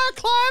entire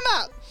climb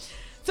up,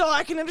 so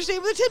I can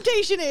understand what the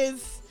temptation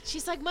is.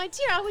 She's like, my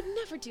dear, I would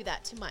never do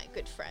that to my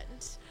good friend.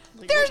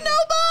 There's no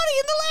body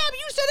in the lab.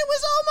 You said it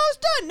was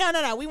almost done.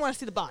 No. We want to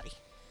see the body.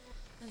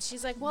 And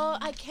she's like, well,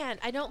 I can't.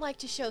 I don't like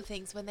to show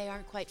things when they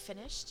aren't quite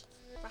finished.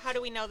 Well, how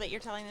do we know that you're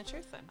telling the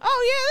truth then?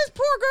 Oh yeah, this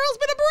poor girl's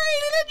been a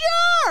brain in a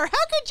jar.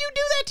 How could you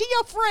do that to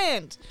your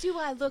friend? Do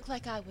I look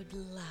like I would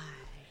lie?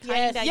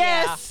 Kinda,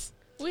 Yes.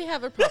 We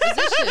have a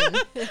proposition.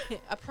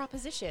 A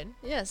proposition?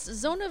 Yes,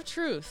 Zone of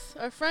Truth.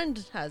 Our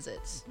friend has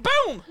it.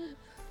 Boom.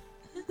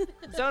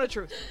 Zone of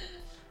truth.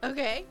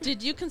 Okay.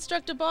 Did you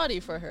construct a body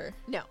for her?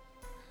 No.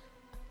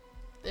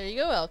 There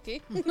you go,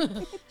 Elkie.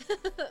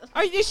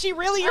 Is she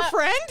really your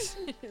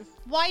friend?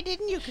 Why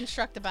didn't you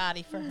construct a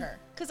body for her?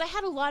 Because I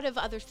had a lot of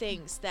other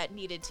things that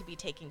needed to be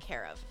taken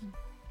care of.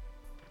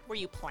 Were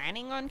you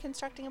planning on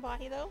constructing a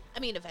body though? I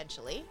mean,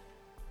 eventually.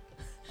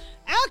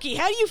 Alki,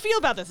 how do you feel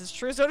about this? Is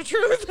true zone of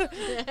truth?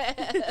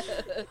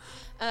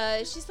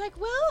 She's like,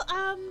 well,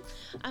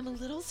 I'm a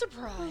little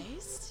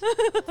surprised.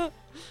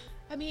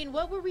 I mean,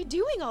 what were we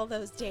doing all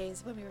those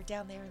days when we were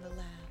down there in the lab?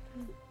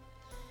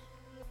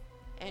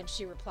 And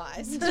she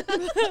replies.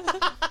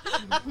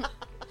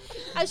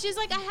 She's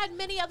like, I had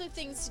many other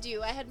things to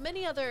do. I had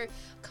many other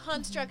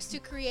constructs to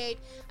create.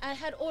 I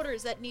had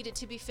orders that needed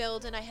to be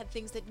filled, and I had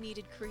things that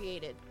needed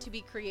to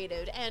be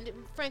created. And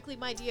frankly,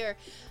 my dear,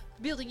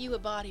 building you a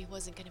body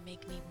wasn't going to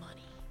make me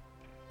money.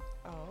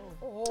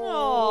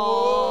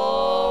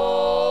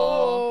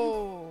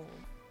 Oh.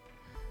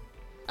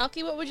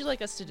 Elkie, what would you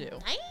like us to do?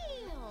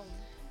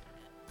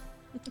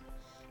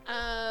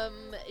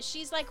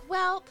 She's like,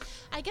 well,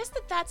 I guess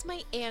that's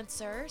my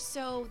answer.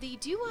 So the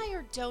do I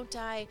or don't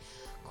I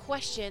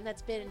question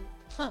that's been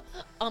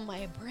on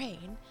my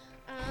brain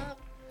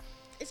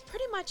is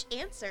pretty much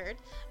answered.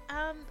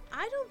 I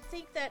don't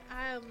think that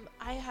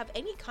I have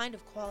any kind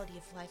of quality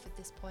of life at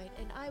this point,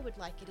 and I would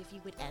like it if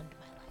you would end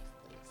my life,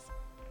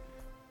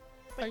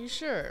 please. Are you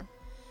sure?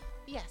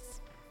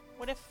 Yes.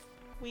 What if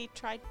we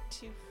tried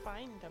to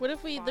find a What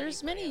if we? body There's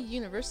for many you?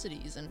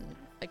 universities and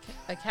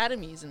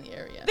academies in the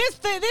area.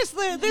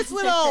 This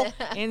little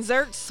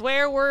insert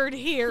swear word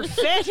here,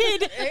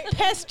 fetid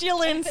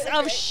pestilence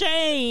of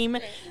shame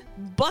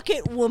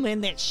bucket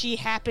woman that she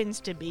happens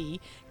to be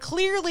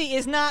clearly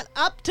is not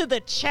up to the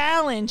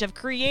challenge of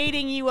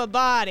creating you a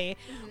body.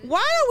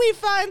 Why don't we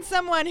find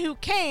someone who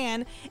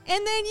can,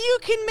 and then you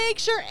can make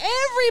sure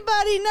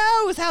everybody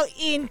knows how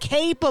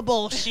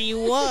incapable she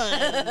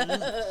was.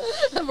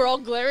 We're all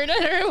glaring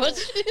at her.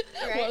 What's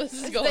Right. Well, this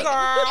is going.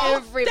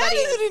 Everybody. That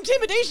is an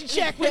intimidation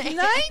check with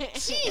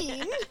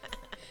 19.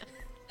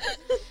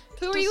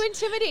 Who are you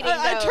intimidating?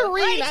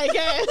 Tareen, I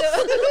guess.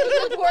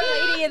 The poor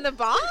lady in the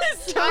box.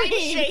 I'm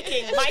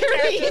shaking. My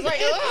character's like,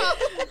 "Ugh."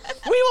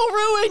 We will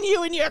ruin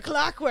you and your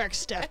clockwork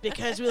stuff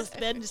because we'll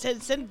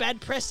send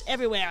bad press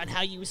everywhere on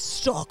how you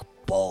stalk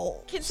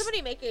balls. Can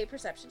somebody make a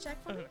perception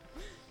check for me?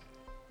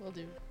 We'll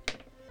do.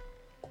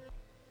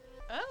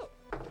 Oh.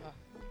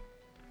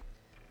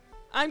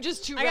 I'm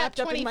just too I got wrapped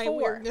up in my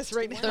 24. weirdness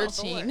right now.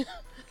 13.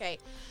 Okay.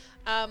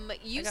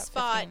 You I got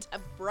spot a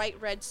bright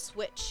red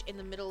switch in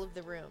the middle of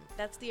the room.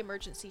 That's the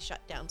emergency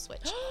shutdown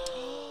switch.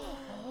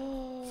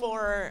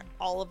 For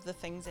all of the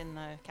things in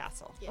the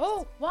castle. Yes.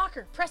 Oh,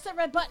 Walker, press that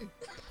red button.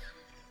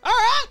 All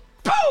right,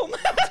 boom.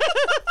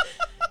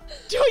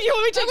 Do you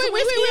want me to take some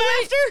whiskey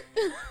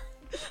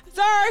after?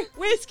 Sorry,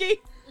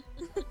 whiskey.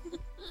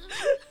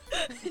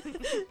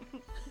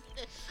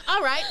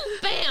 All right.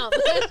 Bam.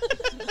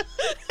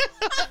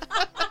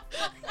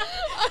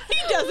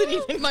 He doesn't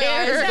even My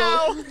care. eyes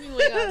Oh go.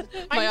 my God.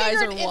 My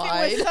eyes are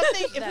wide.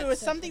 If it was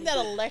something that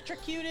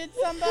electrocuted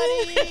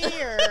somebody,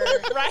 or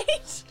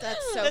Right?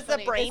 That's so Does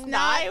funny. the brain It's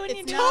not- die when you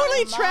it's do not-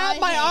 Totally my trapped.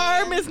 My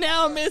hand. arm is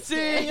now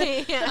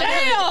missing. Yeah.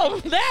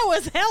 Damn, that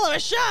was hell of a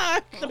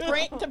shot.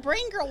 the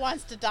brain girl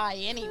wants to die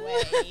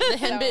anyway. The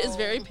henbit is so-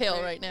 very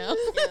pale right now.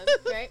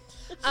 Right.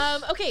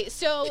 Okay,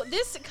 so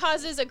this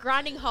causes a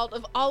grinding halt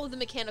of all of the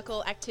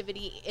mechanical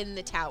activity in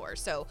the tower.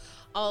 So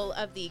all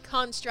of the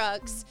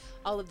constructs,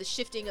 all of the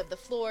shifting of the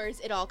floors,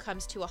 it all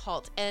comes to a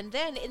halt. And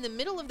then in the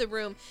middle of the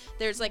room,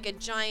 there's like a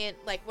giant,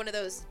 like one of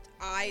those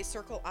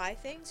circle eye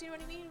things. You know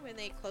what I mean? When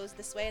they close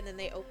this way and then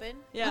they open.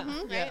 Yeah. Yeah,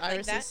 Right,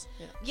 like that? irises.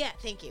 Yeah. Yeah,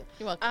 thank you.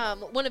 You're welcome.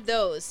 One of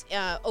those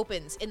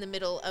opens in the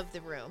middle of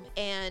the room,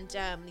 and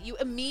you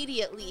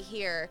immediately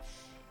hear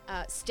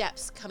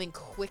steps coming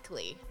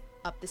quickly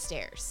up the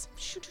stairs.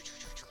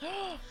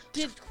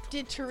 Did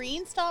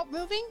Tareen stop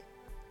moving?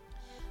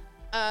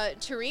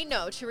 Tareen,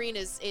 no, Tareen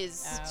is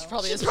She's Oh.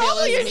 probably She's as pale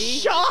probably as in me.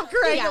 shock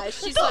right Yeah, now.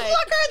 she's the like-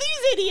 fuck are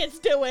these idiots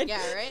doing?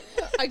 yeah, right.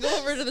 I go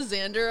over to the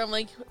Xander. I'm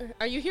like,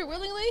 "Are you here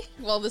willingly?"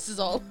 Well, this is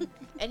all.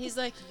 And he's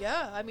like,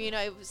 yeah, I mean,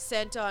 I was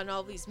sent on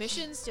all these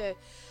missions to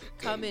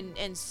come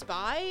and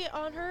spy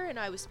on her, and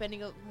I was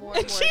spending more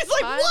and And more she's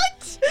like, time.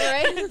 what?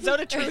 Right? Zone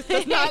of truth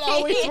does not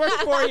always work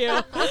for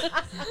you.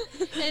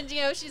 And,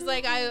 you know, she's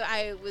like,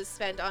 I was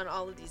spent on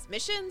all of these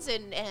missions,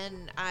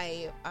 and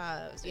I,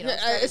 you know,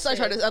 I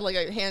try to like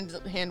a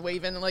hand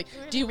waving. I'm like,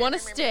 "Do you want to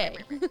stay?"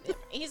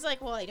 He's like,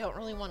 well, I don't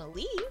really want to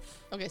leave.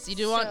 Okay, so you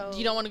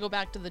don't want to go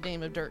back to the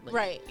Dame of Dirt. Like.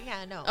 Right.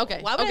 Yeah, no. Okay,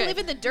 Why would I okay. live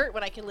in the dirt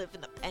when I can live in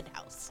the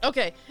penthouse?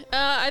 Okay,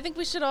 I think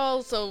we should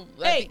all. So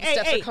I Hey, think hey,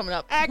 steps hey. are coming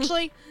up.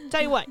 Actually,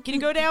 tell you what, can you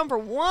go down for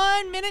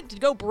 1 minute to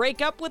go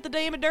break up with the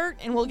Dame of Dirt,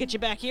 and we'll get you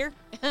back here?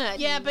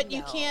 Yeah, but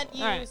you No. can't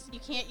use. All right. You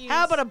can't use.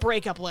 How about a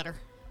breakup letter?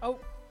 Oh.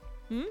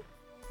 Hmm?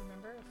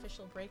 Remember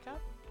official breakup?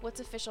 What's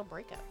official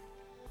breakup?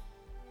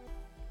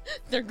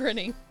 They're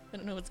grinning. I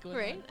don't know what's going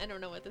Right? on. I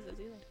don't know what this is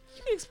either.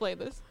 You can explain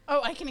this.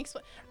 Oh, I can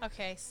explain.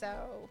 Okay,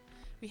 so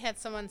we had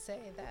someone say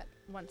that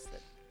once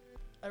that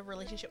a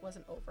relationship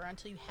wasn't over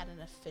until you had an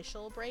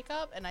official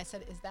breakup, and I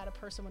said, "Is that a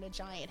person with a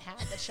giant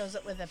hat that shows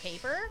up with a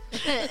paper?"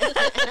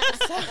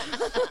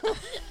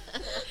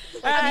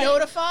 I'm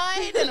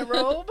notified in a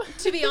robe.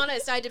 To be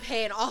honest, I had to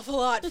pay an awful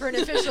lot for an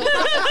official.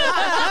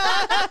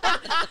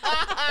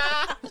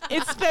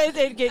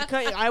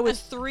 I was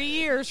 3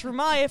 years from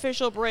my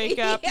official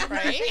breakup. Yeah,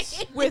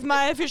 Right? With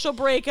my official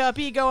breakup,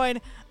 he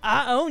going,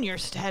 I own your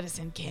status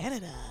in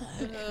Canada.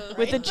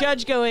 With the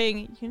judge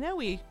going, you know,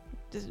 we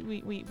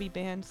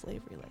banned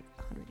slavery like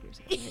 100 years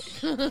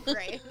ago.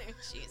 Right.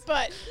 Jeez.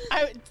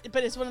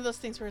 But it's one of those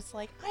things where it's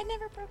like, I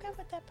never broke up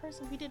with that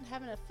person. We didn't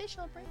have an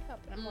official breakup,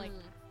 and I'm like,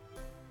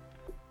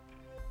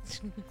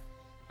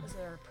 is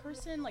there a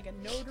person like a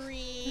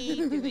notary?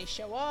 Do they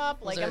show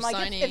up? Like, there I'm a like,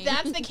 signing? if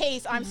that's the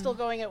case, I'm still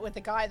going out with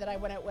the guy that I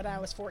went out when I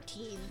was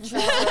 14. So,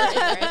 Right,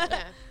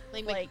 yeah.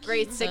 Like my Like,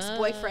 grade 6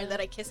 boyfriend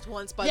that I kissed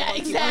once by yeah,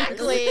 monkey bars.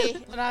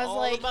 exactly. And I was All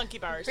like, the monkey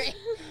bars.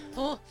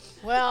 Oh,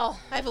 well,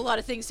 I have a lot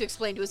of things to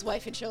explain to his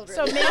wife and children.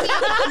 so maybe,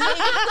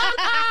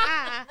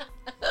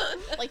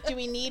 like, do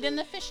we need an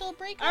official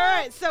breakup? All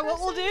right, so what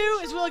we'll do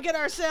is we'll get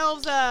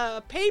ourselves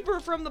a paper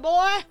from the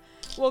boy.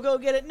 We'll go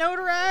get it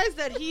notarized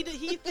that he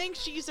thinks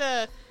she's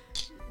a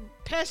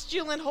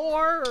pestilent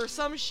whore or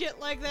some shit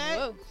like that.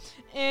 Whoa.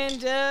 And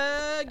get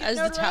As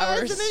the notarized,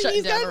 tower's and then shutting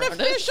he's got down an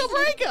around us. official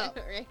breakup.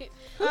 Right.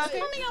 Who's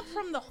coming up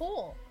from the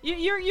hole?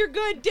 You're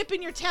good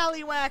dipping your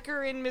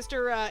tallywhacker in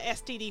Mr.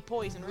 STD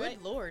poison, right?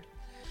 Good lord.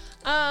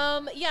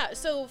 Yeah,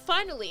 so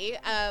finally,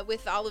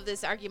 with all of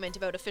this argument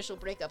about official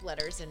breakup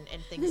letters and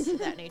things of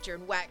that nature,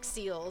 and wax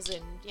seals,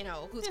 and, you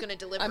know, who's going to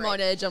deliver I'm it. on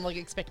edge. I'm like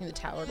expecting the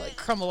tower to like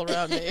crumble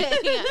around me.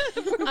 Yeah.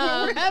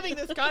 We're having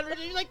this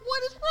conversation. Like,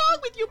 what is wrong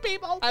with you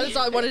people?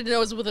 I wanted to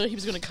know is whether he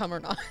was going to come or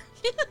not.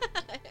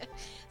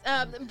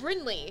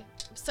 Brinley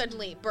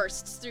suddenly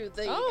bursts through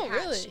the Oh, hatch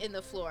really? in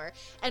the floor,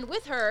 and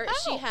with her,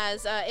 she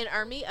has an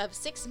army of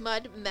 6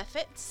 mud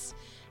mephits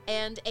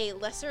and a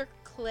lesser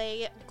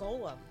clay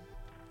golem.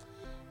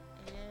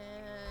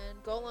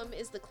 And golem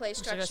is the clay Should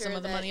structure have some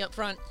of the that money up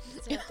front.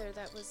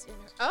 that was in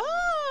her.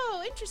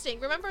 Oh, interesting.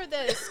 Remember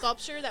the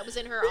sculpture that was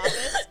in her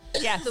office?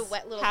 Yes. The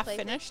wet little half clay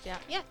thing? finished.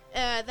 Yeah.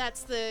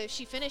 Yeah,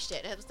 she finished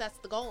it. That's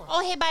the golem.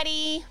 Oh, hey,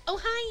 buddy. Oh,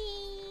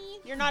 hi.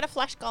 You're not a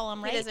flesh golem,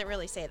 He right? doesn't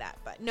really say that,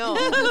 but no.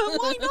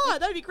 Why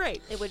not? That'd be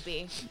great. It would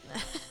be.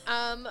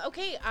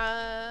 Okay.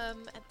 At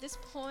this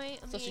point,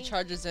 So she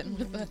charges in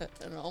with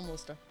an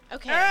almost.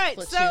 Okay. All right,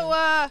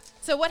 so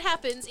So what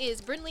happens is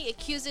Brinley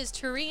accuses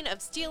Tareen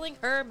of stealing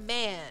her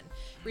man,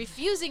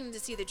 refusing to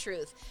see the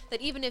truth.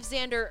 That even if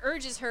Xander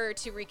urges her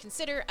to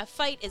reconsider, a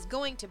fight is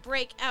going to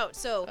break out.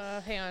 So,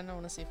 Hang on, I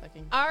want to see if I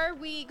can. are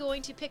we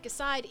going to pick a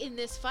side in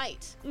this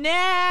fight?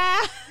 nah.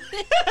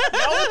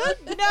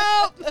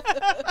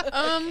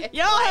 Nope.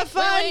 Y'all have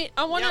fun. Wait,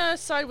 I want to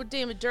side with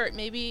Dame of Dirt.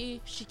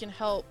 Maybe she can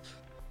help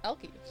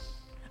Elkie.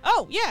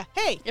 Oh yeah.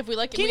 Hey, If we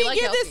like it, can we you like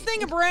give this Elkie.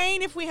 thing a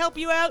brain if we help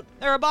you out,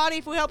 or a body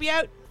if we help you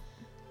out?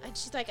 And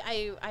she's like,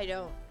 I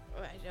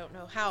don't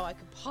know how I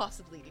could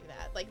possibly do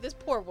that. Like, this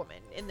poor woman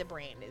in the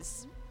brain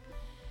is,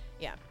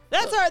 yeah.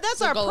 That's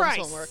So our golems price.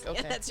 won't work.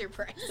 Okay. That's your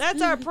price.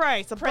 That's our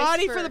price. A Price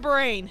body for for- the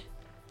brain.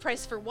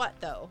 Price for what,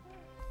 though?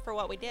 For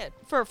what we did.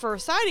 For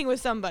siding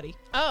with somebody.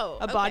 Oh,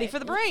 A body okay. for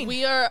the brain.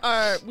 We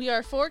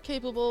are 4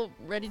 capable,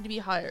 ready to be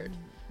hired,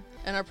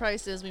 and our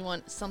price is we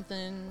want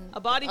something. A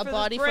body for the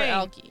for brain.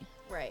 Elkie.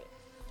 Right.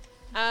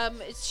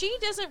 She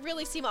doesn't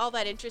really seem all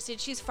that interested.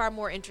 She's far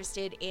more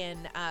interested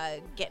in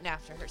getting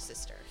after her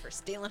sister for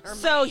stealing her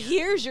So man.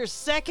 here's your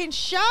second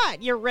shot,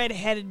 you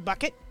red-headed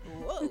bucket.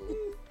 Whoa.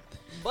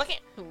 Bucket.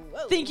 Whoa.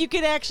 Think you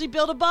could actually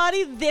build a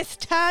body this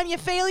time, you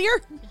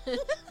failure?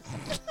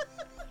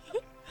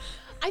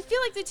 I feel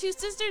like the two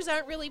sisters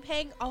aren't really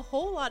paying a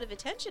whole lot of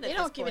attention They at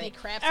don't this give any point.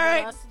 crap All for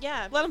right. us.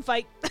 Yeah. Let them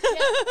fight. Yeah,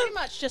 pretty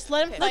much. Just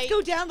let them Let's fight.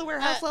 go down the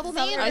warehouse level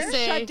now. Xander. We're I gonna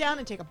say- shut down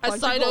and take a bunch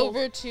Aside of gold.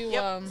 over to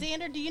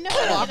Xander, do you know how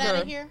to get out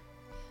Walker. of here?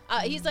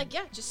 He's like,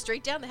 yeah, just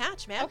straight down the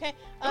hatch, man. Okay.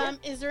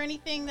 Is there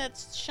anything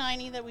that's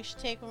shiny that we should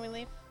take when we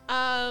leave?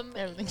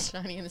 everything's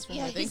shiny in this room.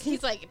 Yeah, I think.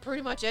 he's like,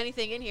 pretty much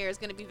anything in here is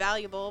going to be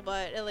valuable,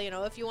 but,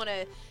 if you want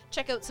to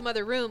check out some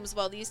other rooms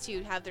while these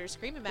two have their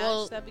screaming match,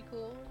 Well, that'd be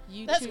cool.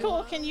 You That's two,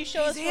 cool. Can you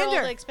show us where all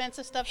Xander. the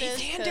expensive stuff Hey, is?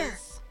 Xander.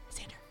 'Cause-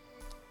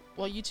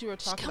 While you two are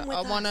talking Come about, with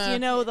I us. wanna. You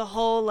know, the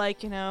whole,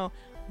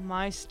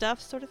 my stuff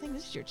sort of thing.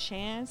 This is your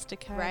chance to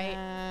kind of...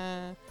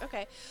 Right.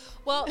 Okay.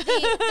 Well,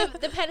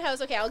 the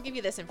penthouse, okay, I'll give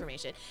you this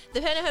information.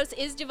 The penthouse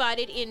is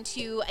divided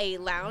into a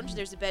lounge,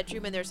 there's a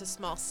bedroom, and there's a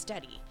small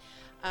study.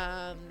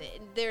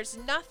 There's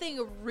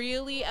nothing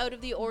really out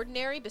of the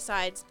ordinary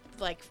besides,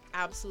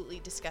 absolutely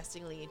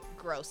disgustingly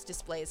gross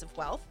displays of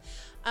wealth.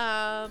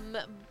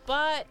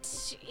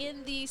 But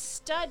in the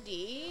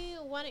study,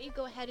 why don't you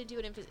go ahead and do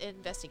an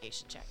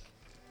investigation check?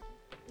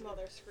 Well,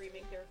 they're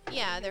screaming.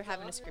 Yeah, they're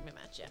having a screaming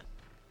match, yeah.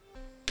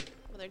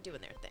 Well, they're doing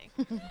their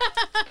thing.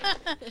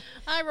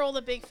 I rolled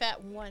a big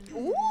fat 1.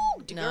 Ooh,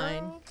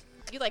 9.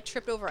 You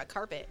tripped over a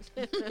carpet.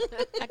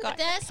 I got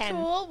That's 10.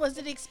 cool. Was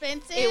it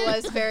expensive? It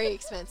was very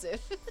expensive.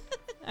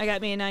 I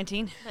got me a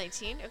 19.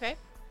 19, okay.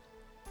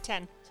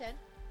 10. 10.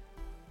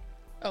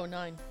 Oh,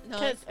 9. No,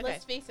 Because okay.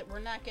 let's face it, we're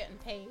not getting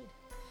paid.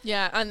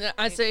 Yeah, and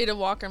I say to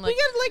Walker, I'm We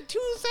like, got 2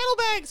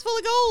 saddlebags full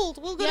of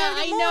gold. We'll go down Yeah, and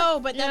I get more. know,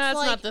 but Yeah, that's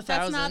that's not the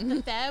that's not 1,000. the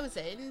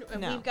 1,000.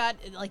 No. We've got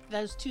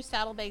those 2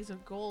 saddlebags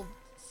of gold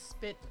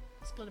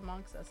split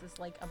amongst us. It's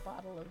like a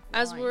bottle of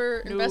as wine.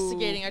 we're No,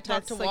 investigating, I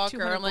talked to that's Walker.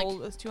 200 I'm like,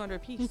 gold. That's 200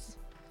 apiece.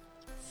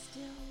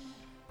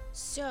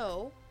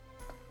 So,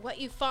 what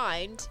you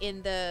find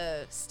in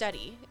the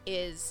study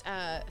is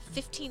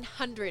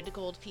 1,500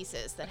 gold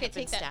pieces that Okay, have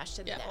been take that. stashed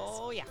in Yeah. the desk.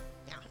 Oh, yeah.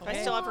 Yeah. I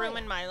still have room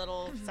in my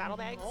little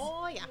saddlebags.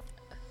 Oh,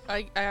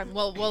 yeah.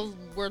 while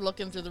we're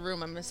looking through the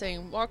room, I'm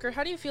saying, Walker,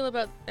 how do you feel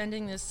about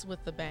ending this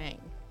with the bang?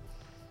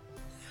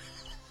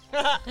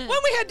 When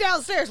we head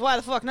downstairs, why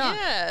the fuck not?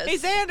 Yes. Hey,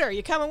 Xander,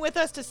 you coming with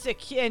us to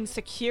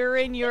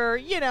securing your,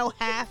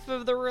 half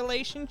of the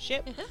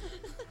relationship?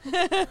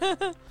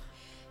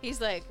 He's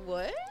like,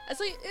 what? I was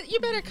like, you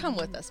better come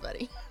with us,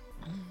 buddy.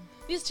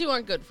 These two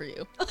aren't good for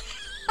you.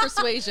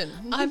 Persuasion.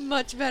 I'm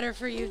much better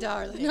for you,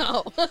 darling.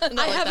 No.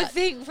 I have a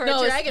thing for a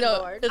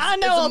dragonborn. I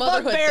know a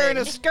motherhood bugbear in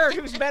a thing. skirt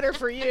who's better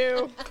for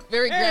you.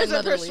 Very There's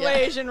a grandmotherly. yeah.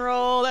 persuasion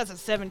roll. That's a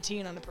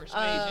 17 on the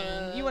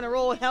persuasion. You want to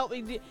roll and help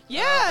me?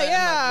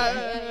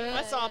 Yeah.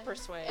 I saw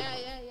persuade.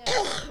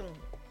 Yeah.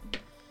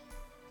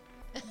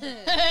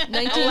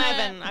 19.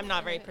 11. I'm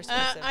not very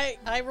persuasive.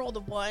 I rolled a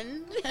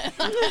 1.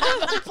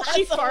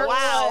 She farts.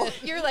 Wow.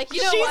 You're like,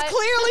 She's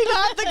clearly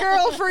not the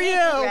girl for you.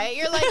 right?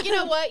 You're like, you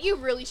know what? You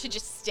really should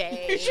just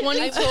stay.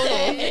 20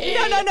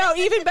 total. No.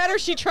 Even better,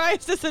 she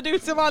tries to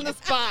seduce him on the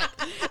spot,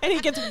 and he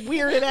gets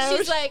weirded out.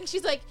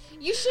 She's like,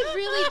 you should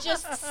really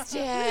just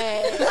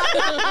stay.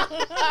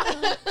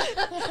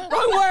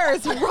 Wrong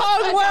words.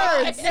 Wrong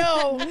words.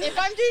 No, if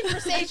I'm doing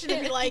persuasion,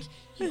 it'd be like,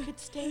 you could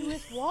stay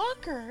with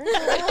Walker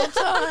the whole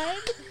time.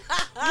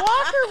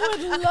 Walker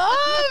would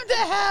love to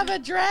have a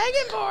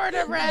dragonborn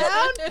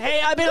around.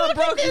 Hey, I've been on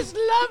broke. This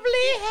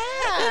lovely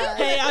hair.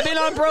 Hey, I've been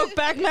on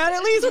Brokeback Mountain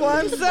at least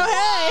once, so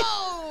hey.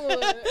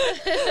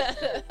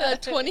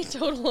 20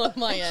 total on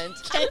my end.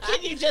 Can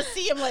you just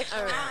see him like,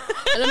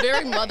 And I'm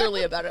very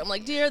motherly about it. I'm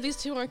like, dear, these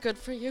two aren't good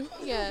for you.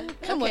 Yeah.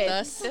 Come with Okay,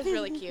 us. That's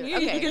really cute. You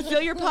Okay. can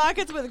fill your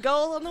pockets with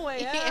gold on the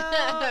way out.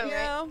 Yeah, you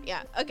know? right.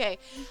 Yeah. Okay.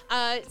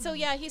 So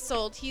yeah, he's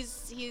sold.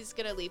 He's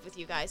gonna leave with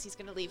you guys. He's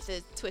gonna leave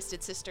the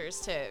Twisted Sisters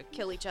to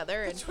kill each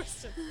other and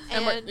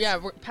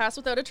we're pass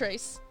without a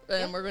trace,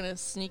 and we're gonna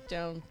sneak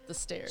down the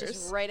stairs.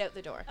 just right out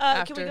the door. Can we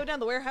After. go down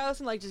the warehouse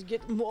and just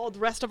get all the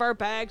rest of our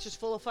bags just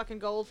full of fucking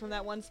gold from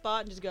that one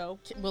spot and just go?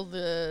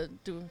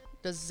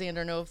 Does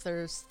Xander know if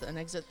there's an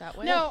exit that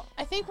way? no,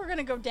 I think we're going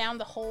to go down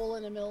the hole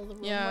in the middle of the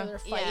room Yeah. where they're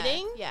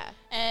fighting Yeah.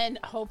 and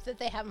hope that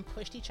they haven't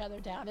pushed each other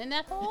down in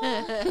that hole.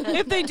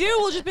 If they do,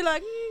 we'll just be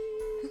like,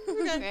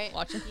 Right.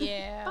 Watching.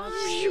 Yeah.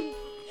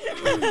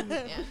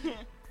 Yeah.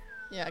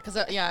 Yeah, because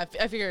I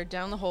figure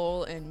down the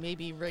hole and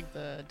maybe rig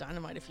the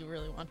dynamite if you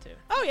really want to,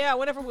 oh yeah,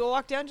 whenever we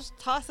walk down, just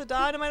toss the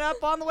dynamite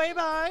up on the way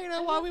by,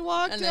 while we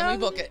walk and down. then we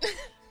book it.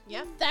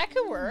 Yeah. That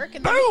could work.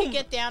 And then we Boom! could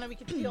get down and we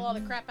could steal all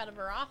the crap out of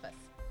her office.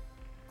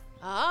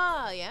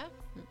 Ah, yeah.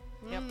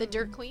 Yep. The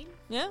Dirt Queen.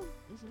 Yeah.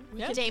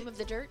 The Dame of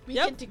the Dirt. We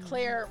Yep. could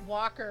declare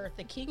Walker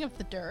the king of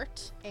the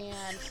dirt,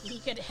 and he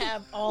could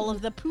have all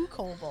of the poo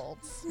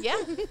kobolds Yeah.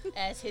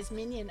 as his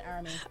minion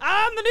army.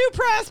 I'm the new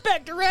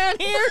prospect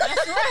around here.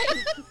 That's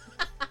right.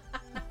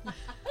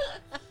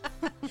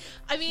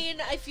 I mean,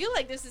 I feel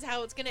like this is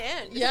how it's gonna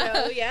end. Yeah.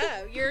 So,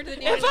 yeah. You're the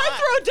new. If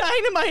I throw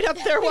dynamite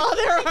up there while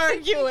they're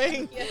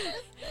arguing, Yeah.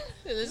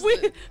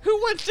 Who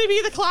wants to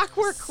be the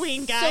Clockwork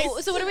Queen, guys?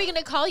 So what are we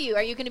gonna call you?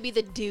 Are you gonna be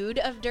the dude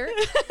of dirt?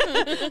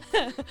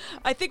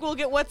 I think we'll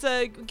get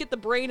the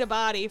brain a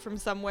body from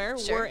somewhere,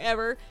 Sure.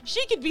 wherever.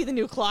 She could be the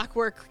new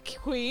Clockwork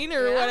Queen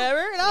or Yeah. whatever,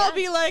 and I'll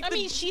be like, I the-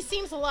 mean, she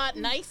seems a lot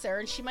nicer,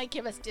 and she might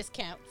give us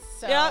discounts.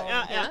 So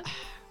yeah.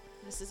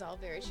 This is all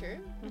very true.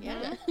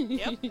 Mm-hmm.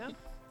 Yeah. Yep.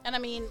 And I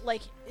mean,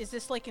 like, is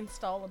this like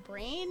install a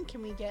brain?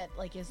 Can we get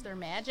like, is there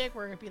magic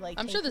where it'd be like,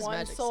 I'm take sure there's one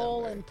magic soul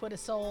somewhere. and put a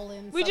soul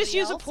in? We just somebody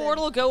use a else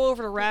portal, and- go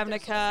over to their soul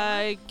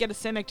Ravnica, get a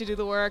Simic to do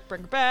the work,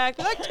 bring her back.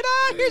 Be like,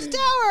 ta-da! Here's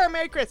Tower.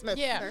 Merry Christmas.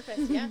 Yeah. Perfect.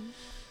 Yeah. I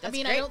That's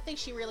mean, great. I don't think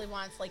she really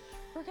wants like,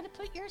 we're gonna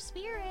put your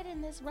spirit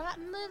in this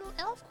rotten little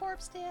elf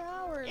corpse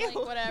now, or like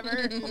whatever.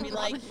 It'd be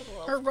like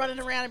her running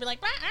around and be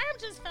like, my arm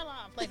just fell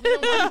off. Like, we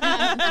don't want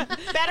that.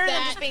 Better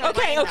than just being a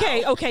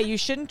Okay. rhino. You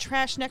shouldn't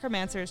trash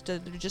necromancers. They're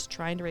just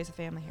trying to raise a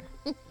family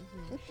here.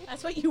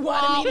 That's what you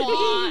wanted me to be.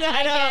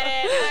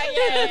 I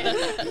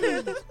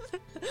get it.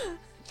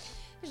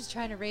 We're just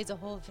trying to raise a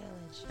whole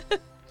village.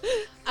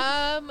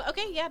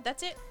 Okay, yeah,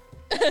 that's it.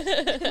 As they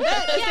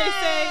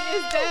say,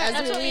 is dead.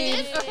 As we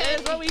leave,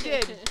 That's what we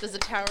did. does the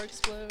tower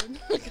explode?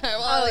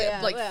 yeah,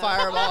 like well.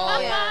 fireball.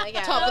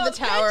 Yeah. Top of the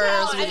tower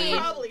as we leave.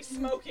 Probably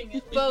smoking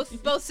it.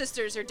 Both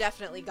sisters are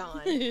definitely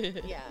gone.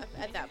 Yeah,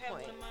 at that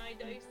point.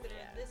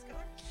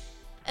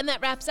 And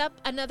that wraps up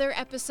another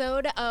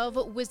episode of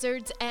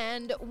Wizards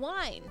and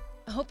Wine.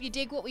 I hope you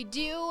dig what we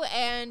do,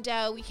 and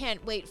we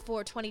can't wait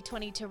for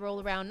 2020 to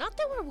roll around. Not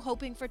that we're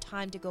hoping for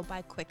time to go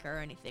by quicker or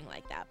anything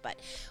like that, but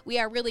we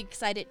are really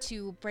excited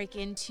to break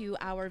into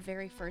our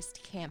very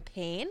first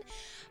campaign.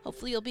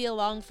 Hopefully you'll be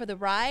along for the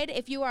ride.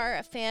 If you are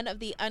a fan of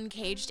the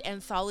Uncaged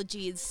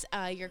anthologies,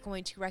 you're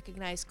going to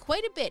recognize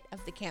quite a bit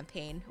of the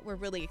campaign. We're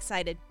really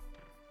excited.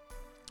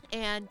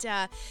 And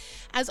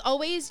as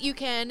always, you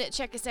can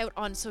check us out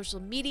on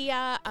social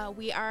media.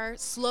 We are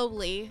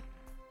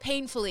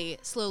painfully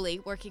slowly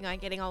working on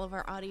getting all of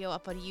our audio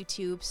up on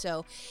YouTube.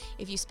 So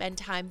if you spend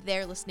time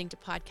there listening to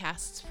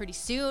podcasts pretty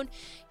soon,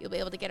 you'll be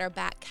able to get our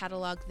back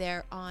catalog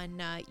there on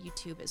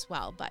YouTube as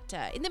well. But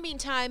in the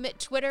meantime,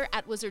 Twitter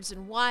at Wizards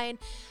and Wine,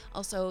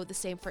 also the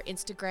same for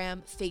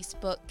Instagram,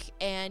 Facebook,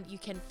 and you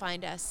can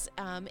find us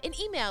an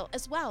email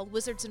as well,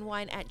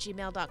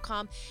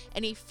 wizardsandwine@gmail.com.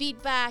 Any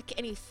feedback,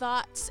 any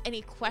thoughts,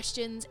 any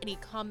questions, any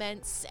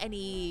comments,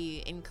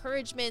 any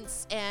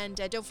encouragements, and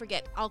don't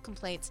forget, all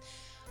complaints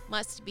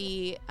must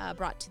be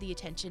brought to the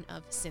attention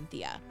of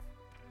Cynthia.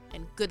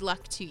 And good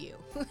luck to you.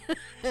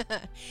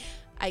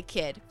 I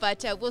kid.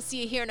 But we'll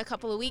see you here in a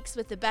couple of weeks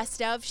with the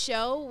Best Of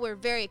show. We're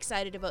very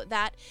excited about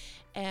that.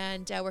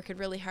 And working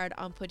really hard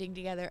on putting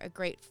together a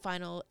great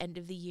final end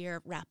of the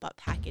year wrap-up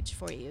package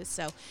for you.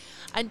 So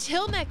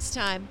until next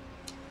time,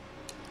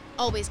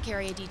 always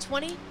carry a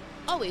D20.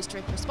 Always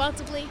drink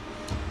responsibly.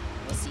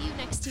 We'll see you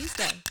next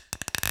Tuesday.